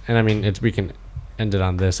because, and I mean, we can end it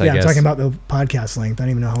on this, I Yeah, I'm guess. talking about the podcast length. I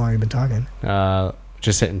don't even know how long you've been talking.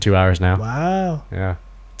 Just hitting 2 hours now. Wow. Yeah.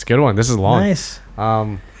 It's a good one. This is long. Nice.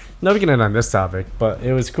 No, we can end on this topic, but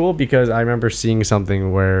it was cool because I remember seeing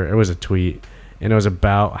something where it was a tweet and it was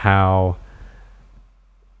about how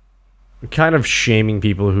kind of shaming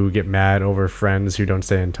people who get mad over friends who don't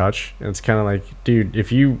stay in touch. And it's kind of like, dude,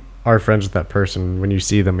 if you are friends with that person, when you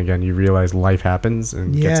see them again, you realize life happens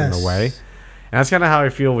and gets in the way. And that's kind of how I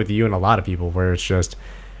feel with you and a lot of people, where it's just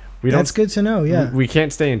That's good to know. Yeah. we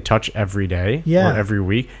can't stay in touch every day Yeah. or every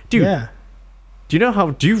week, dude. Yeah. Do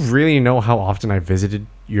you really know how often I visited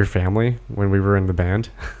your family when we were in the band?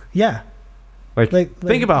 Yeah. Like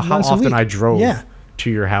think about how once a often week. I drove Yeah.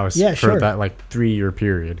 to your house Yeah, for sure. that like 3-year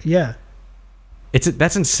period. Yeah.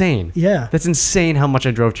 That's insane. Yeah. That's insane how much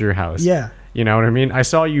I drove to your house. Yeah. You know what I mean? I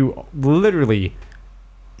saw you literally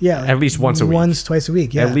Yeah. at least once a week. Twice a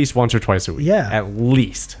week. Yeah. At least once or twice a week. Yeah. At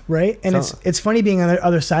least. Right. And So- it's funny being on the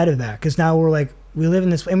other side of that, because now we're like, we live in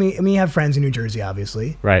this, and we have friends in New Jersey,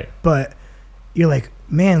 obviously. Right. But you're like,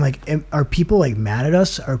 man, like, are people like mad at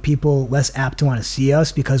us? Are people less apt to want to see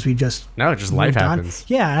us because we just No, just life moved on? happens.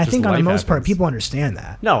 Yeah, and I Just think on the life most part, happens. people understand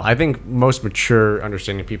that. No, I think most mature,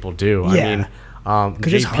 understanding people do. Yeah. I mean,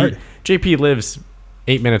 'Cause it's hard. JP lives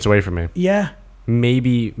 8 minutes away from me. Yeah,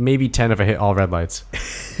 Maybe 10 if I hit all red lights.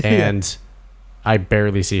 And I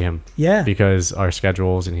barely see him yeah, because our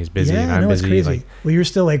schedules and he's busy yeah. and I I'm know it's busy. crazy. Like, Well, you're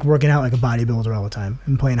still like working out like a bodybuilder all the time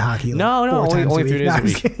and playing hockey. Like no, 4 only, times only a 3 week. days No, a I'm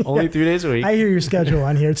just week. kidding. Only Yeah. 3 days a week. I hear your schedule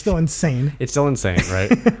on here. It's still insane. It's still insane,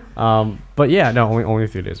 right? But yeah, no, only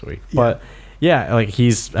 3 days a week. Yeah. But yeah, like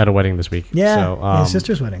he's at a wedding this week. Yeah, So, his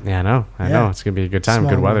sister's wedding. Yeah, I Yeah. know. It's gonna be a good time, Small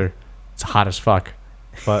good world. weather. It's hot as fuck.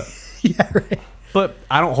 But Yeah, right. but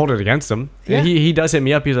I don't hold it against him. Yeah. And he does hit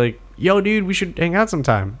me up. He's like, "Yo, dude, we should hang out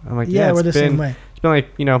sometime." I'm like, Yeah, "Yeah, we're it's the been same way. it's been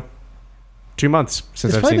like 2 months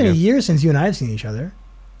since It's I've probably seen been you." a year since you and I have seen each other.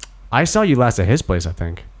 I saw you last at his place, I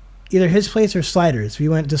think. Either his place or Sliders. We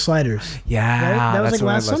went to Sliders. Yeah, Right? That was that's like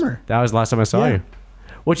when last summer. That was the last time I saw Yeah. you,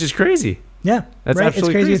 which is crazy, Yeah, That's right. It's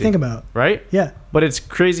absolutely crazy crazy. to think about. right? Yeah, But it's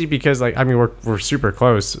crazy because, like, I mean, we're super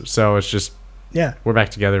close, so it's just yeah, we're back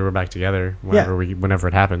together whenever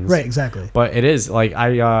it happens. right. Exactly. But it is like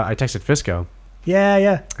I texted Fisco Yeah,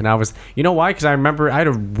 yeah. and I was, you know why? Because I remember I had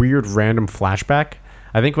a weird random flashback.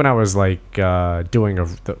 I think when I was like I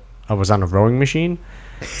was on a rowing machine,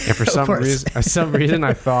 and for some course. reason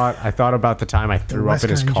I thought about the time I threw up in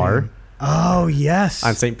his Western car Jam. Oh yes.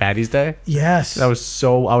 on St. Patty's Day. Yes. I was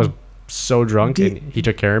so drunk, and he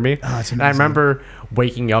took care of me. Oh, it's and I amazing. remember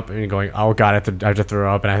waking up and going, "Oh God, I have to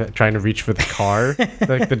throw up," and I trying to reach for the car,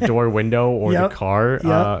 like the door window or Yep. the car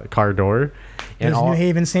Yep. car door, There's New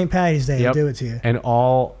Haven St. Patty's Day. I'll do it to you. And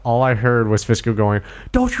all I heard was Fisco going,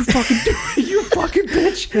 "Don't you fucking do it, you fucking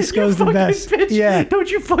bitch." Fisco's the best. Bitch. Yeah. Don't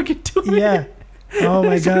you fucking do it. Yeah. Oh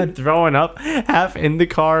my God. Throwing up, half in the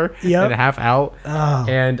car and half out. Oh.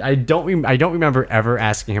 And I don't remember ever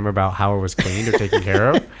asking him about how it was cleaned or taken care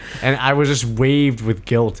of. And I was just waved with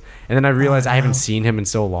guilt. And then I realized I haven't seen him in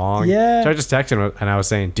so long. Yeah. So I just texted him and I was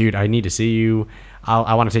saying, "Dude, I need to see you.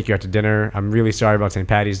 I want to take you out to dinner. I'm really sorry about St.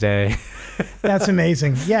 Patty's Day." That's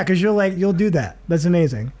amazing. Yeah, because you'll do that. That's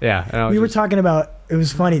amazing. Yeah. We were talking about, it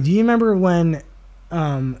was funny. Do you remember when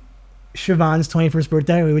Siobhan's 21st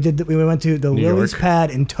birthday, we went to the Lily's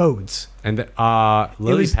Pad and Toads. And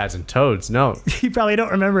Lily's Pads and Toads. No. You probably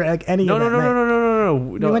don't remember any no, of that. No.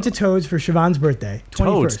 We went to Toads for Siobhan's birthday.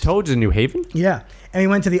 21st. Toads in New Haven? Yeah. And we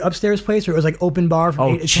went to the upstairs place where it was like open bar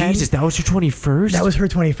from 8 to 10. Jesus, that was your 21st? That was her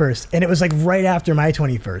 21st. And it was like right after my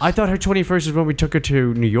 21st. I thought her 21st was when we took her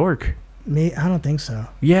to New York. Me? I don't think so.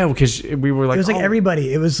 Yeah, because we were like... It was like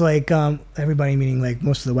everybody. It was like everybody meaning like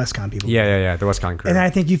most of the WestCon people. Yeah, the WestCon crew. And I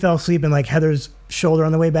think you fell asleep in like Heather's shoulder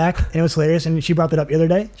on the way back. And it was hilarious. And she brought that up the other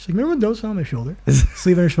day. She's like, remember when those fell on my shoulder?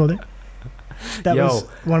 Sleep on her shoulder. That was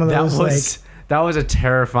one of those that was a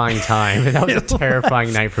terrifying time. That was a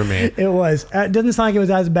terrifying night for me. It was. It doesn't sound like it was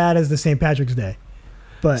as bad as the St. Patrick's Day.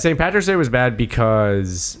 But St. Patrick's Day was bad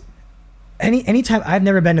because... Anytime, I've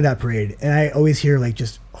never been to that parade, and I always hear like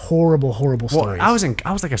just horrible stories. I was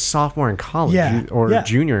like a sophomore in college or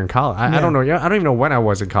junior in college. I don't know. I don't even know when I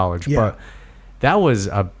was in college, but that was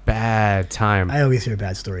a bad time. I always hear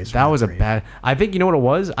bad stories. That was a bad... I think, you know what it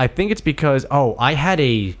was? I think it's because, I had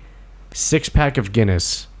a 6-pack of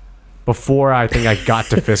Guinness before I think I got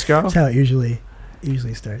to Fisco. That's how it usually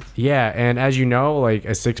starts. Yeah, and as you know, like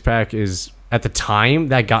a 6-pack is... At the time,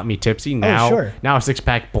 that got me tipsy. Now, now a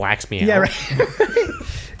 6-pack blacks me out. Yeah,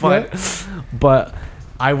 right. but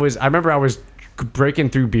I remember I was breaking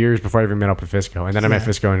through beers before I even met up with Fisco, and then I met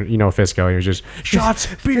Fisco, and Fisco, and he was just shots,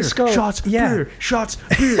 beer, Fisco, shots, beer, shots,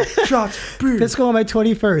 beer, shots, beer. Fisco on my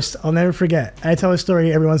 21st, I'll never forget. I tell a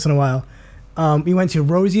story every once in a while. We went to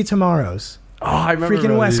Rosie Tomorrow's. Oh, I remember.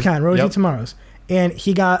 Freaking WestCon, Rosie Tomorrow's, and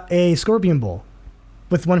he got a Scorpion Bowl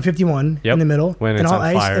with 151 in the middle and all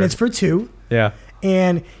ice, and it's for 2. Yeah.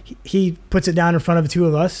 And he puts it down in front of the 2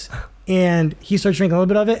 of us, and he starts drinking a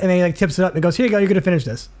little bit of it, and then he like tips it up and goes, "Here you go, you're gonna finish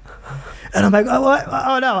this." And I'm like, "Oh what?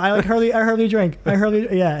 Oh no, I hardly drink.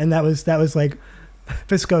 And that was like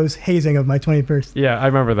Fisco's hazing of my 21st. Yeah, I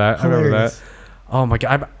remember that. Hilarious. I remember that. Oh my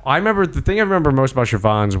God. I remember the thing I remember most about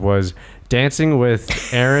Siobhan's was dancing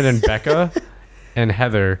with Aaron and Becca and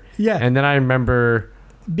Heather. Yeah. And then I remember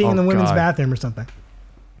being in the women's bathroom or something.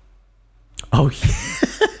 Oh yeah.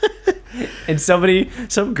 And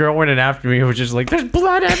some girl went in after me who was just like, "There's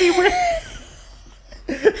blood everywhere."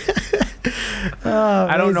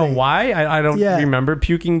 I don't know why. I don't remember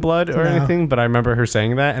puking blood or anything, but I remember her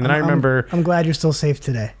saying that. And then I'm glad you're still safe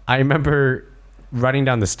today. I remember running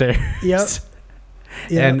down the stairs. Yep.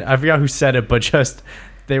 And I forgot who said it, but just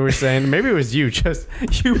they were saying, maybe it was you, just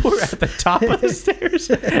you were at the top of the stairs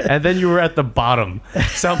and then you were at the bottom.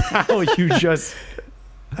 Somehow you just...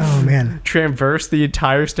 Oh man! Traversed the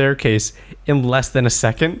entire staircase in less than a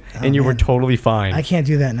second, and you were totally fine. I can't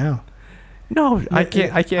do that now. No, I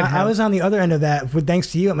can't. I was on the other end of that,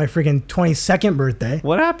 thanks to you at my freaking 22nd birthday.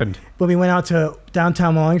 What happened? When we went out to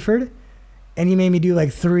downtown Wallingford, and you made me do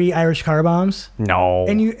like 3 Irish car bombs. No.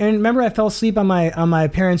 And remember I fell asleep on my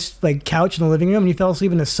parents' like couch in the living room, and you fell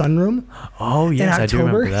asleep in the sunroom. Oh yes, I do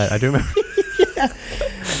remember that. I do remember.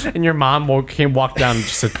 And your mom walked down and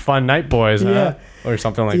just said, "Fun night, boys," huh? Or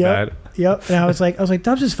something like that. Yep. And I was like,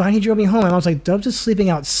 Dubs is fine. He drove me home. And I was like, Dubs is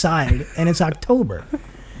sleeping outside, and it's October.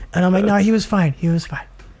 And I'm like, no, he was fine. He was fine.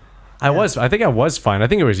 I think I was fine. I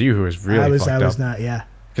think it was you who was really fucked up. I was not. Yeah.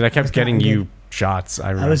 Because I kept getting you shots.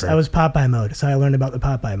 I remember. I was Popeye mode. So I learned about the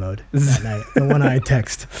Popeye mode that night. The one-eye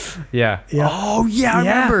text. Yeah. Yep. Oh yeah, I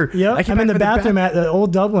remember. Yep. I'm in the bathroom at the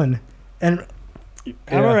old Dublin, and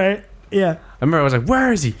I'm all right. Yeah. I remember I was like,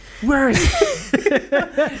 "Where is he? Where is he?"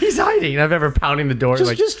 He's hiding. I remember pounding the door.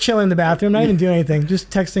 Just chilling in the bathroom. Not even doing anything. Just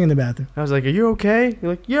texting in the bathroom. I was like, "Are you okay?"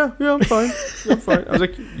 You're like, "Yeah, I'm fine. I'm fine." I was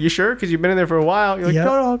like, "You sure? Because you've been in there for a while." You're like,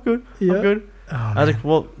 "No, I'm good. I'm good." Oh, I was like,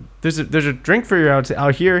 "Well, there's a drink for you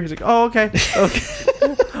out here." He's like, "Oh, okay,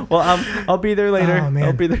 okay." Well, I'll be there later. Oh, man.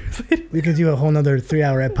 I'll be there later. We could do a whole nother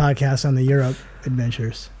 3-hour podcast on the Europe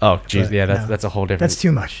adventures. Oh, jeez, yeah, that's a whole different. That's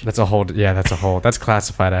too much. That's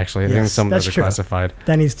classified actually. I think some of those are classified.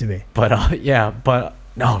 That needs to be. But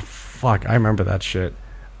no, fuck, I remember that shit.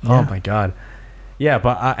 Yeah. Oh my God. Yeah,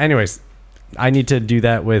 but anyways, I need to do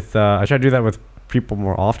that with. I try to do that with people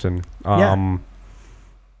more often.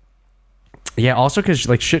 Yeah, also because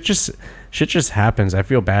like shit just happens. I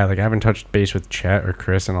feel bad. Like I haven't touched base with Chet or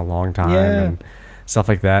Chris in a long time and stuff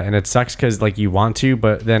like that. And it sucks because like you want to,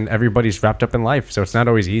 but then everybody's wrapped up in life, so it's not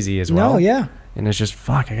always easy as well. No, yeah. And it's just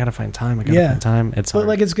fuck. I gotta find time. Find time. It's hard. But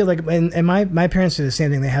like it's good. Like and my parents do the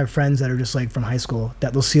same thing. They have friends that are just like from high school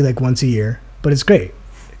that they'll see like once a year. But it's great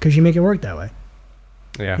because you make it work that way.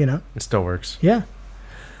 Yeah, you know, it still works. Yeah,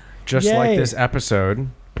 just like this episode.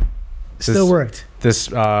 Still worked.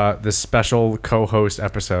 This special co-host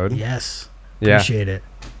episode. Yes. Appreciate it.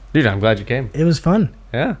 Dude, I'm glad you came. It was fun.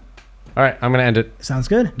 Yeah. All right, I'm going to end it. Sounds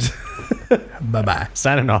good. Bye-bye.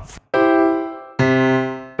 Signing off.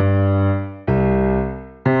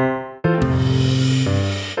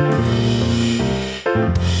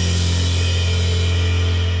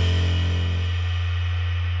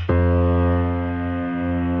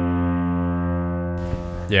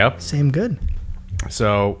 Yep. Same good.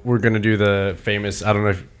 So we're gonna do the famous. I don't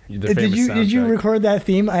know if the famous. Did you record that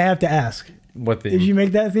theme? I have to ask. What theme? Did you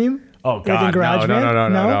make that theme? Oh God,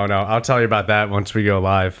 no. I'll tell you about that once we go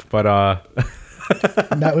live. But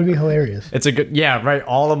that would be hilarious. It's a good, yeah, right.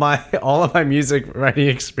 All of my music writing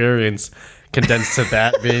experience condensed to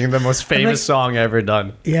that being the most famous song ever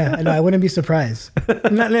done. Yeah, I know. I wouldn't be surprised.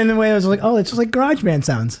 Not in the way I was like, oh, it's just like GarageBand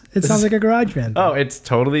sounds. It sounds like a GarageBand. Oh, it's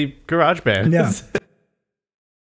totally GarageBand. Yeah.